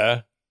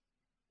 Yeah,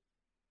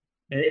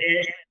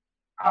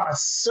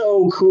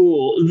 so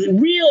cool. The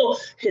real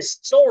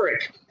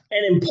historic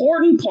and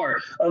important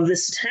part of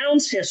this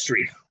town's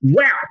history.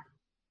 Wow.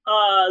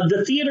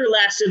 The theater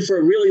lasted for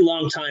a really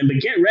long time, but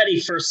get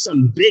ready for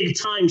some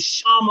big-time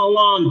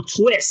Shyamalan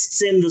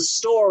twists in the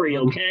story,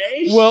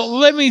 okay? Well,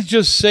 let me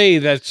just say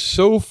that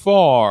so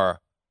far,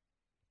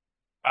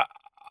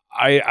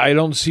 I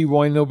don't see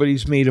why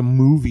nobody's made a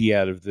movie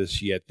out of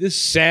this yet.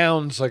 This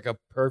sounds like a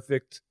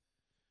perfect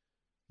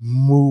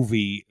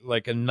movie,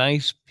 like a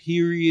nice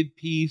period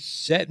piece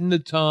set in the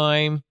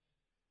time.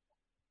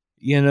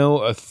 You know,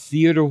 a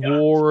theater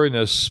war in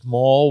a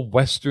small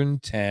western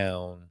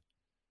town.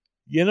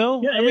 You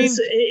know, I mean,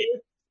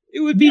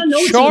 it would be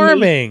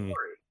charming.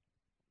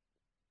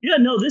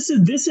 This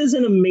is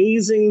an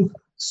amazing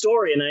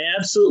story, and I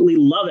absolutely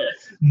love it.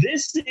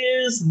 This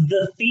is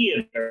the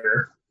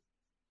theater,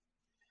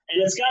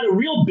 and it's got a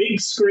real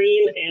big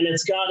screen, and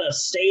it's got a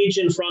stage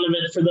in front of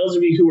it. For those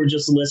of you who are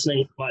just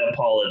listening, my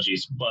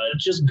apologies, but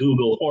just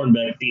Google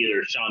Hornbeck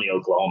Theater, Shawnee,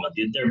 Oklahoma.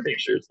 There are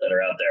pictures that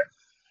are out there.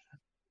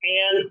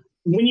 And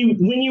when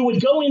you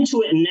would go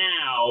into it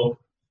now,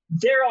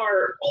 there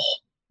are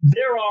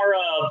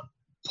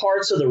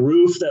parts of the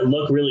roof that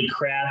look really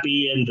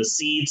crappy, and the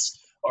seats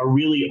are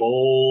really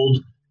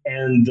old,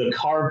 and the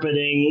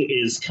carpeting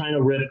is kind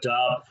of ripped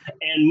up.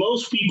 And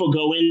most people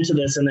go into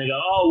this and they go,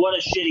 "Oh, what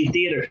a shitty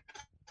theater."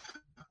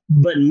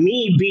 But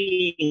me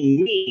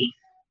being me,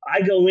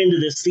 I go into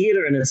this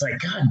theater and it's like,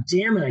 God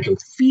damn it, I can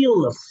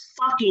feel the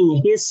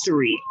fucking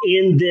history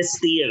in this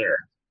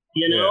theater.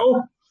 You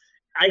know?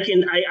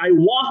 I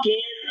walk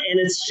in and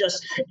it's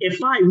just,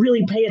 if I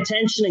really pay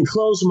attention and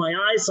close my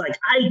eyes, like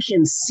I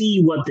can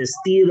see what this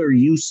theater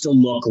used to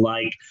look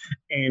like,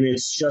 and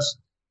it's just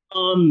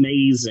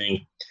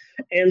amazing.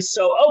 And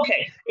so,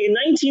 okay, in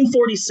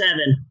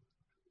 1947,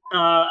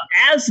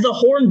 as the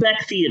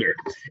Hornbeck Theater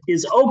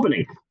is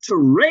opening to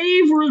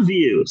rave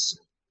reviews,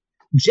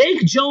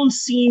 Jake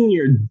Jones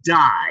Sr.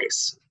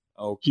 dies.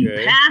 Okay.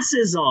 He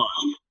passes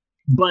on,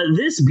 but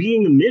this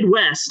being the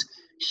Midwest,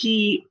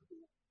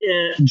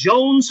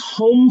 Jones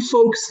Home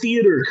Folks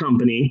Theater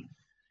Company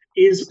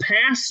is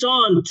passed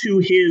on to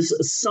his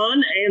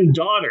son and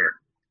daughter,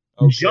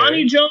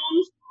 Johnny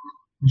Jones,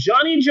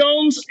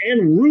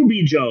 and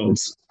Ruby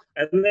Jones.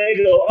 And they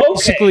go, okay,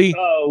 basically,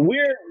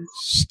 we're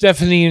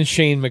Stephanie and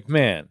Shane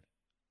McMahon.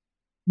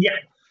 Yeah,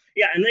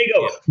 and they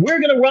go, we're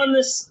going to run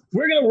this,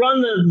 we're going to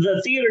run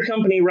the theater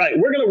company right.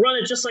 We're going to run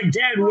it just like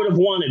Dad would have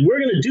wanted. We're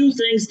going to do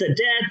things that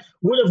Dad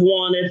would have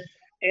wanted.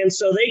 And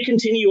so they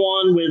continue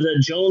on with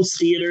Jones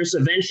Theaters.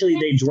 Eventually,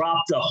 they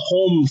drop the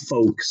Home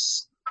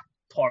Folks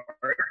part,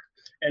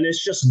 and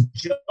it's just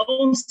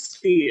Jones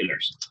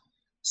Theaters.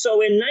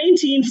 So in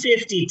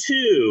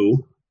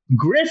 1952,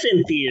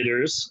 Griffin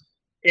Theaters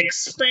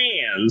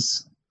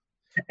expands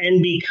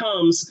and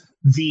becomes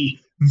the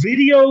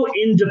Video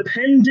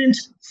Independent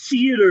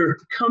Theater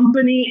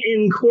Company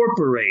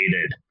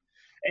Incorporated.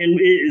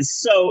 And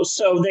so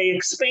they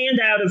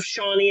expand out of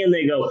Shawnee and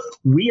they go,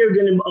 we are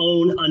going to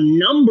own a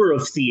number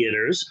of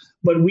theaters,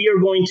 but we are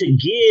going to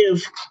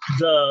give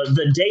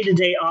the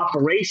day-to-day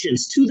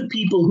operations to the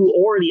people who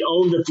already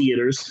own the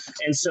theaters.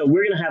 And so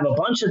we're going to have a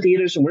bunch of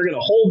theaters and we're going to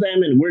hold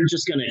them and we're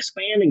just going to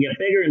expand and get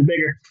bigger and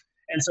bigger.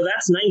 And so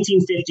that's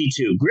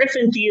 1952.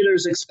 Griffin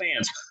Theaters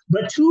expands.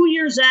 But 2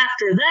 years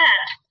after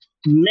that,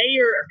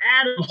 Mayor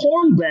Adam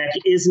Hornbeck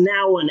is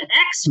now an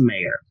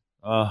ex-mayor.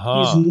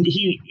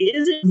 He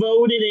isn't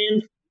voted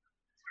in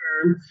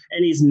term,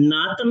 and he's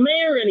not the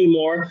mayor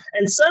anymore.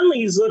 And suddenly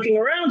he's looking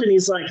around and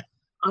he's like,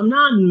 I'm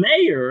not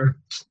mayor,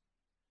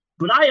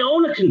 but I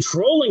own a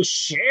controlling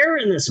share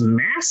in this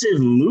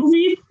massive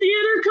movie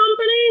theater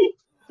company.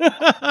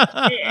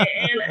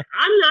 And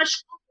I'm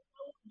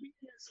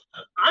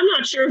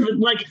not sure if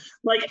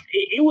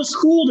it was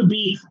cool to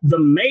be the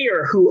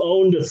mayor who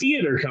owned a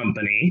theater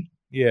company.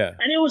 Yeah.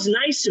 And it was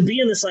nice to be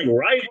in this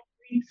rivalry.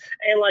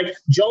 And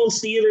Jones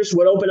Theaters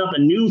would open up a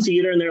new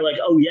theater and they're like,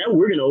 oh yeah,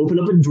 we're going to open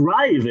up a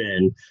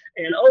drive-in.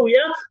 And oh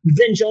yeah,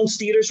 then Jones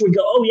Theaters would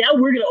go, oh yeah,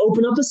 we're going to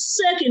open up a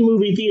second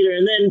movie theater.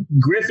 And then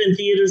Griffin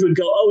Theaters would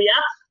go, oh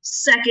yeah,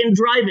 second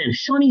drive-in.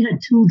 Shawnee had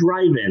 2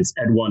 drive-ins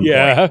at one point.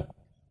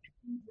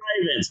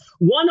 Drive-ins.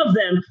 One of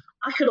them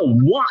I could have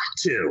walked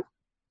to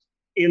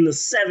in the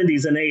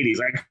 70s and 80s.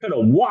 I could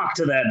have walked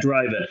to that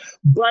drive-in.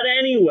 But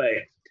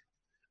anyway,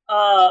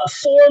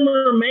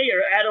 former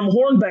mayor Adam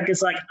Hornbeck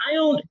is like, I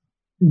own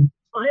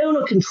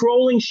a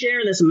controlling share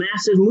in this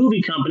massive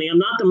movie company. I'm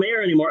not the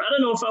mayor anymore. I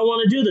don't know if I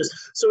want to do this.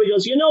 So he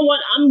goes, you know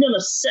what? I'm going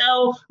to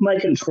sell my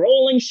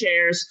controlling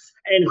shares.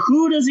 And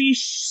who does he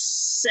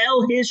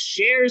sell his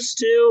shares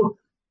to?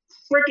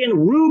 Frickin'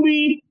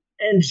 Ruby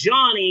and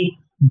Johnny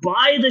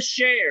buy the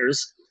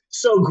shares.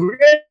 So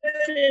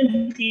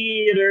Griffin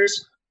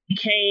Theaters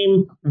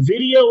became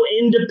Video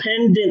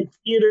Independent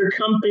Theater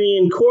Company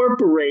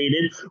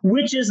Incorporated,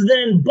 which is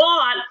then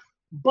bought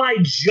by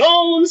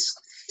Jones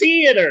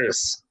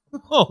Theaters.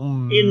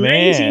 In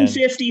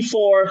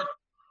 1954,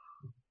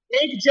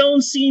 Jake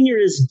Jones Sr.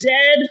 is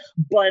dead,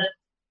 but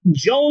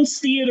Jones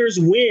Theaters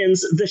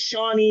wins the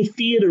Shawnee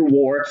Theater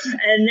War,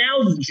 and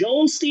now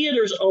Jones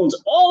Theaters owns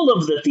all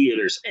of the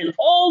theaters and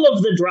all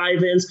of the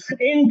drive-ins,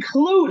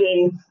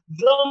 including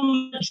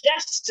the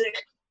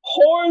majestic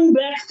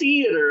Hornbeck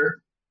Theater,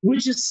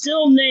 which is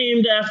still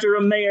named after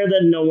a mayor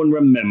that no one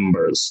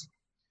remembers.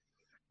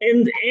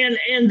 And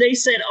they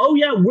said, oh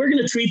yeah, we're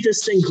going to treat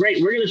this thing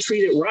great. We're going to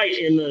treat it right.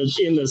 In the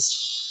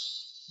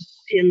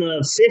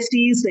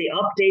 50s, they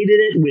updated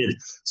it with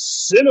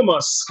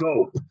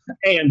CinemaScope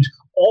and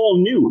all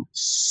new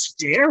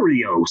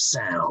stereo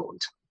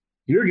sound.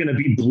 You're going to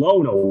be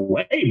blown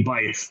away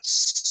by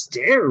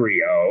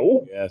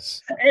stereo.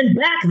 Yes. And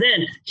back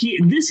then,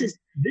 this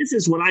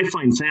is what I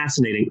find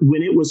fascinating.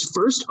 When it was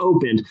first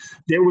opened,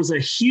 there was a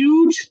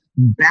huge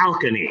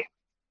balcony.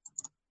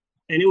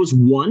 And it was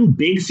one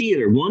big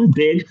theater, one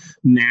big,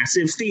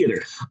 massive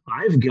theater.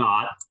 I've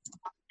got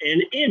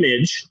an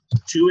image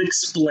to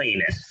explain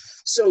it.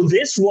 So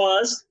this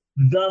was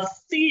the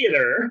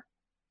theater,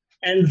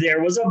 and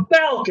there was a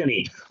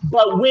balcony.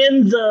 But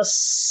when the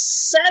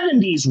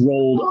 70s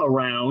rolled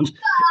around,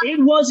 it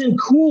wasn't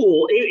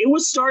cool. It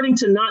was starting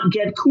to not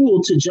get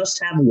cool to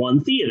just have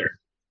one theater.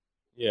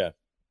 Yeah.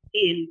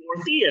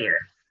 Indoor theater.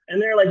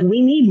 And they're like,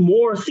 we need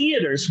more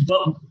theaters,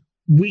 but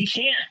we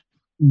can't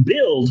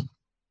build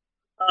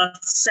a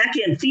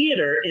second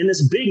theater in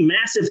this big,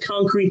 massive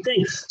concrete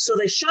thing. So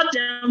they shut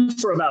down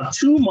for about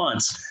 2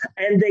 months,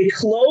 and they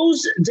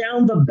closed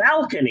down the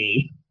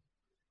balcony.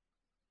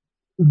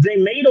 They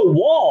made a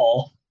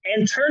wall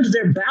and turned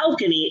their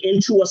balcony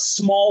into a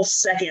small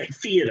second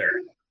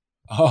theater.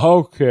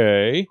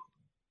 Okay.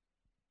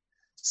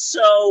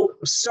 So,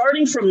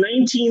 starting from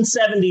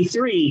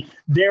 1973,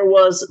 there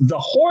was the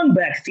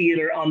Hornbeck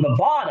Theater on the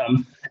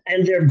bottom,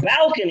 and their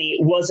balcony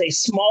was a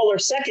smaller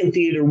second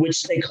theater,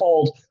 which they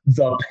called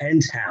the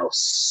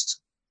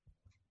Penthouse.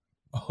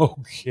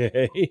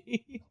 Okay.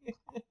 And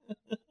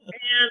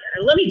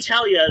let me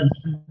tell you,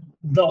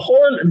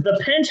 the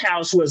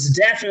Penthouse was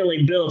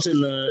definitely built in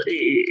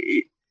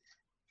the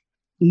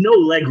no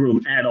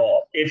legroom at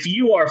all. If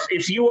you are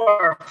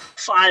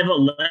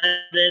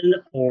 5'11"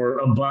 or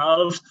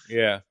above,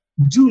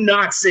 do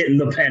not sit in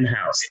the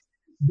Penthouse.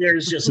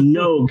 There's just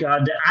no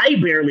I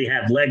barely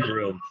have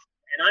legroom,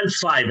 and I'm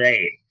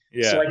 5'8",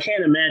 so I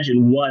can't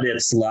imagine what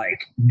it's like.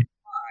 But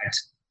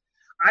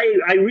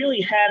I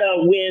really had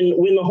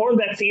when the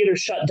Hornbeck Theater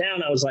shut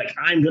down, I was like,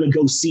 I'm gonna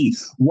go see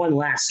one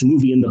last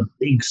movie in the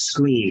big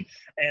screen.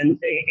 And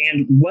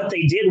what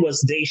they did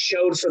was they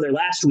showed for their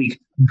last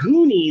week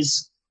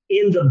Goonies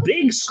in the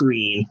big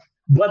screen,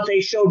 but they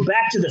showed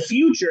Back to the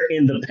Future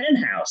in the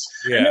Penthouse.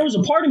 Yeah. And there was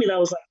a part of me that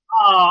was like,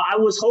 I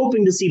was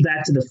hoping to see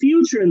Back to the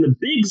Future in the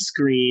big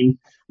screen.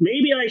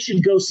 Maybe I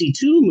should go see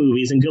 2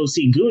 movies and go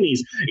see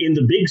Goonies in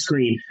the big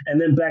screen and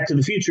then Back to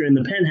the Future in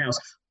the Penthouse.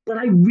 But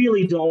I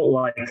really don't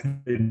like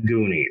the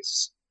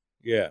Goonies.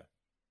 Yeah.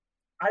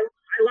 I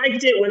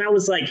liked it when I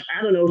was like,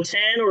 I don't know,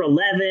 10 or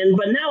 11,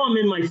 but now I'm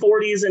in my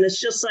 40s and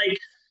it's just like,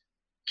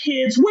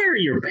 kids, where are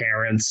your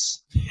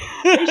parents?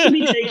 They should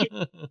be taking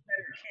better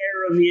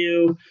care of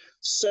you.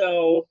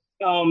 So,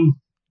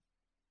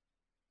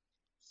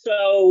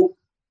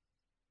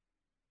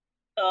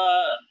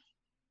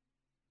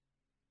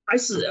 I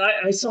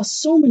saw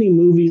so many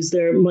movies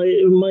there.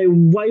 My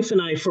wife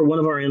and I, for one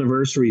of our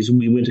anniversaries,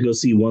 we went to go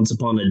see Once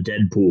Upon a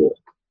Deadpool.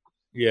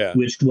 Yeah.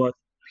 Which was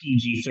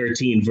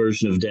PG-13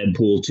 version of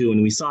Deadpool 2,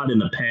 and we saw it in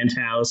the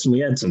Penthouse, and we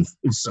had some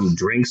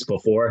drinks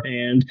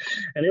beforehand,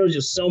 and it was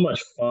just so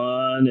much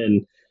fun.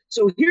 And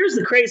so here's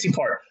the crazy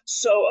part.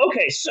 So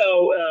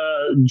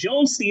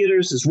Jones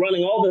Theaters is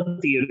running all the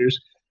theaters,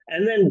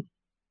 and then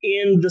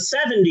in the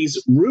 70s,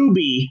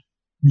 Ruby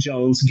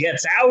Jones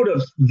gets out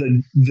of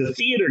the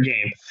theater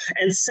game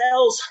and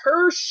sells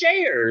her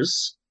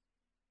shares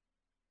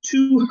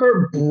to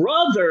her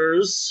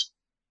brother's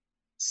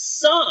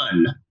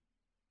son.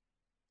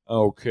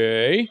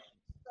 Okay.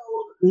 So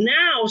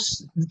now,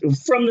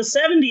 from the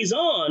 70s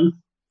on,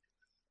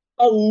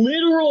 a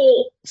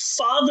literal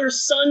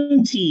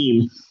father-son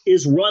team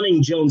is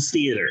running Jones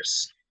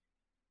Theaters.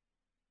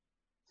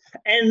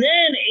 And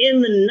then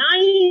in the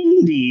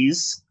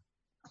 90s,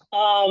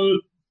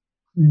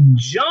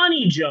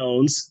 Johnny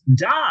Jones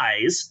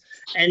dies,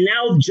 and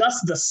now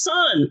just the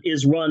son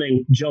is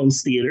running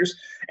Jones Theaters.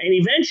 And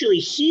eventually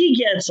he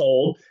gets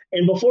old,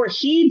 and before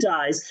he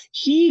dies,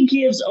 he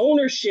gives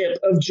ownership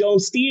of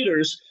Jones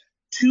Theaters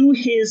to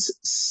his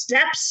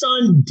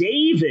stepson,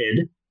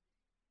 David,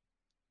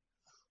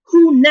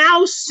 who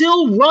now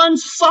still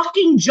runs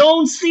fucking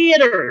Jones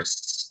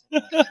Theaters.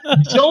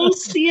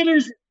 Jones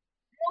Theaters is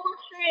still a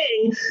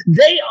thing.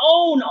 They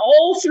own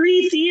all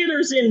 3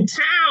 theaters in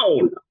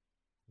town.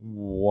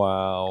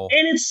 Wow.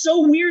 And it's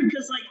so weird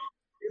because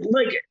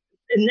like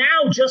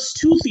now just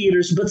 2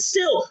 theaters, but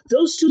still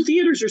those 2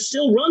 theaters are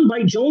still run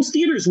by Jones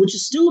Theaters, which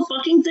is still a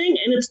fucking thing,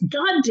 and it's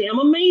goddamn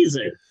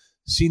amazing.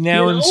 See,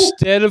 now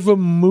instead of a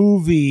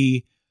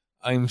movie,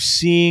 I'm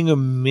seeing a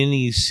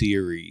mini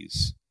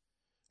series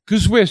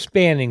because we're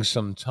spanning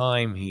some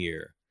time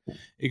here.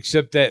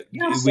 Except that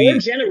 4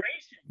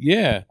 generations.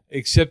 Yeah,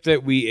 except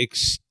that we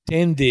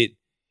extend it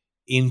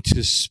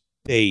into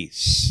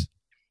space.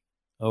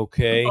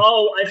 Okay.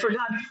 Oh, I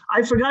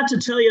forgot to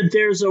tell you,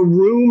 there's a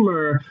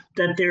rumor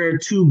that there are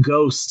 2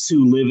 ghosts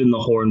who live in the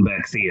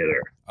Hornbeck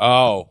Theater.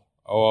 Oh.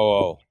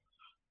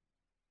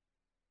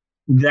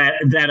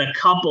 That a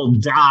couple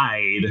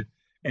died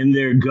and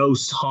their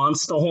ghost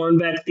haunts the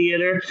Hornbeck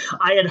Theater.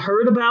 I had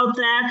heard about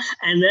that,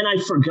 and then I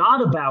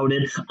forgot about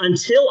it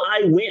until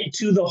I went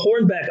to the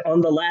Hornbeck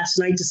on the last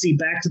night to see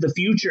Back to the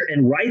Future,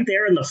 and right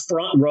there in the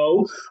front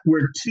row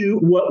were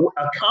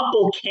a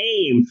couple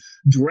came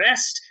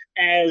dressed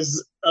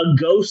as a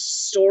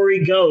ghost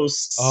story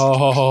ghosts.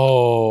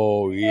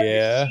 Oh,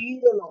 yeah.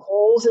 And the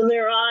holes in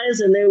their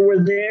eyes, and they were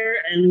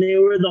there, and they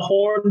were the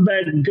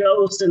Hornbeck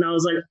ghost, and I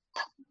was like,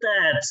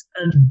 that's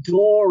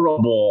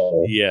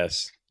adorable.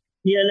 Yes.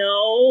 You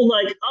know,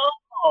 like,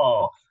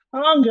 oh,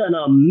 I'm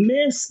gonna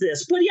miss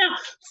this. But yeah,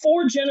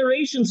 4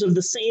 generations of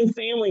the same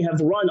family have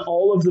run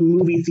all of the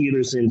movie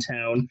theaters in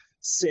town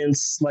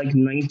since like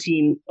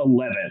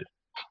 1911.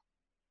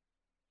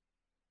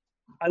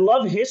 I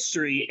love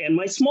history, and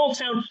my small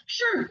town,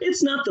 sure,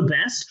 it's not the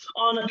best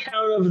on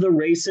account of the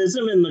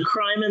racism and the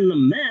crime and the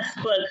meth,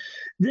 but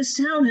this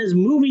town has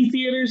movie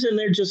theaters and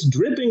they're just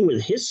dripping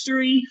with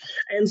history.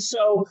 And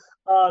so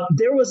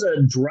there was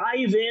a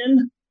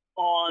drive-in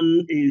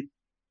on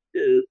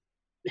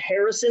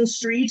Harrison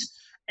Street.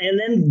 And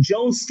then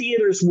Jones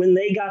Theaters, when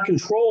they got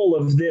control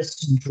of this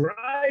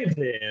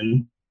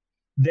drive-in,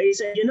 they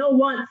said, you know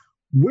what?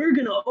 We're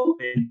going to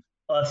open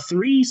a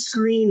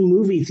 3-screen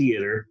movie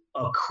theater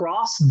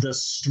across the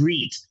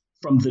street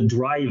from the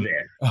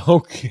drive-in.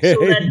 Okay.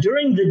 So that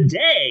during the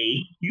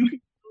day, you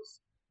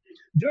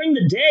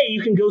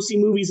can go see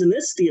movies in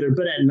this theater,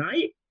 but at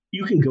night,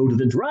 you can go to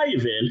the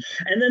drive-in.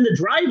 And then the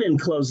drive-in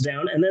closed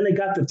down, and then they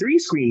got the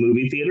 3-screen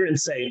movie theater and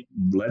say,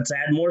 let's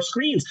add more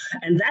screens.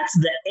 And that's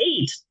the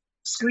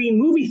 8-screen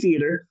movie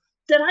theater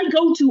that I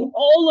go to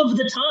all of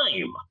the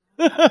time.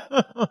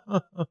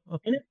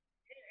 and it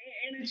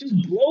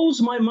just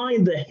blows my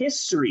mind, the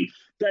history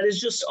that is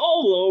just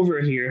all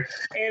over here.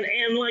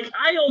 And like,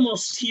 I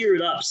almost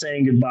teared up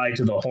saying goodbye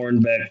to the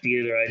Hornbeck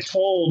Theater. I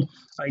told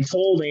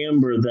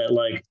Amber that,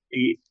 like,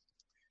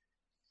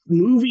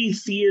 movie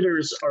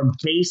theaters are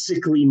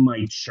basically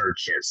my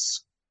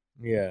churches.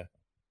 Yeah.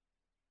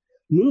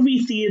 Movie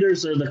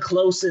theaters are the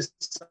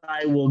closest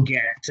I will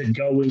get to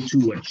going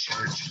to a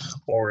church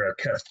or a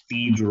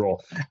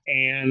cathedral.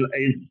 And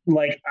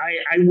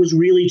I was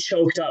really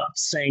choked up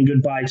saying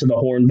goodbye to the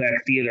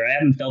Hornbeck Theater. I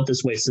haven't felt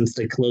this way since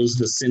they closed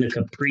the Cine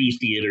Capri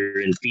Theater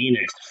in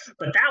Phoenix.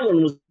 But that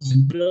one was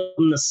built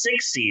in the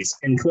 60s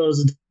and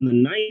closed in the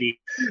 90s.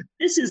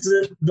 This is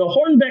the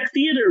Hornbeck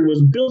Theater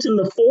was built in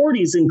the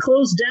 40s and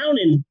closed down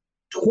in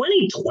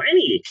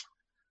 2020.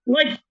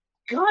 Like,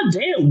 God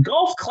damn,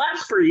 golf clap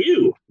for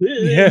you.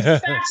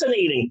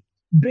 Fascinating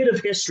bit of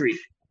history.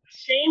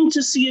 Shame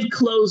to see it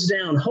close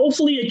down.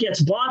 Hopefully it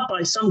gets bought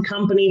by some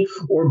company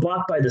or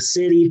bought by the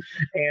city.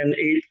 And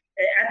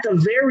at the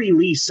very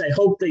least, I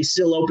hope they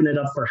still open it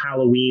up for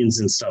Halloweens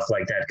and stuff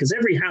like that. Because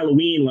every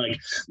Halloween, like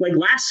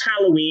last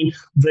Halloween,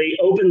 they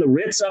opened the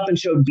Ritz up and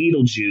showed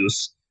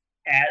Beetlejuice.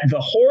 At the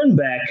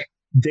Hornbeck,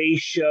 they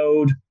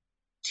showed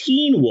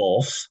Teen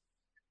Wolf.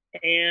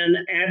 And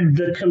at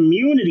the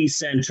community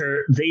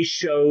center, they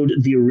showed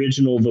the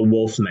original The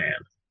Wolfman.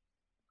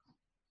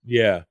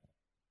 Yeah.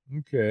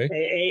 Okay.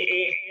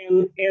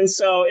 And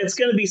so it's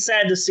going to be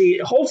sad to see.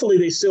 Hopefully,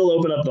 they still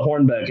open up the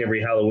Hornbeck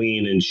every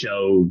Halloween and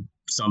show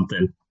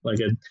something.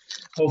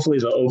 Hopefully,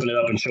 they'll open it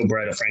up and show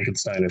Bride of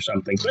Frankenstein or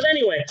something. But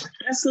anyway,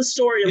 that's the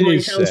story of my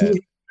town's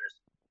movie theaters.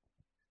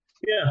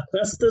 Yeah,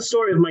 that's the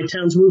story of my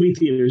town's movie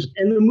theaters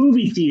and the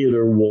movie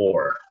theater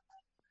war.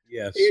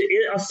 Yes.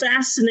 A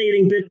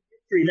fascinating bit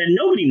that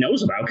nobody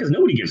knows about because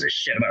nobody gives a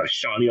shit about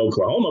Shawnee,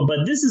 Oklahoma,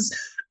 but this is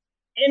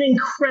an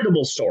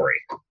incredible story.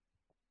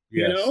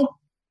 Yes. You know?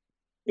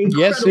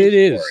 Yes, it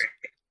is.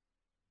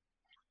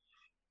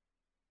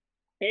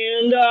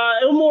 And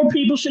more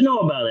people should know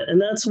about it,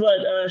 and that's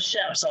what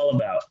Shap's all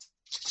about.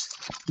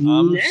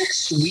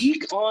 Next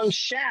week on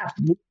Shap,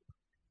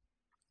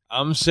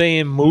 I'm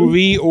saying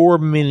movie or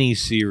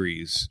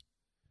miniseries.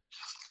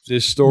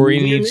 This story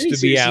needs to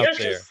be out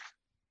there.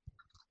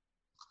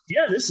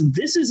 Yeah, this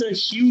is a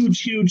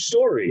huge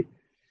story.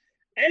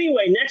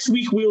 Anyway, next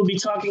week we'll be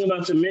talking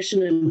about the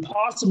Mission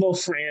Impossible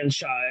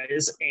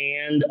franchise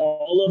and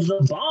all of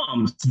the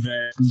bombs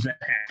that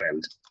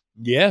happened.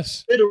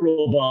 Yes.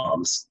 Literal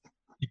bombs.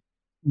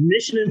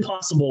 Mission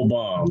Impossible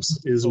bombs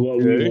is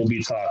what we will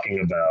be talking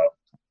about.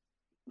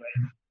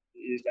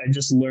 I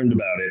just learned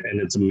about it,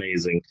 and it's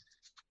amazing.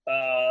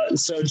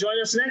 So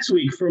join us next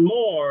week for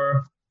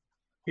more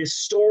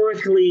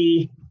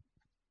historically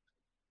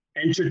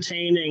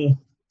entertaining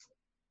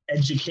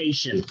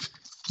education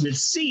with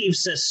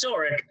Steve's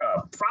historic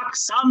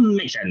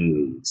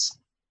approximations.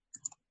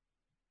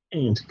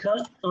 And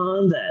cut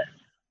on that.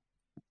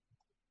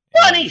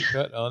 Buddy!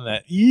 Cut on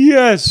that.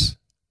 Yes!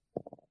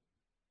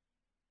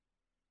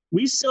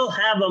 We still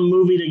have a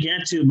movie to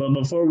get to, but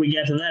before we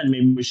get to that,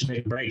 maybe we should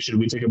take a break. Should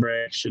we take a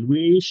break? Should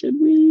we?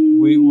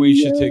 We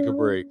should take a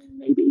break.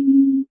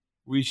 Maybe.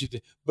 We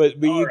should.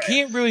 But you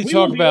can't really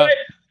talk about...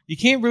 You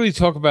can't really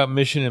talk about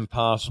Mission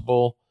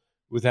Impossible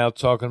without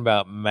talking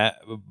about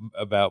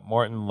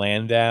Martin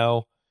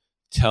Landau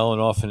telling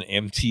off an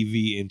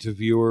MTV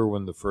interviewer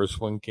when the first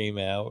one came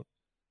out.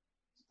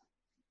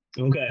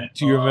 Okay.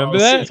 Do you remember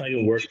that? See if I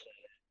can work.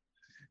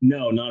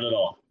 No, not at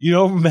all. You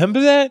don't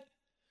remember that?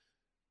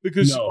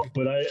 Because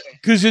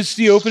it's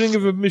the opening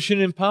of a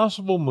Mission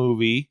Impossible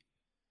movie,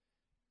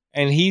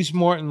 and he's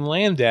Martin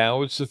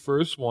Landau. It's the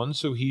first one,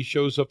 so he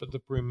shows up at the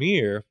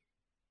premiere.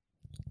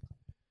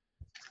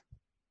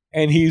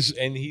 And he's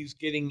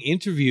getting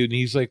interviewed, and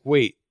he's like,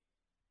 "Wait,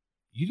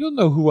 you don't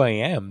know who I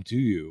am, do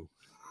you?"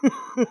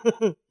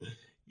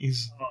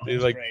 They're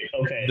like,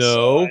 okay,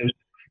 "No."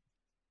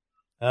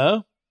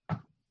 Huh?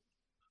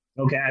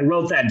 Okay, I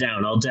wrote that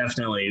down. I'll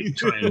definitely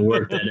try and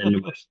work that into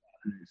my next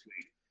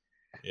week.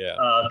 Yeah,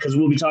 because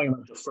we'll be talking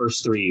about the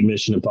first 3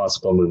 Mission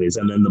Impossible movies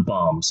and then the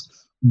bombs.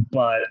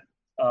 But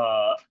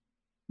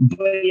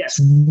yes,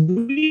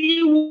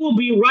 we will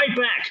be right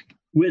back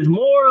with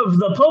more of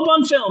the Pope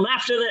on Film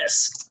after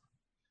this.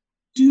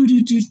 Do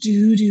and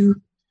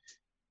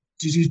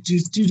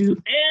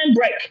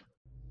break.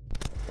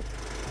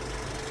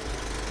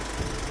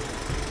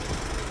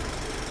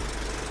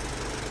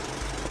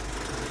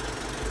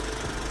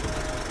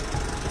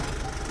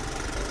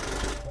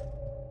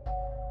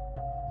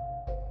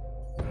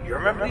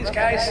 remember these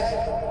guys?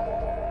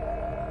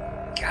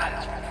 God,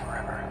 it's been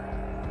forever.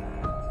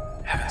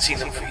 Haven't seen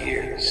them for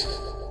years.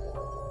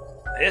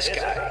 This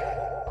guy.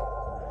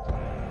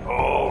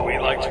 Oh, we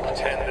like to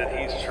pretend that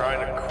he's trying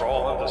to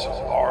crawl into some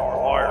barbed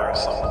wire or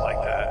something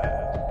like that.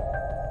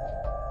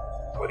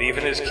 But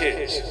even as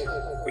kids,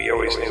 we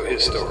always knew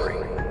his story.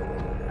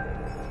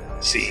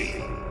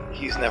 See,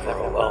 he's never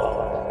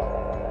alone.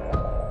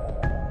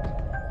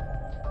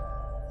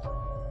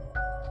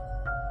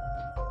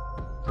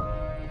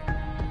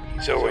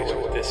 He's always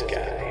with this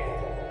guy.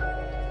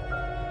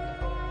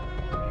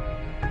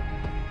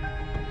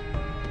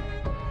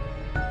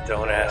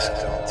 Don't ask,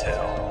 don't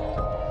tell.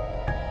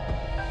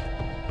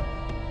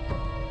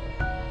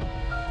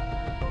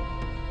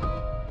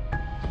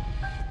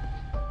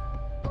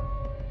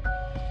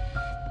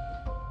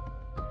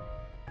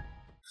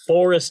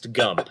 Forrest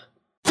Gump.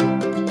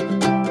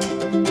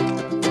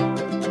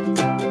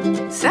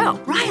 So,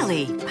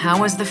 Riley,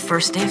 how was the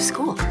first day of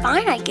school?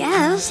 Fine, I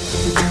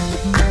guess.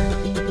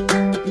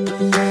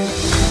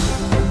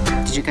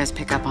 Did you guys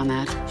pick up on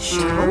that?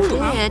 Sure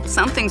did.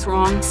 Something's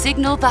wrong.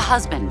 Signal the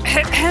husband.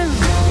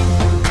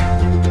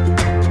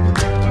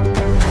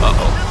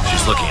 Uh-oh,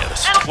 she's looking at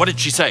us. What did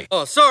she say?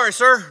 Oh, sorry,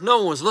 sir. No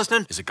one was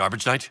listening. Is it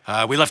garbage night?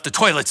 We left the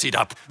toilet seat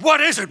up. What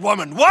is it,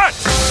 woman? What?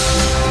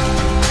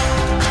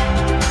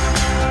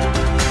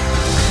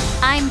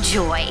 I'm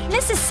joy.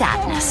 This is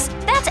sadness.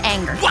 That's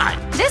anger. What?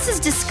 This is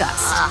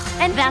disgust.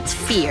 And that's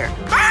fear.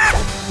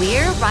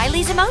 We're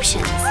Riley's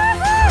emotions.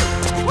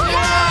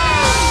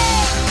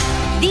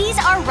 These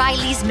are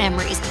Riley's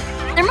memories.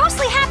 They're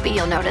mostly happy,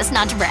 you'll notice,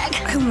 not to brag.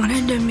 I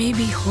wanted to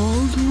maybe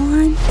hold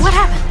one. What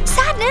happened?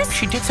 Sadness?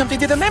 She did something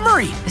to the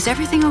memory. Is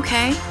everything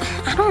okay?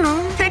 I don't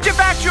know. Take it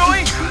back,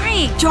 Joy.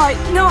 Trying. Joy,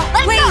 no,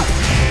 Let wait. go.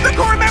 The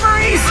core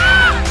memories.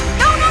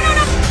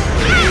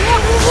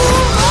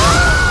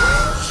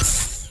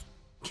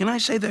 Can I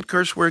say that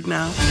curse word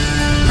now?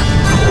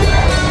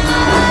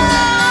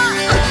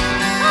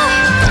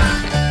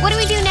 What do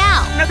we do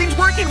now? Nothing's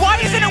working. Why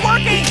isn't it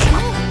working?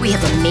 We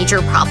have a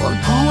major problem.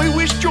 Oh, I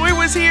wish Joy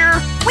was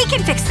here. We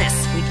can fix this.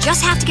 We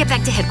just have to get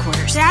back to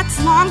headquarters. That's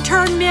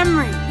long-term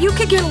memory. You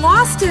could get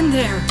lost in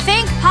there.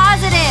 Think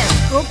positive.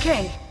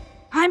 Okay.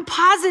 I'm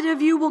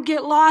positive you will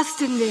get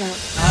lost in there.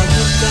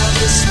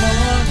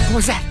 What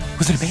was that?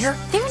 Was it a bear?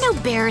 There are no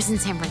bears in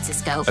San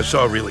Francisco. I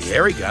saw a really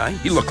hairy guy.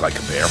 He looked like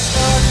a bear.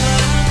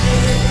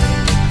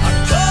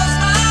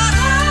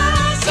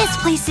 This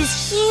place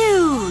is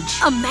huge.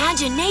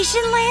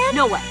 Imagination Land?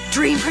 No way.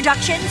 Dream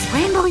Productions?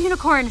 Rainbow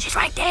Unicorn? She's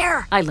right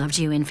there. I loved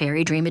you in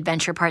Fairy Dream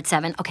Adventure Part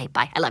 7. Okay,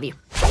 bye. I love you.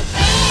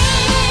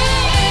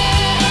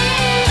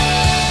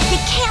 You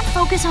can't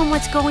focus on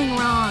what's going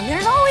wrong.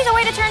 There's always a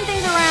way to turn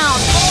things around.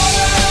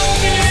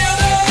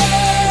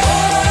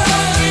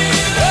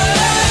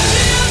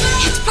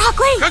 It's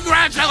broccoli.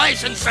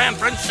 Congratulations, San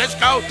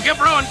Francisco. You've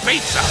ruined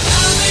pizza.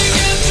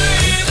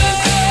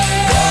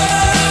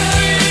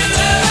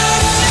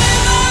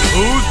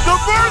 Who's the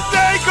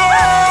birthday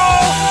girl?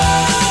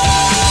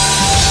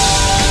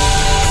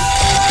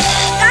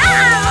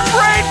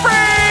 Brain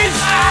freeze!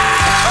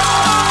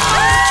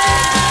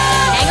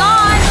 Hang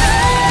on.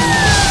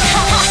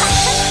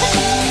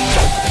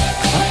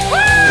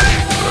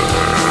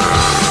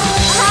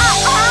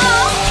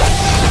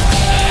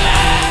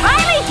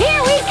 Riley,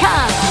 here we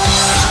come.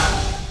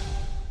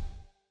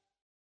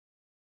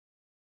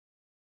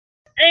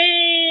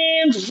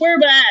 And we're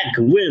back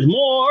with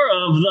more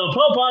of the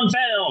Pope on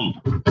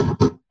Film.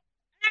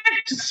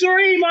 Act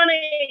 3,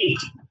 money!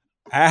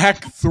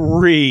 Act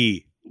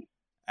 3.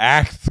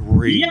 Act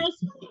 3.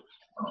 Yes.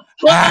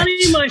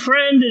 Buddy, my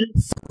friend,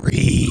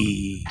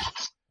 3.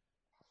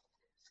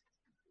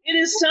 it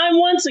is time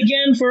once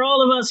again for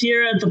all of us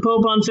here at the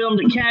Pope on Film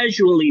to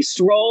casually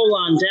stroll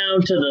on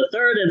down to the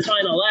third and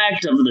final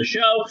act of the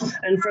show.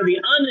 And for the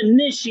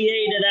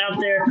uninitiated out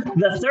there,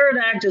 the third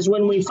act is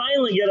when we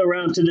finally get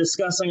around to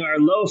discussing our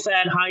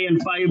low-fat,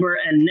 high-in-fiber,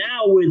 and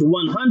now with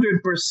 100%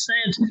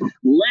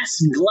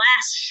 less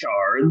glass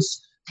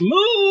shards,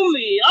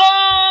 movie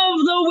of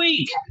the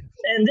week.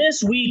 And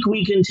this week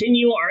we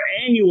continue our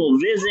annual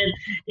visit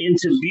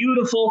into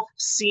beautiful,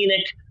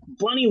 scenic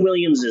Bunny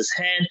Williams'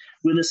 head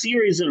with a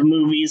series of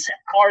movies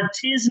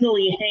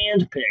artisanally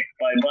handpicked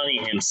by Bunny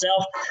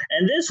himself.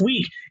 And this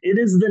week, it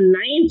is the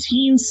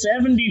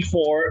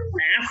 1974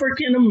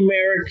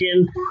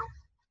 African-American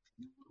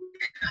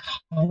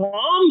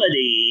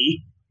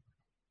comedy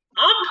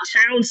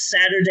Uptown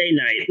Saturday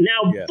Night.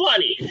 Now, yes.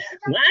 Bunny,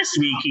 last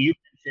week you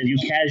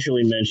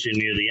casually mentioned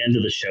near the end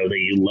of the show that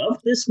you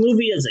loved this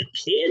movie as a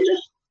kid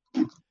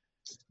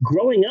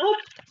growing up.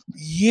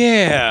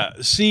 Yeah.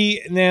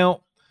 See,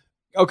 now,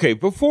 okay,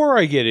 before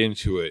I get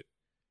into it,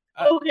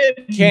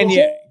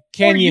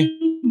 can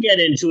you get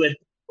into it?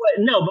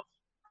 No, but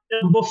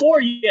before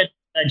you get,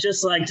 I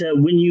just like to,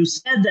 when you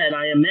said that,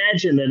 I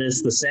imagine that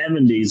it's the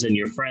 70s and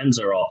your friends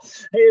are all,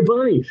 hey,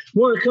 Bunny,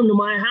 want to come to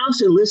my house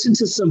and listen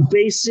to some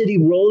Bay City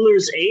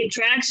Rollers 8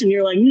 tracks? And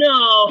you're like,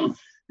 no,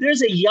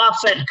 there's a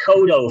Yaphet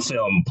Kotto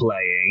film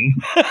playing.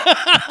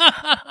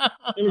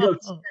 I'm going to go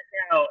check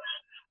out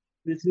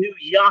this new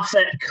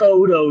Yaphet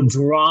Kotto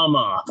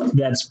drama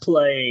that's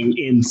playing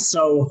in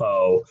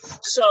Soho.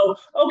 So,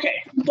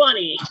 okay,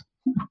 Bunny,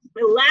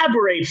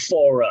 elaborate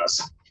for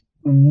us.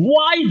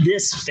 Why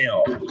this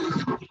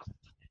film?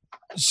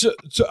 So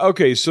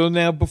okay. So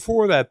now,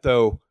 before that,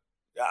 though,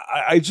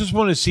 I just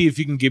want to see if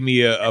you can give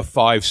me a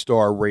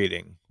 5-star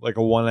rating, like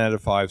a 1 out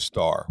of 5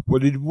 star.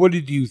 What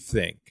did you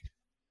think?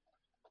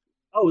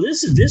 Oh,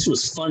 this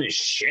was fun as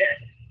shit.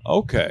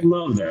 Okay.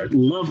 Love that.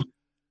 Love the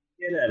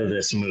shit out of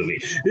this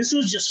movie. This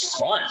was just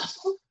fun.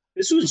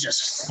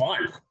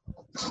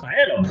 I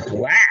had a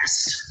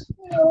blast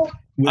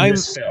with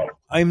this film.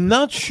 I'm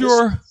not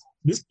sure.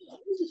 This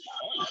is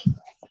fun.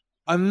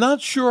 I'm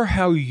not sure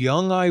how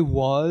young I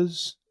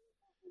was.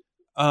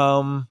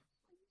 I'm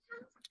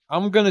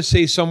going to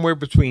say somewhere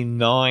between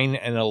 9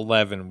 and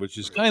 11, which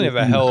is kind of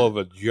a hell of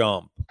a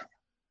jump.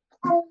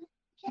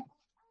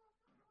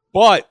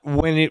 But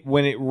when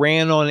it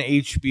ran on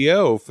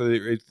HBO for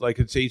its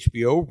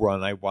HBO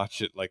run, I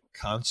watched it like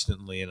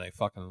constantly, and I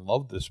fucking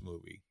loved this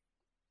movie.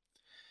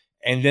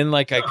 And then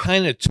I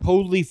kind of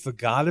totally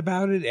forgot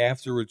about it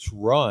after its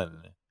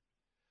run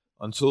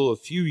until a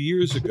few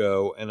years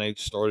ago, and I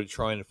started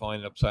trying to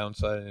find Uptown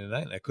Saturday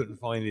Night, and I couldn't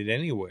find it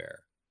anywhere.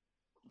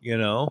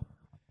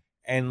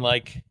 And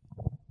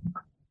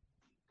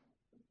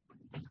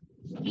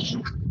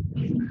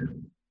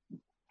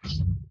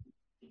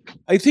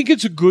I think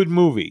it's a good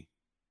movie.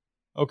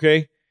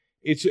 Okay?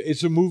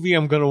 It's a movie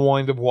I'm going to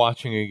wind up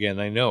watching again.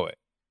 I know it.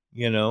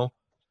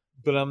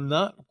 But I'm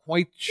not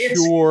quite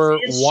sure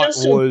what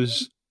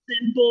was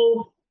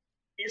simple.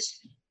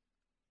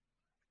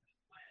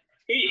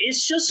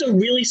 It's just a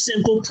really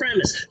simple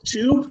premise.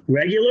 2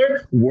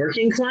 regular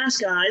working class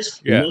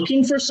guys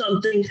looking for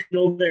something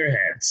over their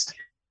heads.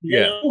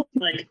 You know?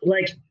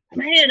 Like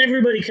man,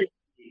 everybody can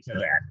relate to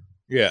that.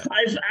 Yeah.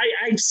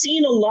 I've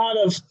seen a lot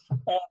of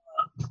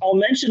I'll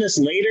mention this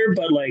later,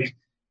 but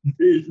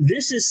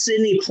this is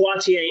Sidney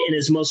Poitier in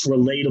his most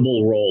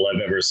relatable role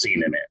I've ever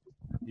seen him in.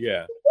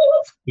 Yeah.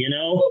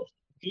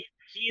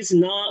 He's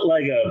not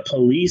like a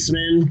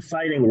policeman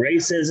fighting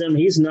racism.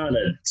 He's not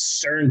a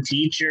stern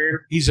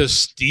teacher. He's a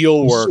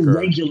steel worker. He's a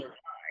regular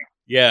guy.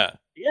 Yeah.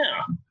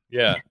 Yeah.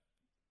 Yeah.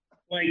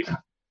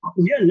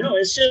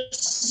 It's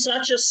just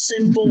such a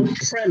simple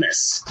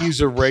premise.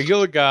 He's a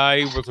regular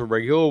guy with a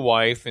regular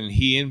wife, and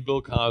he and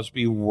Bill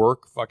Cosby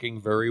work fucking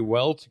very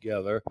well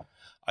together.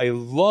 I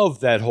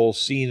love that whole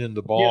scene in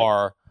the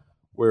bar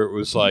where it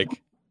was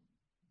like,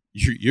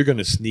 you're going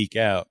to sneak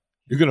out.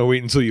 You're going to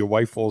wait until your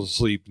wife falls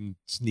asleep and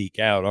sneak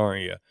out,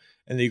 aren't you?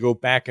 And they go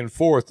back and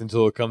forth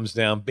until it comes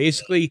down.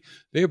 Basically,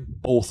 they're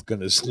both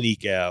going to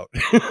sneak out.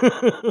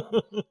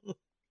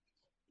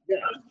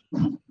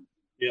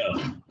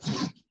 Yeah.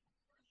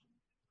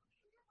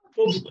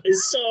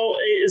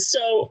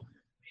 So,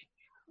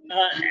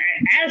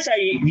 as I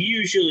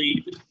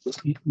usually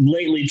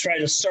lately try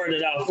to start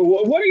it out,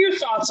 what are your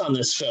thoughts on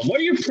this film?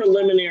 What are your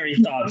preliminary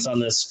thoughts on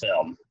this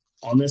film,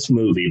 on this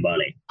movie,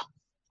 Bunny?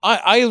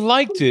 I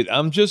liked it.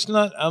 I'm just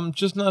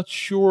not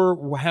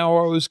sure how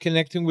I was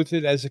connecting with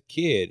it as a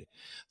kid.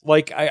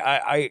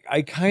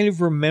 I kind of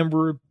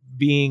remember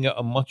being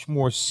a much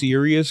more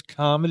serious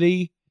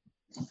comedy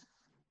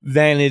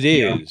than it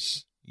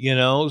is,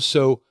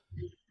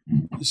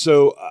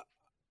 So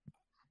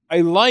I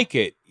like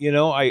it.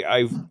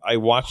 I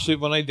watched it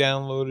when I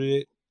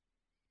downloaded it,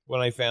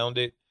 when I found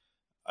it.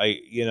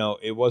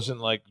 It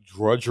wasn't like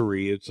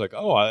drudgery. It's like,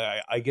 oh,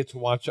 I get to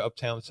watch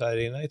Uptown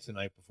Saturday Night the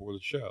night before the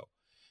show.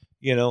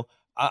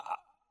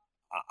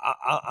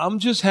 I'm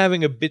just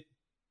having a bit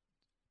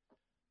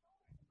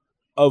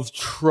of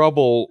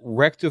trouble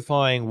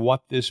rectifying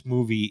what this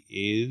movie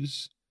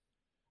is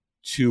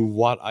to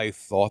what I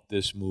thought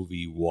this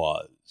movie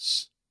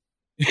was.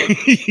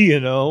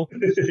 Yeah.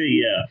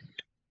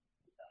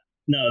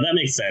 No, that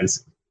makes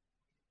sense.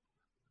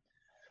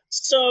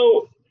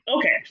 So,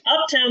 okay,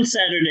 Uptown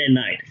Saturday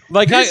Night.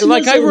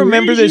 I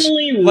remember this.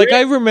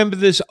 I remember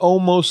this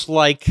almost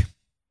like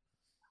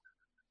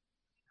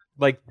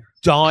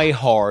Die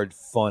Hard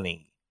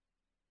funny.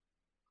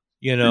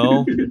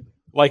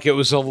 Like it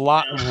was a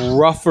lot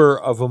rougher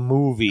of a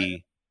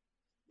movie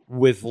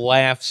with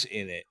laughs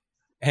in it.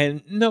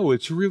 And no,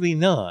 it's really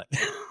not.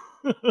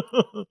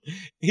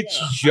 It's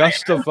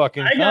just a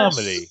fucking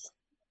comedy.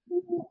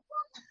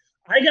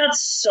 I got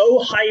so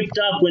hyped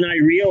up when I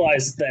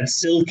realized that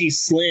Silky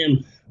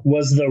Slim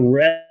was the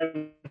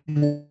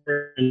Reverend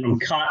from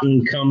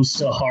Cotton Comes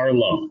to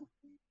Harlem.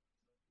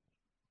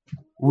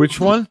 Which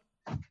one?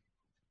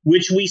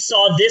 Which we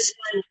saw this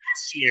time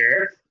last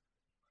year.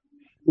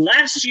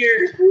 Last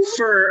year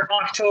for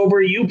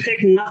October, you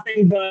picked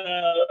nothing but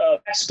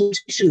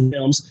exploitation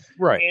films,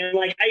 right? And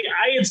I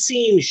had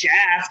seen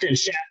Shaft and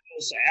Shaft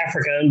Goes to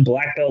Africa and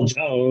Black Belt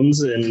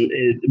Jones,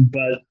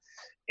 but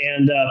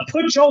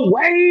Put Your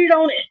Weight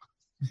on It.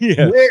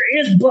 Yes. Where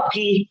is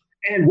Bucky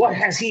and what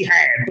has he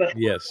had? But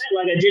yes,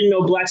 I didn't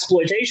know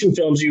blaxploitation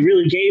films. You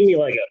really gave me a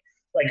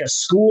like a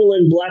school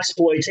in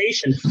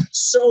blaxploitation,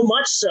 so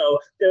much so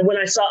that when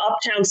I saw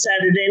Uptown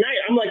Saturday Night,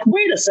 I'm like,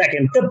 wait a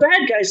second, the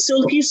bad guy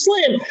Silky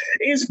Slim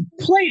is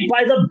played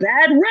by the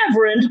bad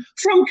Reverend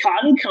from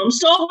Cotton Comes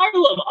to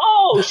Harlem.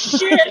 Oh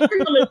shit,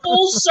 we're coming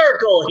full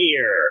circle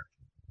here.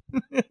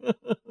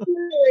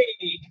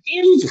 Really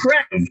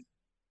impressive.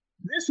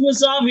 This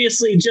was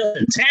obviously just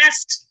a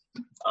test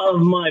of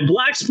my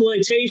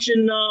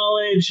blaxploitation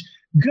knowledge.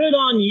 Good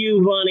on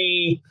you,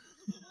 Bunny.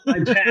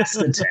 I passed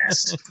the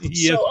test.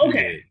 Yes, so,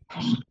 okay.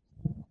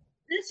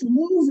 This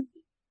movie,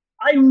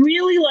 I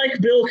really like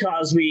Bill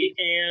Cosby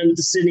and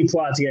Sidney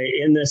Poitier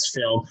in this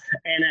film.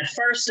 And at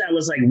first I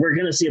was like, we're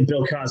going to see a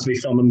Bill Cosby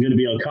film. I'm going to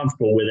be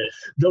uncomfortable with it.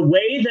 The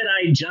way that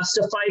I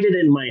justified it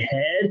in my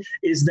head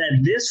is that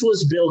this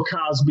was Bill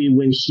Cosby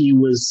when he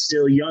was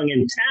still young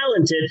and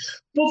talented,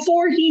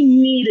 before he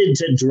needed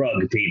to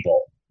drug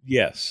people.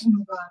 Yes.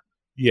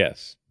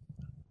 Yes.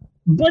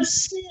 But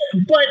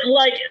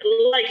like,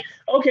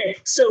 okay,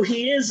 so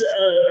he is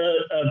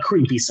a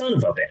creepy son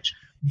of a bitch.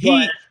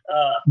 But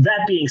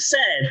that being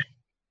said,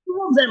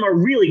 all of them are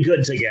really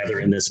good together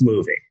in this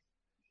movie.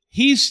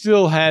 He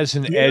still has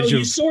an edge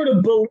of sort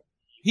of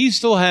he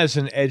still has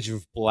an edge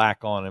of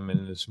black on him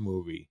in this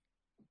movie.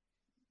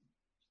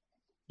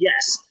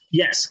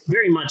 Yes,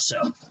 very much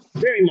so.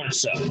 Very much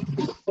so.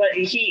 But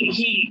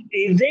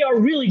they are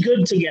really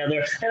good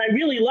together. And I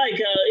really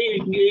like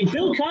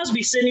Bill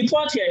Cosby, Sidney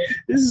Poitier.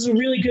 This is a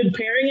really good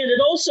pairing. And it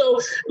also,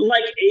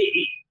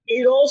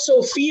 it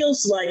also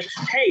feels like,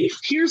 hey,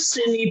 here's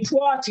Sidney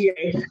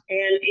Poitier,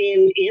 and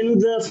in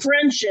the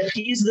friendship,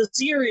 he's the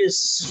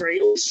serious,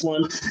 straightless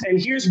one.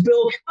 And here's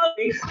Bill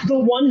Cosby, the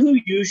one who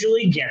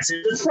usually gets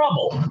into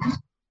trouble.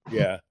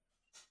 Yeah.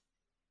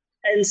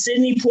 And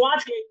Sidney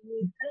Poitier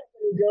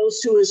goes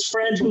to his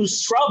friend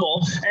who's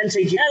trouble, and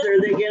together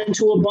they get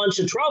into a bunch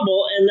of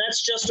trouble, and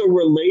that's just a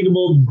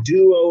relatable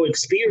duo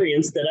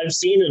experience that I've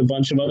seen in a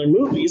bunch of other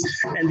movies,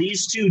 and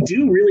these two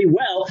do really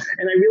well,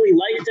 and I really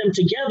like them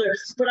together.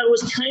 But I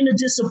was kind of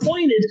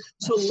disappointed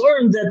to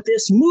learn that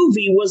this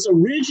movie was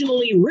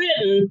originally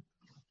written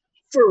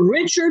for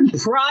Richard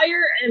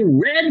Pryor and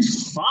Red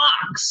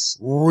Fox.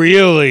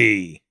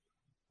 Really?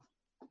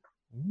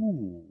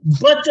 Ooh.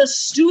 But the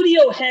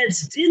studio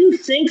heads didn't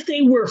think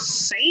they were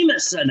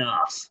famous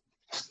enough.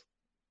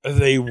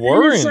 They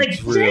weren't. And it's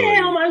like, really.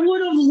 Damn, I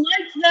would have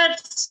liked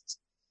that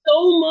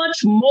so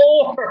much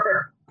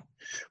more.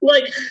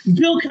 Like,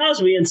 Bill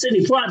Cosby and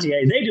Sidney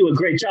Poitier, they do a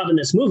great job in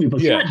this movie,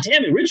 but God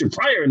damn it, Richard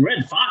Pryor and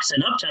Red Fox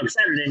and Uptown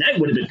Saturday Night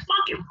would have been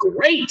fucking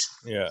great.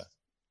 Yeah.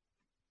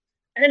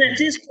 And at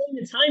this point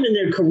in time in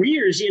their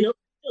careers, still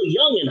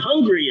young and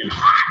hungry and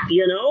hot,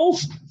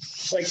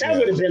 Like, that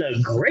would have been a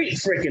great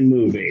freaking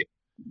movie.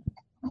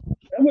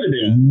 That would have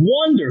been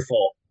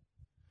wonderful.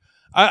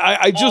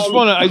 I just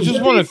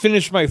want to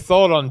finish my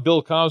thought on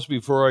Bill Cosby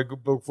before I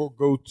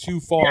go too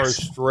far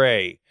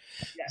astray.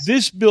 Yes.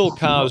 This Bill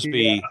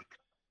Cosby,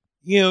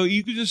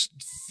 you could just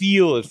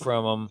feel it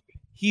from him.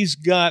 He's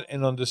got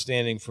an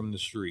understanding from the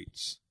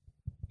streets,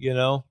 He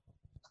knows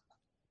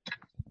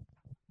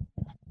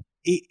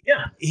the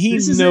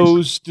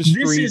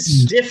streets. This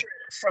is different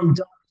from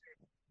Dr.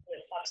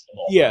 Phil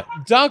Huxtable. Yeah,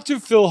 Dr.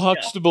 Phil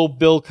Huxtable,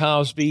 Bill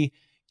Cosby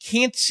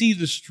can't see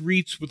the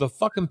streets with a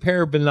fucking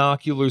pair of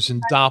binoculars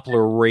and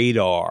Doppler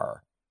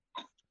radar.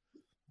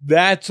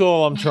 That's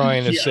all I'm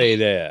trying to say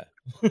there.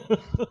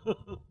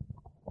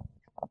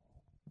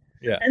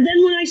 Yeah. And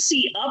then when I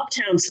see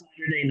Uptown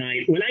Saturday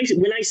Night, when I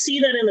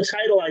see that in the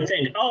title, I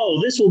think, oh,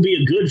 this will be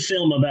a good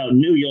film about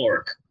New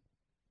York.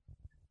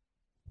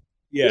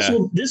 Yeah.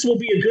 This will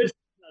be a good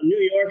film about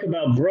New York,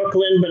 about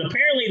Brooklyn, but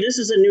apparently this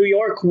is a New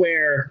York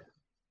where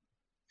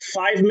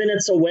 5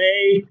 minutes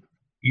away,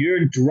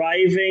 you're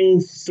driving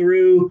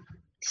through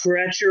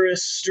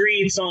treacherous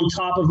streets on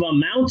top of a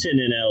mountain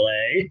in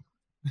LA,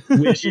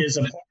 which is a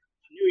part of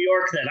New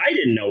York that I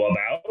didn't know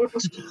about.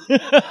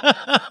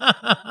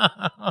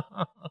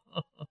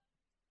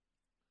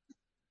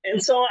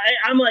 And so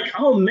I'm like,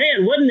 oh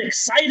man, what an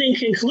exciting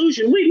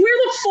conclusion. Wait, where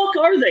the fuck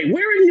are they?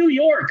 Where in New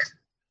York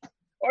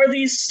are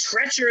these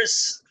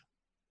treacherous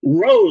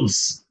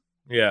roads?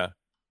 Yeah.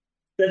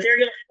 That they're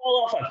going to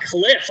fall off a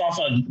cliff, off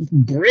a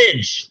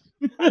bridge.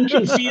 I'm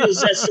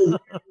confused as to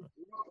where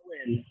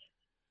Brooklyn.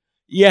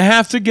 You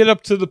have to get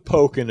up to the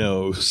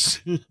Poconos.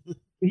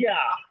 Yeah,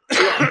 but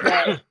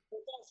that's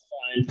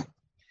fine.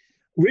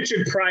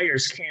 Richard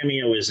Pryor's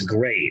cameo is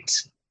great.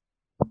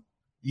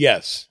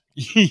 Yes.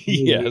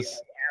 Yes.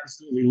 I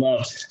absolutely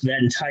love that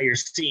entire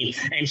scene.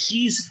 And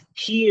he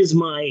is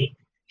my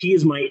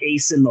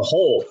ace in the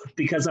hole,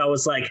 because I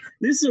was like,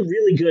 this is a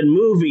really good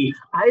movie.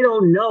 I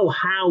don't know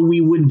how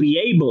we would be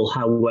able,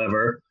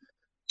 however,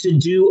 to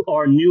do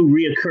our new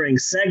reoccurring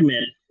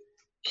segment,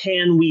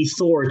 Can We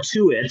Thor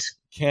to It?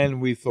 Can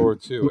We Thor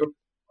to It?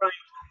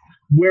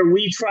 Where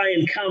we try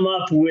and come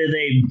up with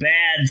a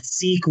bad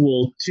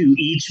sequel to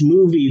each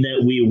movie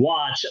that we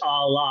watch,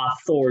 a la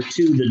Thor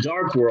 2 The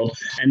Dark World.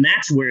 And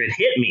that's where it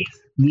hit me.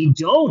 We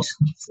don't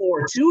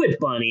Thor to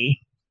it,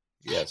 Bunny.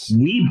 Yes.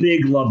 We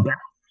Big Lebowski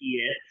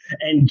it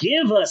and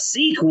give a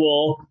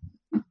sequel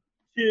to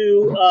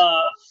to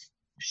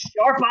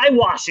Sharp Eye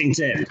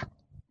Washington.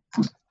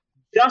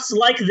 Just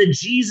like the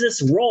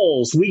Jesus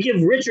Rolls, we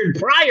give Richard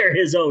Pryor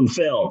his own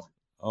film.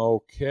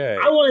 Okay.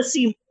 I want to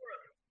see more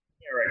of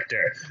the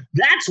character.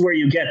 That's where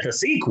you get the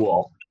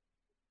sequel.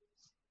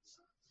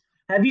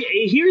 Have you?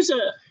 Here's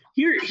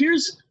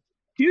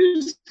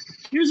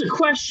a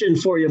question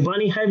for you,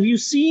 Bunny. Have you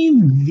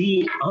seen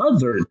the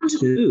other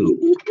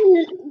two?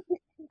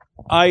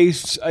 I've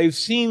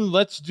seen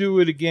Let's Do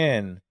It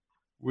Again,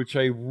 which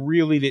I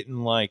really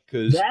didn't like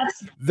because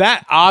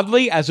that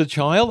oddly, as a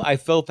child, I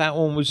felt that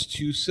one was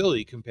too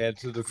silly compared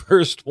to the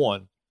first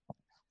one.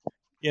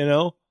 You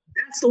know,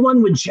 that's the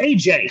one with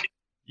JJ.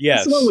 Yes,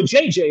 that's the one with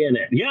JJ in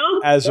it. Yeah,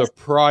 as a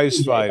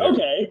prize fighter.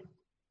 Okay.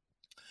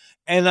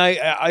 And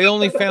I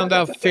only found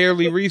out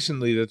fairly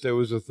recently that there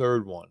was a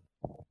third one.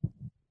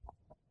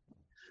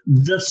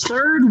 The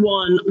third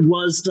one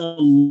was the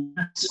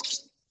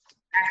last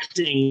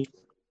acting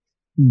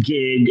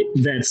gig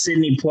that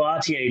Sidney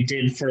Poitier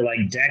did for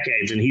like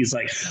decades, and he's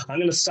like, I'm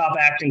going to stop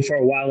acting for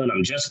a while and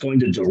I'm just going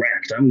to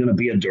direct. I'm going to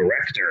be a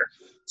director.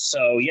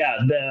 So yeah,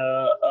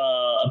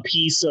 a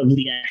piece of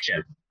the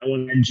action. I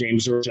one had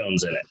James Earl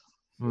Jones in it.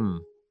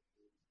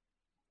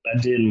 I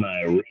did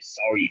my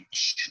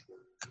research.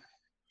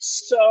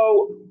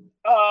 So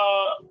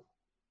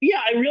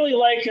yeah, I really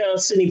like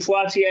Sidney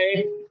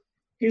Poitier.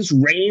 His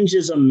range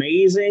is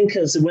amazing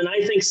because when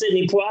I think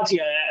Sidney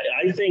Poitier,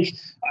 I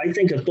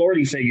think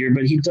authority figure,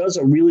 but he does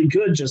a really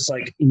good, just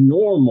like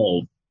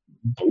normal,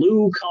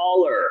 blue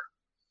collar,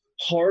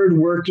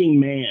 hardworking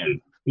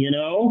man. You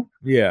know?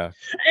 Yeah.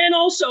 And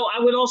also, I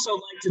would also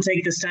like to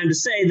take this time to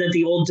say that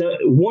the old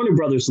Warner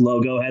Brothers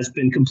logo has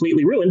been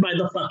completely ruined by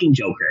the fucking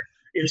Joker.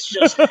 It's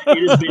just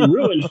it has been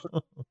ruined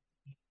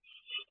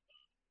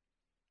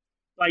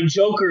by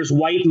Joker's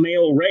white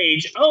male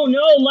rage. Oh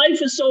no,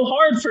 life is so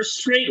hard for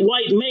straight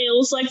white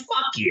males. Like,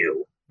 fuck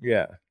you.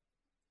 Yeah.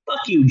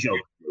 Fuck you, Joker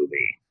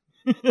movie.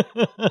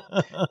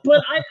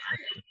 But I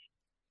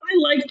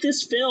liked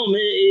this film.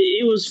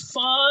 It was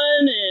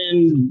fun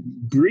and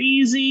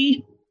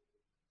breezy.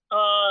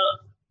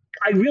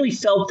 I really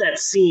felt that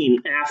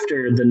scene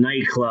after the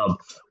nightclub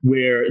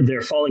where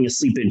they're falling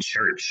asleep in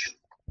church.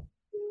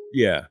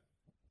 Yeah.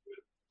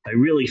 I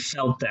really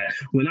felt that.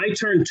 When I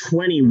turned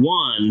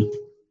 21,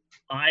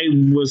 I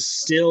was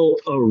still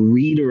a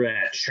reader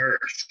at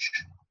church.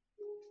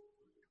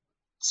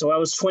 So I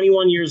was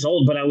 21 years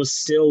old, but I was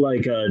still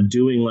like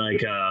doing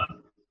like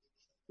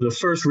the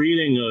first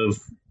reading of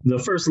the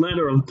first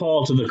letter of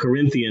Paul to the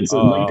Corinthians.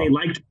 And like they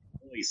liked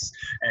my voice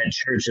at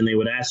church, and they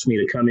would ask me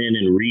to come in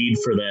and read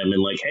for them.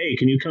 And like, hey,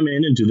 can you come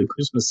in and do the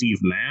Christmas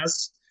Eve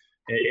Mass?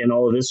 And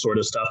all of this sort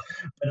of stuff.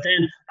 But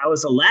then I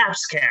was a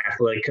lapsed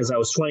Catholic because I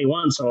was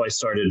 21, so I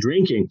started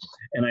drinking.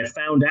 And I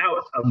found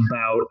out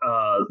about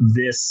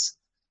this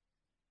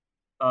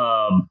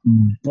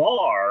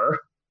bar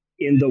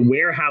in the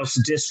warehouse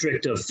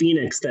district of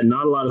Phoenix that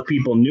not a lot of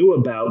people knew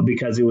about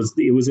because it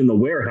was in the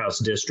warehouse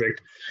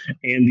district.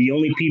 And the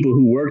only people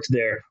who worked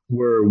there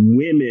were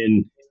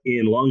women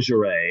in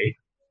lingerie.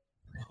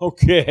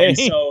 Okay.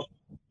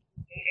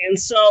 And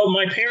so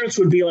my parents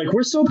would be like,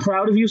 we're so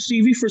proud of you,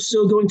 Stevie, for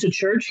still going to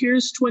church.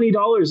 Here's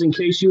 $20 in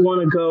case you want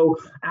to go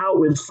out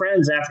with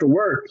friends after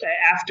work,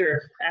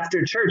 after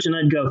church. And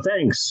I'd go,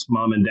 thanks,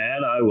 Mom and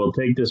Dad. I will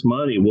take this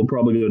money. We'll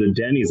probably go to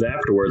Denny's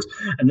afterwards.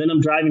 And then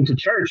I'm driving to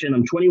church, and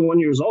I'm 21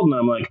 years old, and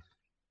I'm like,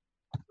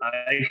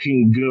 I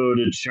can go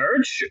to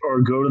church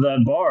or go to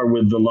that bar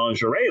with the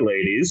lingerie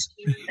ladies.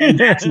 And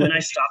that's when I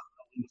stopped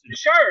going to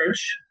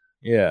church.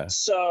 Yeah.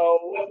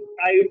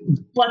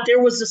 But there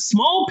was a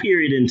small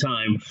period in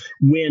time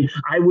when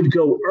I would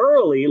go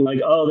early, like,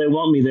 oh, they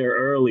want me there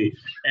early.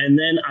 And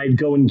then I'd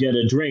go and get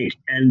a drink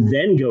and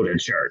then go to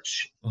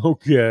church.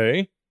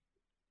 Okay.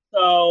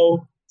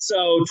 So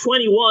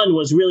 21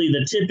 was really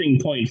the tipping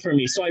point for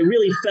me. So I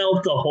really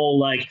felt the whole,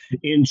 like,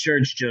 in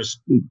church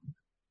just,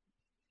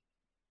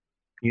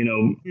 you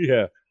know,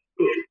 yeah,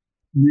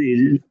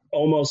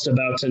 almost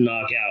about to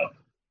knock out.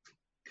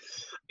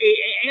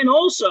 And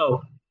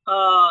also,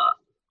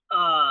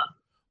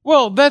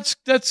 well, that's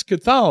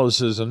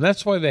Catholicism.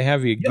 That's why they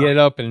have you get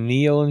up and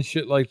kneel and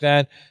shit like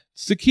that.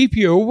 It's to keep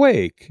you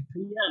awake.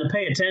 Yeah, to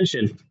pay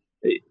attention.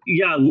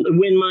 Yeah,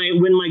 when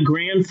my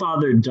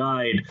grandfather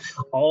died,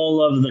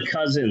 all of the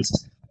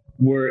cousins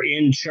were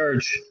in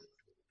church,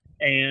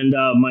 and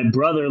my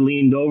brother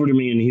leaned over to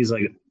me and he's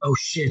like, "Oh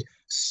shit,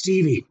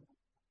 Stevie,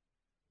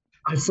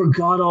 I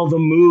forgot all the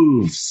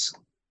moves."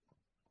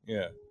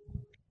 Yeah.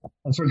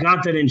 I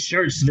forgot that in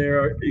church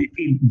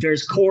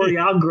there's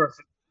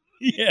choreography.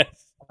 Yes.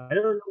 I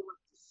don't know what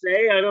to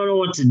say. I don't know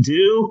what to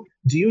do.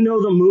 Do you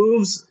know the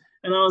moves?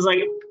 And I was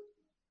like,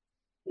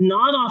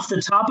 not off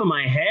the top of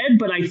my head,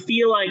 but I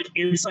feel like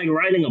it's like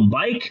riding a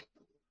bike.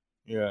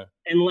 Yeah.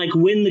 And like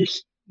when the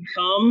key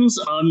comes,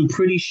 I'm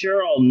pretty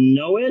sure I'll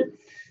know it.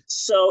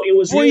 So it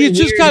was. Well, really you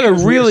just weird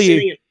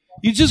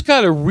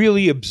gotta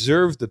really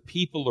observe the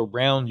people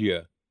around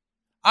you.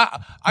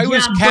 I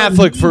was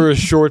Catholic for a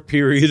short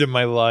period of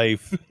my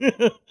life. You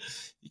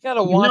got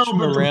to watch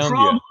them around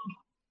you.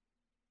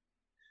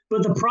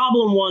 But the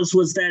problem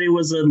was that it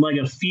was like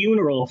a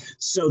funeral,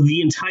 so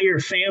the entire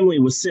family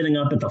was sitting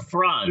up at the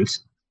front.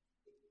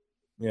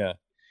 Yeah.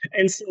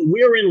 And so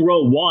we're in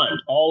row one.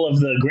 All of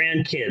the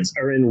grandkids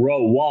are in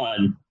row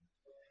one.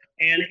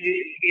 And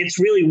it's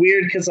really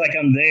weird because, like,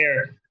 I'm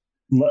there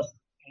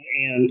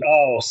and,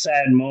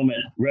 sad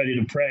moment, ready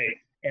to pray.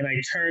 And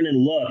I turn and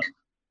look,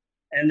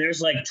 and there's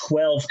like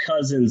 12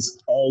 cousins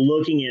all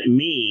looking at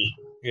me.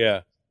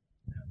 Yeah.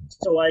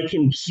 So I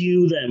can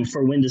cue them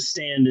for when to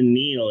stand and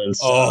kneel and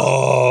stuff.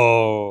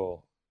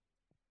 Oh.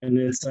 And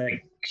it's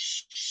like,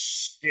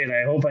 shit,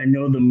 I hope I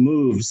know the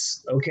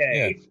moves.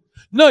 Okay. Yeah.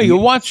 No, you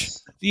watch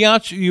the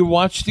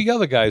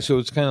other guy, so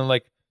it's kind of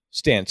like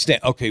stand.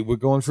 Okay, we're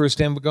going for a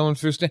stand.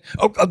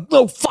 Oh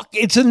no, fuck!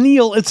 It's a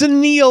kneel.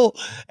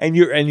 And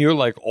you're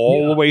like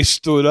all the way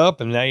stood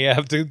up, and now you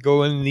have to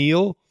go and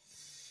kneel.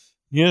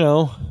 You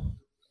know.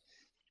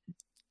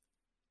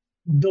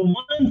 The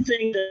one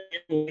thing that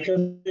I like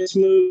of this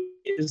movie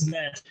is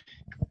that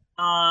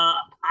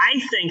I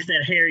think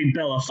that Harry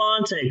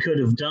Belafonte could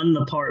have done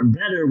the part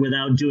better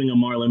without doing a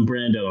Marlon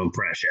Brando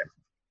impression.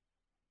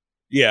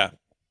 Yeah.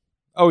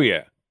 Oh,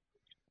 yeah.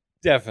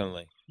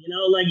 Definitely. You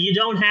know, like, you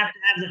don't have to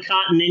have the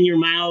cotton in your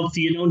mouth.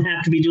 You don't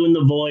have to be doing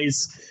the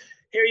voice.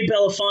 Harry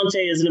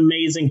Belafonte is an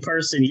amazing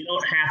person. You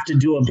don't have to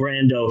do a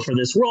Brando for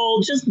this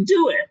role. Just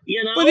do it,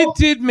 you know? But it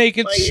did make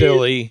it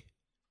silly.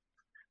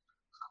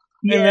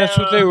 And that's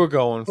what they were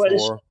going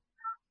for.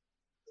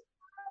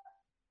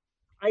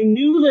 I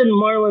knew that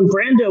Marlon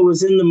Brando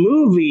was in the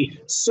movie,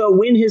 so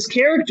when his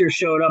character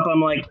showed up, I'm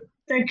like,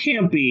 that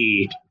can't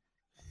be.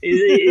 I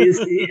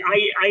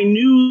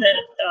knew that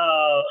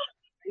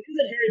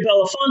Harry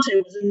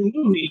Belafonte was in the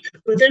movie,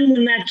 but then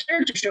when that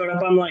character showed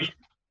up, I'm like,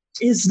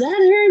 is that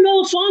Harry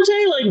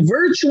Belafonte? Like,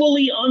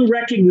 virtually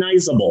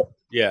unrecognizable.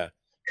 Yeah.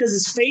 Because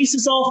his face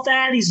is all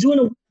fat. He's doing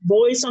a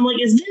voice. I'm like,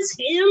 is this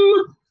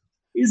him?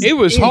 It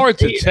was hard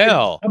to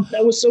tell.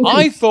 That was so.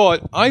 I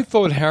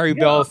thought Harry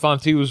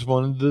Belafonte was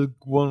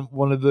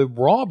one of the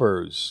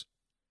robbers.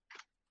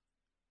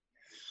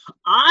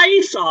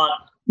 I thought,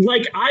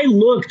 like, I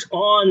looked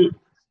on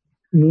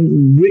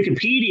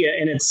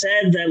Wikipedia and it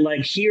said that,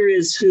 like, here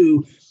is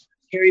who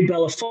Harry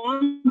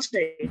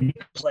Belafonte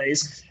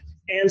plays.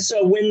 And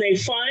so when they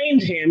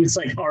find him, it's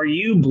like, are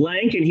you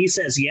blank? And he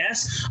says,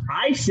 yes.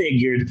 I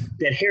figured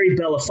that Harry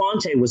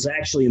Belafonte was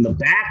actually in the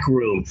back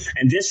room,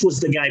 and this was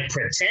the guy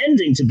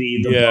pretending to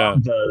be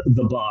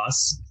the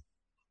boss.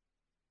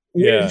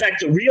 Yeah. In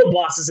fact, the real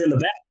boss is in the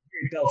back.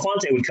 Harry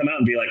Belafonte would come out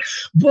and be like,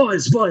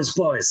 boys,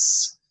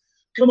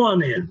 come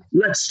on in.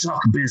 Let's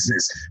talk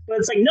business. But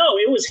it's like, no,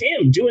 it was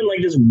him doing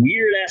like this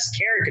weird-ass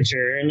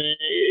caricature. And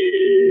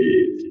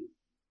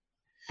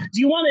do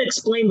you want to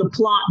explain the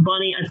plot,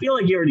 Bunny? I feel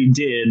like you already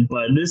did,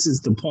 but this is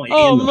the point.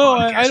 Oh no,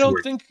 I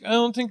don't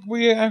think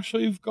we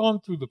actually have gone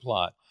through the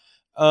plot.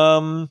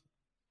 No.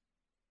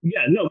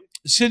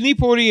 Sidney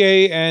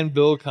Poitier and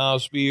Bill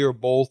Cosby are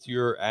both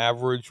your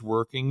average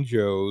working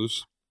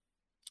Joes.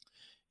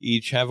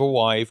 Each have a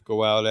wife,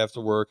 go out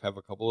after work, have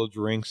a couple of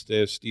drinks.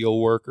 They're steel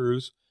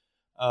workers.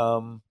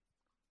 And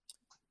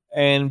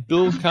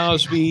Bill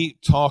Cosby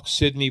talks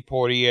Sidney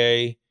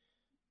Poitier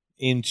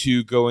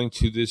into going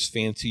to this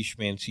fancy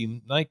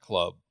schmancy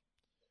nightclub,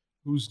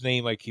 whose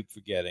name I keep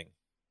forgetting.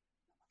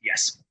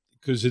 Yes.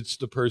 Because it's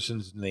the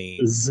person's name.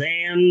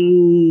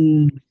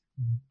 Zan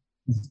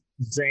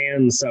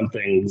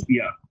something.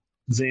 Yeah.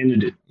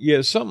 Xanadu.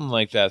 Yeah, something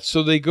like that.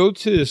 So they go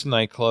to this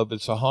nightclub.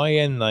 It's a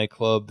high-end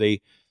nightclub. They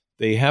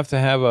have to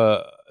have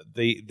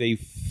they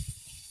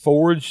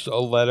forged a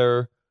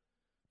letter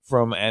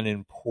from an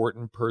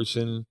important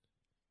person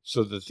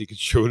so that they could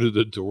show to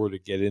the door to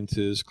get into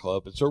this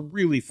club. It's a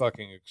really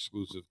fucking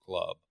exclusive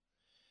club.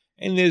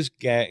 And there's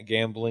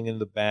gambling in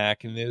the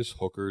back, and there's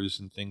hookers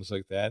and things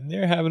like that. And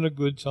they're having a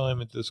good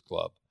time at this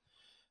club.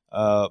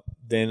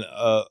 Then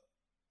a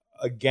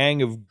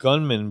gang of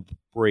gunmen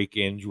break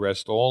in,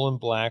 dressed all in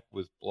black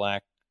with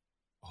black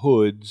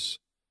hoods.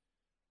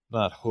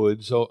 Not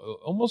hoods,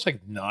 almost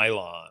like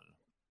nylon.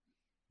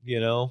 You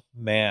know,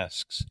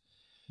 masks.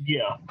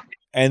 Yeah.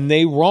 And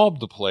they rob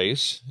the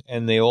place,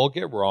 and they all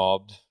get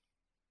robbed.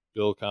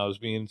 Bill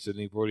Cosby and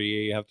Sidney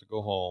Poitier have to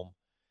go home.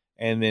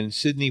 And then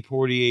Sidney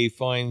Poitier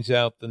finds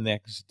out the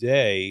next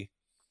day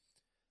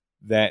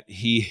that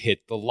he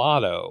hit the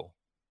lotto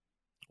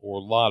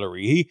or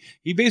lottery.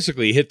 He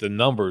basically hit the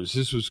numbers.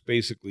 This was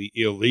basically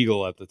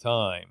illegal at the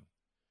time.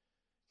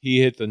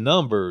 He hit the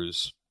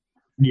numbers.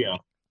 Yeah.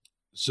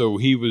 So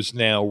he was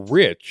now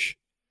rich,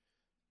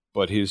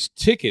 but his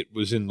ticket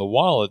was in the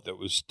wallet that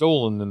was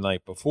stolen the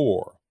night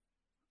before.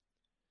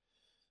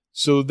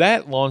 So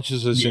that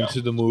launches us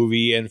into the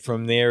movie, and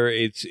from there,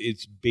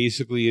 it's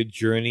basically a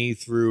journey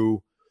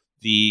through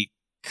the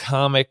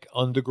comic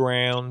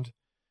underground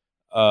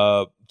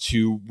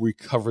to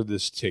recover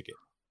this ticket.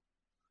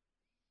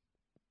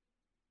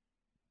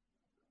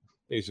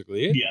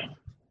 Basically, it.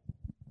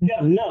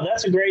 Yeah. No,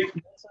 that's a great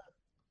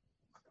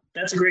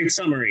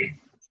summary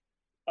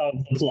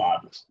of the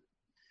plot.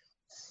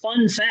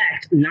 Fun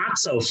fact, not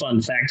so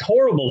fun fact,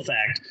 horrible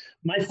fact.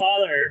 My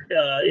father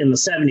in the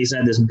 70s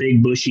had this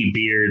big bushy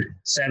beard,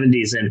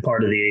 70s and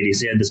part of the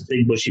 80s. He had this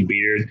big bushy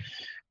beard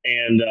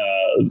and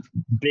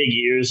big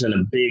ears and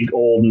a big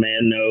old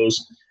man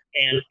nose.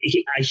 And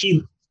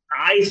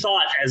I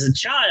thought as a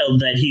child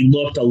that he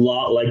looked a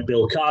lot like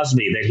Bill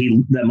Cosby,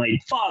 that my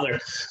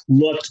father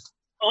looked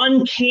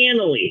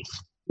uncannily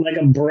like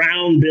a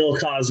brown Bill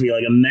Cosby,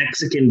 like a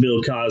Mexican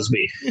Bill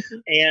Cosby.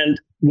 And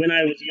when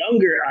I was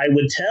younger, I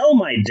would tell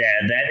my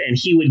dad that, and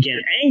he would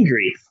get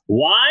angry.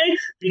 Why?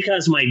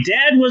 Because my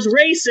dad was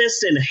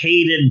racist and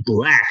hated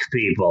black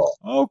people.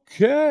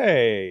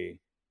 Okay.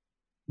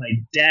 My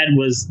dad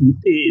was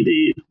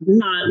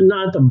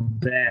not the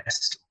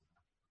best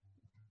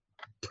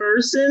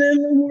person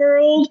in the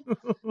world.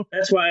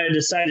 That's why I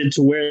decided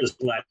to wear this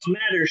Black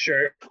Matter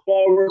shirt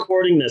while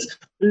recording this.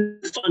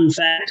 Fun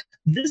fact,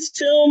 this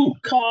film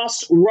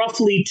cost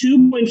roughly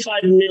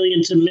 $2.5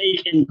 million to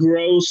make and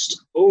grossed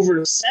over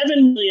 $7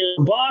 million in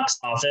the box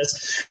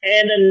office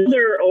and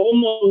another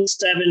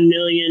almost $7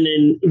 million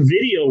in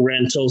video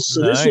rentals.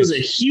 So This was a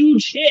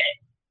huge hit.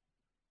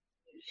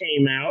 It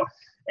came out,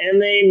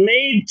 and they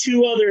made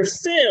 2 other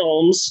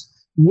films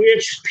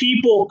which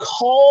people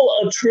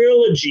call a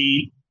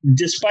trilogy,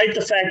 despite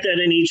the fact that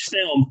in each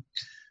film,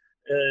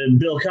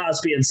 Bill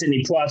Cosby and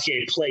Sidney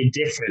Poitier play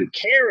different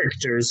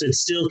characters.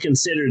 It's still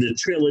considered a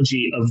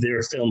trilogy of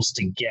their films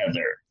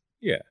together.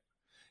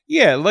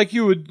 Yeah, like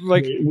you would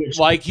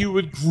you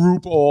would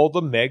group all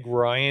the Meg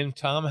Ryan,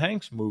 Tom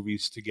Hanks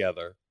movies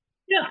together.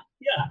 Yeah.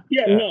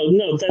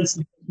 No, that's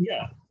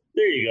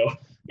there you go.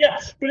 Yeah,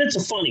 but it's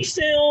a funny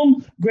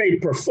film,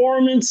 great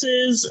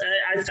performances.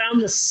 I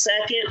found the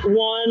second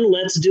one,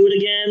 Let's Do It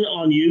Again,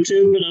 on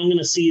YouTube, and I'm going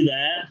to see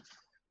that.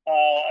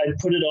 I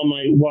put it on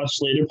my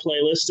Watch Later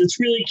playlist. It's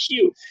really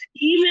cute.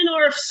 Even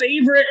our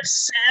favorite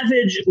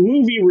Savage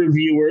movie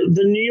reviewer,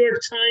 the New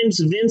York Times'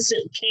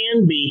 Vincent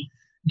Canby,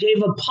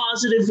 gave a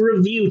positive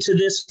review to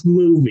this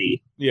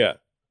movie. Yeah.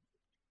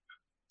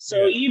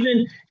 So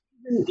even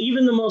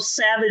the most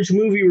savage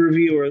movie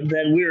reviewer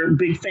that we're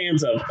big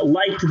fans of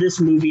liked this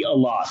movie a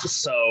lot.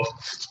 So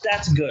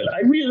that's good.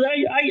 I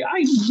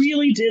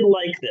really did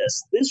like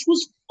this. This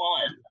was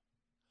fun.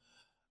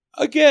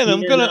 Again,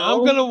 I'm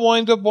gonna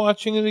wind up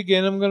watching it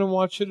again. I'm gonna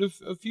watch it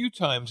a few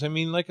times. I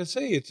mean, like I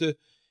say,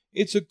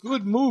 it's a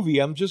good movie.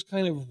 I'm just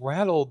kind of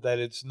rattled that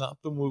it's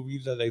not the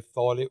movie that I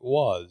thought it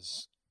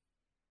was.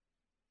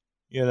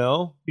 You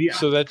know? Yeah.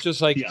 So that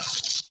just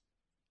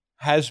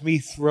has me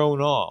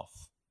thrown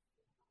off.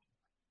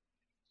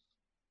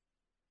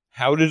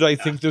 How did I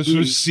think this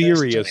was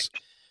serious?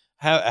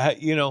 How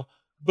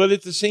but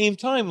at the same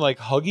time, like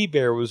Huggy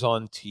Bear was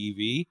on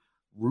TV,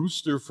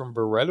 Rooster from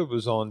Beretta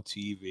was on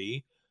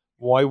TV.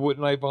 Why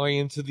wouldn't I buy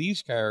into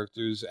these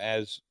characters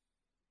as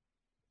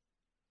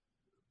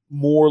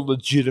more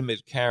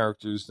legitimate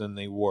characters than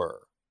they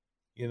were?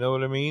 You know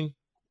what I mean?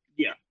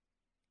 Yeah.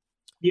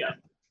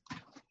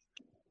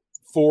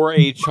 For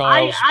a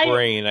child's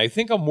brain. I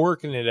think I'm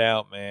working it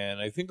out, man.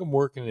 I think I'm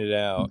working it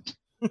out.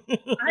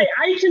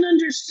 I can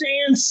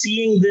understand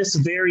seeing this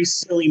very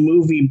silly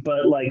movie,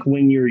 but like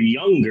when you're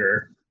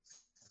younger,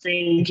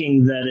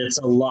 thinking that it's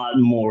a lot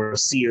more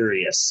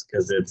serious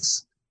because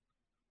it's,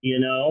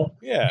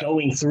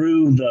 going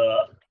through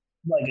the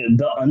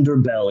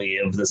underbelly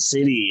of the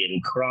city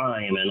and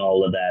crime and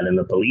all of that, and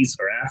the police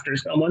are after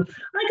someone.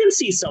 I can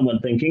see someone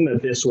thinking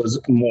that this was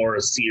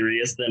more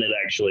serious than it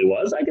actually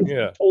was. I can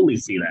totally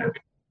see that.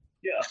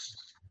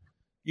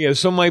 Yeah.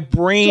 So my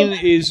brain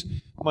is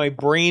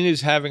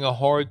having a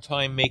hard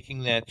time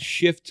making that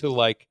shift to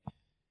like,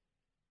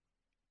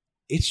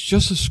 it's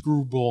just a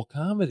screwball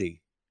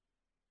comedy.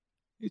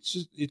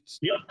 It's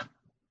Yep.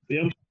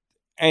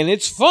 And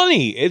it's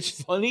funny. It's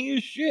funny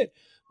as shit.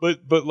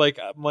 But like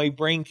my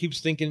brain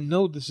keeps thinking,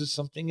 no, this is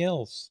something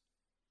else.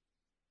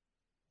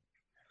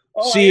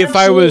 See, if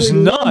I was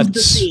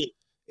nuts,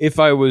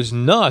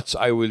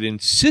 I would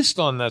insist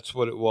on that's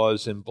what it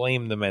was and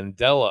blame the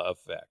Mandela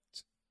effect.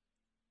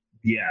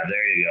 Yeah,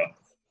 there you go.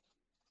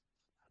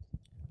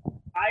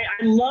 I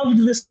loved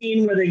the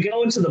scene where they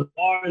go into the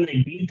bar and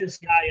they beat this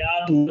guy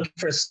up and look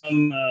for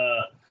some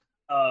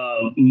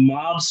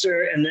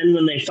mobster, and then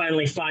when they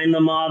finally find the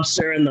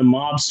mobster and the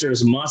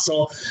mobster's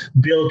muscle,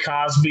 Bill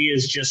Cosby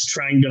is just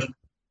trying to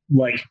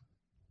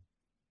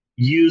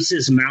use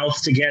his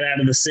mouth to get out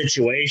of the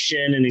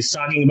situation, and he's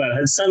talking about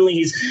how suddenly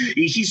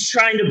he's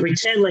trying to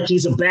pretend like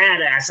he's a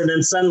badass, and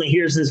then suddenly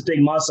here's this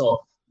big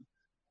muscle.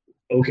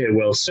 Okay,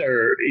 well,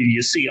 sir,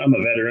 you see, I'm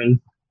a veteran,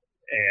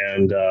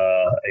 and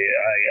I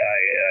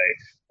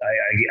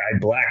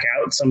black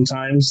out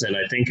sometimes, and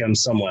I think I'm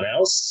someone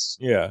else.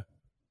 Yeah.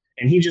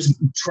 And he just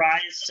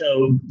tries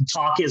to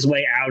talk his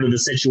way out of the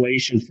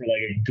situation for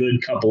like a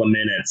good couple of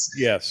minutes.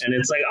 Yes. And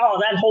it's like, oh,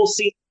 that whole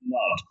scene,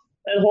 loved.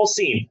 That whole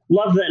scene.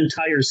 Loved the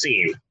entire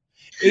scene.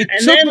 It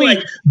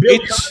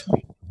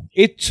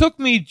took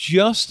me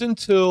just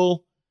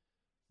until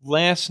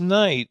last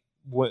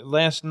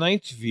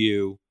night's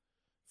view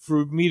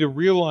for me to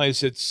realize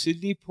that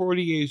Sidney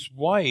Poitier's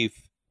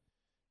wife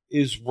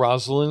is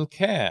Rosalind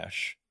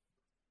Cash.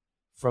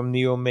 from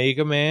the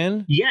Omega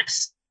Man.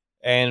 Yes.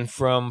 And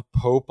from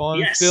Pope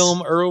on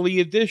Film Early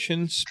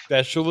Edition,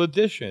 Special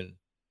Edition.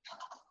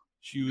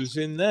 She was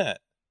in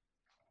that.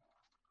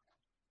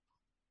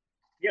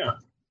 Yeah.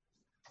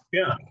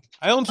 Yeah.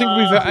 I don't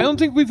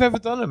think we've ever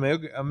done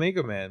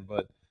Omega Man,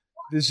 but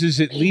this is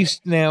at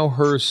least now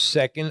her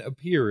second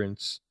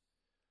appearance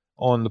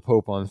on the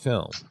Pope on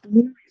Film.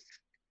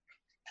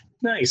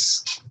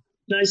 Nice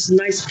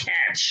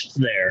catch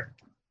there.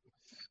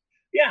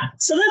 Yeah,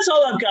 so that's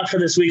all I've got for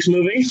this week's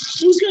movie.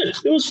 It was good.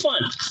 It was fun.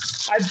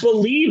 I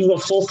believe the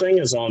full thing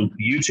is on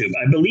YouTube.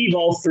 I believe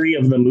all 3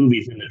 of the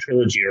movies in the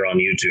trilogy are on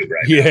YouTube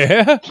right now.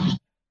 Yeah?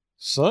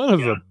 Son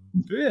of a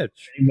bitch.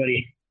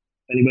 Anybody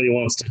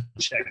wants to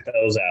check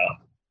those out.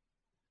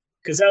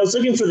 Because I was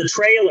looking for the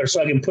trailer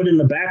so I can put in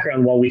the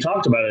background while we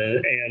talked about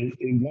it,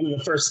 and one of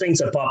the first things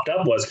that popped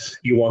up was,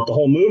 you want the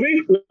whole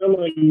movie? And I'm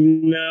like,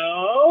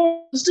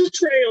 no, it's the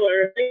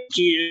trailer. Thank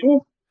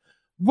you.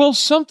 Well,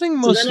 something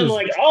must have... So then I'm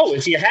like, oh,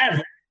 if you have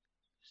it.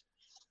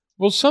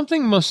 Well,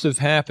 something must have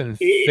happened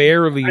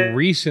fairly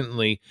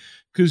recently,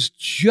 because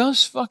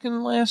just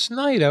fucking last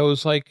night I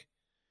was like,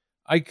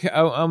 I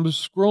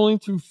was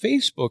scrolling through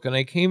Facebook and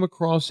I came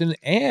across an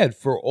ad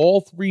for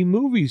all 3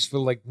 movies for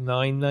like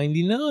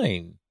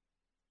 $9.99.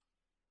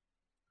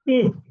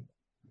 And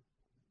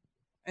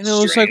I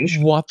was like,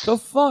 what the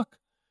fuck?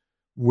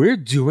 We're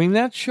doing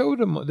that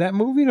that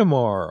movie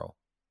tomorrow.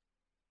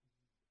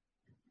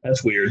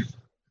 That's weird.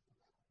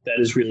 That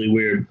is really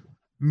weird.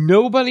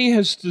 Nobody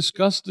has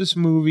discussed this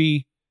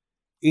movie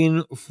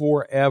in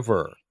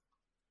forever.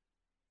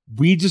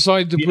 We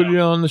decided to put it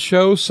on the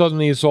show.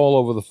 Suddenly it's all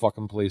over the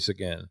fucking place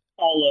again.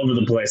 All over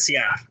the place,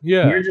 yeah.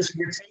 Yeah. We're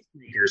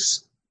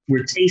tastemakers.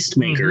 We're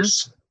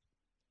tastemakers. Mm-hmm.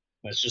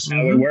 That's just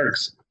how it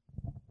works.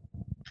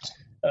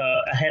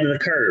 Ahead of the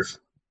curve.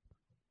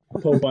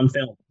 Pope on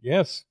Film.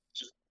 Yes.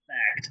 Just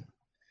fact.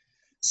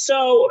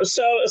 So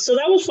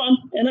that was fun,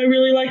 and I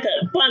really like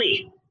that.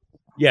 Bunny.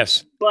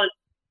 Yes. But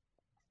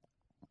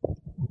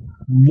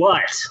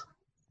what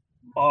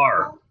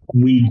are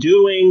we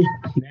doing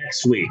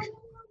next week?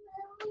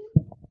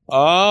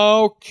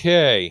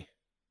 Okay.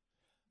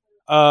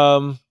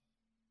 About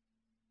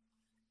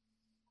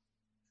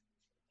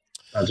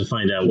to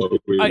find out what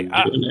we're doing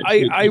next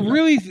week. I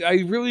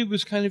really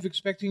was kind of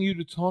expecting you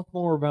to talk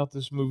more about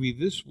this movie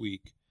this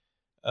week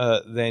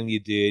than you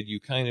did. You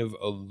kind of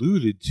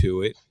alluded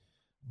to it,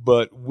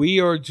 but we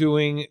are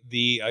doing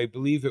I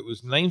believe it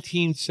was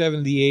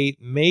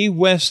 1978 Mae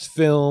West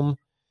film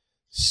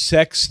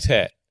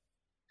Sextet.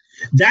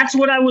 That's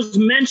what I was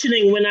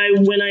mentioning when I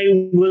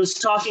was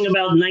talking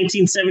about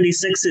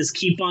 1976's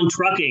Keep on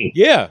Trucking.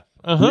 Yeah.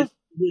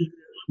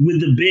 With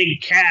the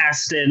big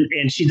cast,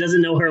 and she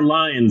doesn't know her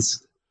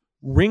lines.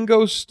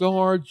 Ringo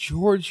Starr,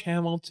 George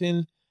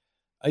Hamilton.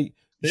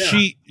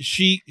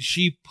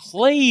 She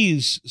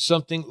plays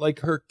something like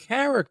her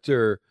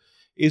character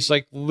is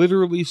like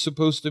literally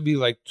supposed to be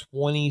like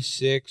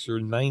 26 or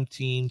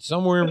 19,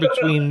 somewhere in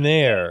between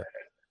there.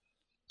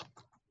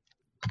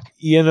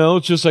 You know,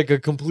 just like a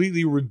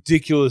completely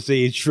ridiculous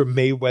age for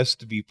Mae West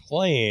to be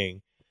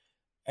playing.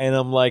 And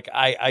I'm like,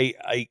 I've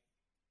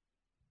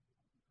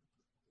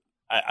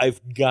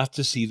got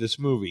to see this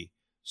movie.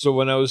 So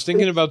when I was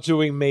thinking about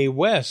doing Mae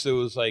West, it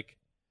was like,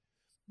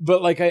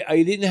 but like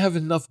I didn't have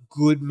enough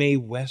good Mae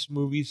West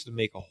movies to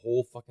make a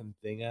whole fucking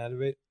thing out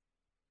of it.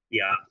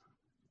 Yeah.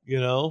 You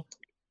know?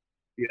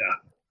 Yeah.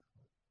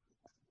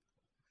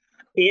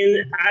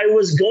 And I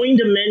was going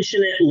to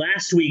mention it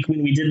last week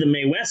when we did the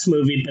Mae West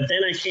movie, but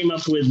then I came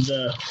up with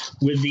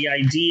the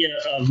idea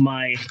of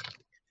my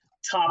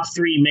top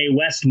 3 Mae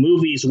West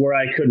movies where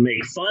I could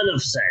make fun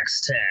of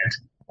Sextet.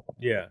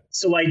 Yeah.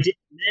 So I did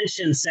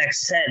mention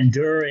Sextet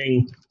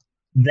during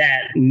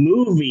that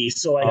movie,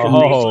 so I could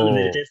make fun of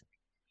it.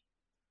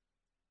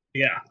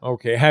 Yeah.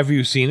 Okay. Have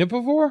you seen it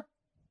before?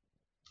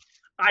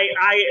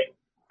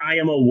 I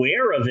am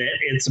aware of it.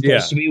 It's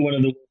supposed to be one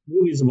of the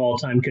movies of all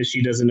time because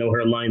she doesn't know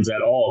her lines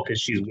at all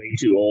because she's way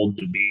too old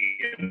to be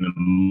in the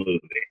movie.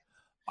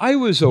 I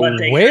was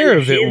aware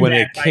of it when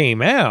it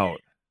came out.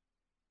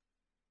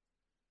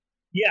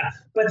 Yeah,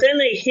 but then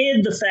they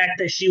hid the fact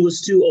that she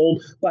was too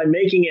old by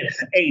making it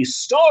a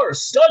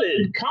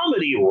star-studded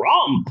comedy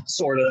romp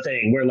sort of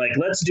thing, where like,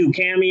 let's do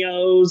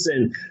cameos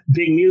and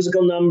big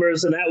musical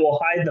numbers, and that will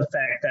hide the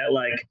fact that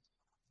like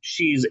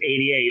she's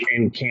 88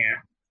 and can't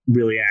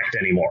really act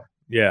anymore.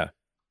 Yeah.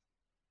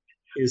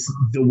 Is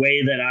the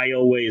way that I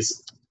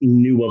always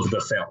knew of the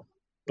film.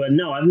 But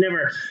no, I've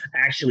never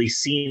actually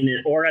seen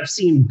it, or I've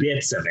seen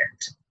bits of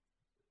it.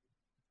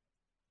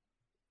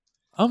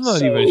 I'm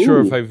not even sure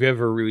if I've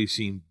ever really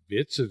seen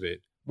bits of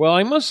it. Well,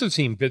 I must have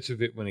seen bits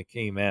of it when it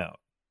came out.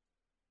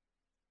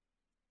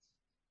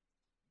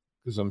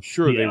 Because I'm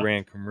sure they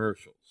ran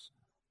commercials.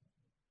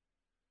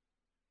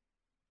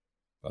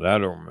 But I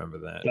don't remember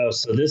that. Oh,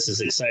 so this is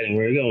exciting.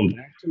 We're going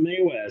back to Mae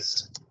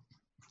West.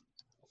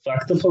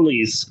 Fuck the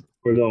police.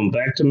 We're going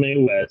back to Mae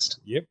West.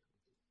 Yep.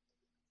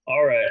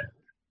 All right.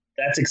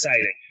 That's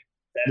exciting.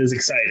 That is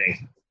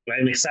exciting.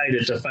 I'm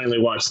excited to finally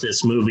watch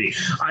this movie.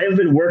 I have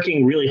been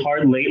working really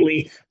hard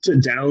lately to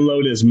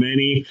download as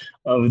many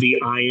of the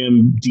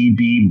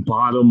IMDb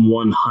bottom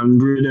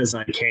 100 as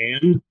I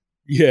can.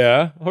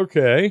 Yeah,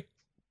 okay.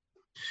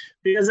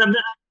 Because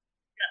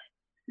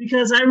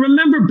I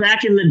remember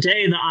back in the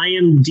day, the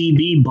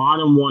IMDb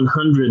bottom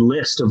 100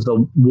 list of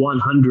the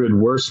 100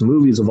 worst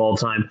movies of all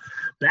time.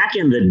 Back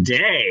in the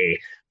day,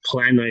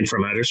 Plan 9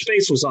 from Outer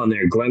Space was on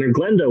there. Glen or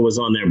Glenda was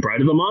on there.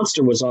 Bride of the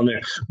Monster was on there.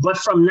 But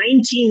from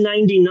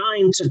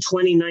 1999 to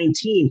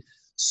 2019,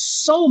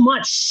 so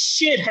much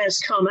shit has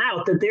come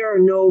out that there are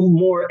no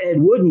more Ed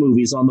Wood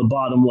movies on the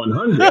bottom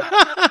 100.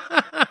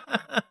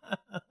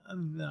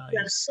 Nice.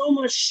 That so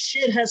much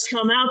shit has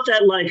come out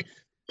that, like,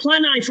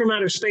 Plan 9 from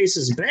Outer Space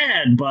is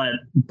bad, but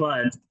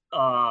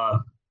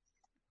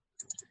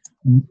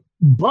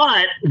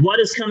what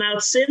has come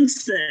out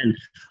since then?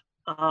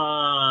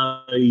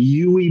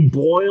 Yui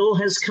Boyle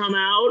has come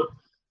out.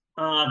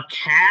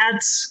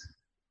 Cats,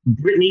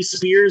 Britney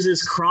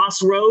Spears'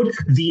 Crossroad,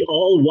 the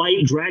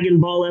all-white Dragon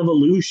Ball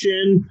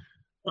Evolution,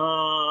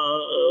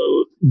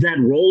 that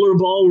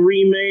Rollerball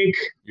remake,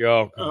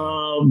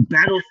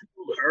 Battlefield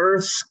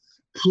Earth,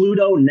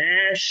 Pluto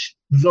Nash,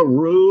 The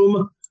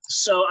Room.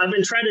 So I've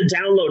been trying to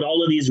download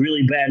all of these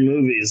really bad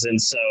movies,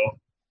 and so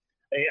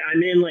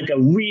I'm in like a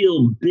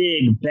real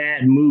big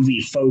bad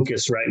movie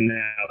focus right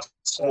now.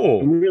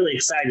 So I'm really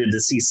excited to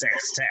see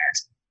Sextet.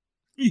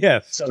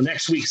 Yes. So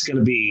next week is going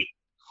to be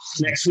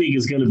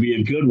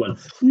a good one.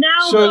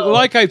 Now, so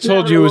like I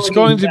told you, it's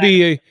going to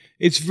be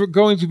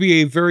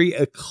a very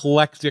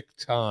eclectic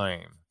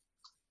time.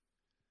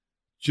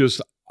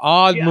 Just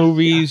odd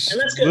movies,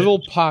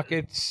 little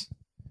pockets,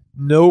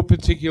 no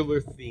particular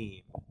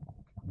theme.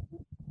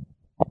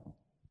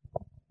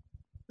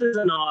 This is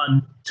an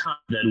odd time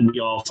that we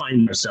all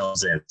find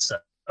ourselves in. So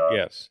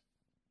yes.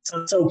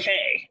 So it's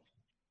okay.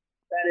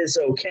 That is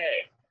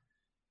okay.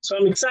 So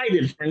I'm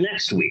excited for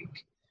next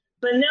week.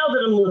 But now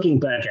that I'm looking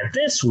back at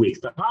this week,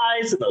 the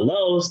highs and the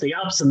lows, the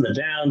ups and the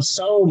downs,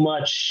 so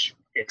much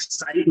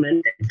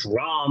excitement and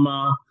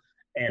drama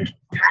and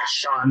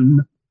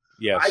passion.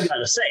 Yes. I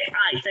gotta say,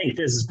 I think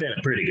this has been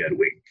a pretty good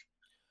week.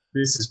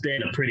 This has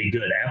been a pretty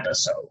good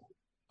episode.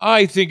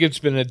 I think it's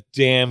been a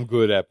damn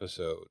good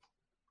episode.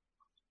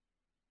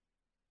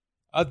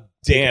 A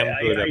damn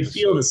good episode. I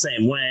feel the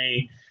same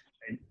way.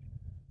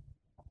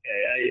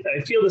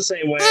 I feel the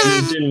same way.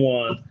 I didn't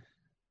want.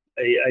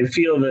 I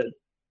feel that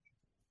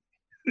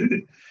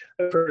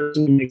a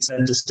person makes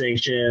that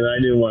distinction. I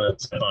didn't want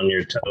to step on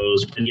your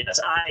toes, but yes,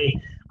 I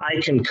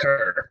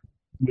concur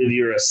with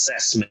your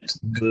assessment,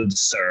 good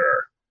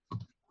sir.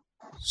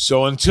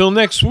 So until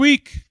next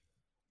week,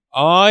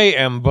 I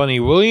am Bunny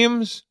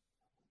Williams.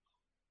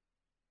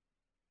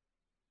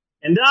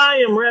 And I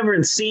am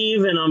Reverend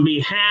Steve, and on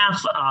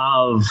behalf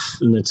of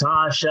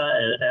Natasha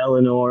and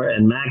Eleanor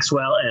and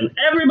Maxwell and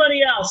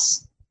everybody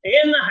else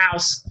in the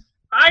house,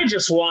 I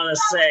just want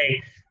to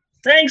say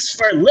thanks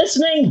for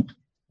listening,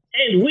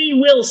 and we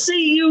will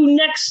see you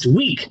next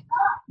week,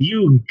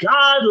 you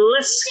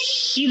godless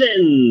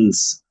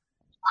heathens.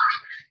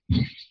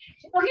 Okay,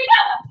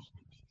 no.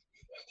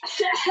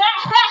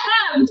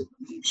 And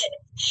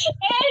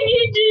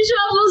you do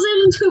shovels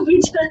into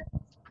each other.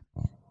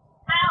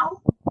 Ow.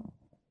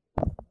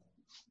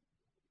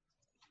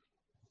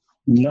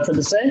 Nothing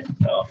to say?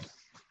 Oh.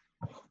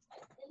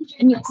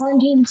 And you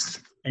quarantines.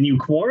 And you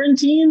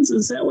quarantines?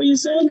 Is that what you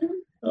said?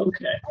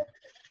 Okay.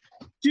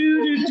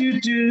 Do do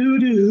do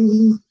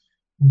do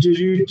do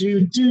do do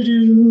do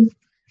do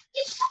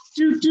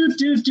do do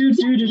do do do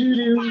do do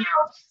do.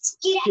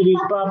 Kitty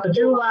papa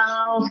do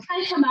wow.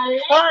 I come out of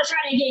there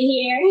trying to get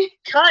here.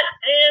 Cut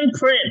and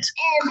print.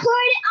 And put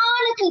it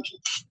on a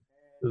cookie.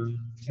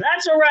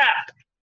 That's a wrap.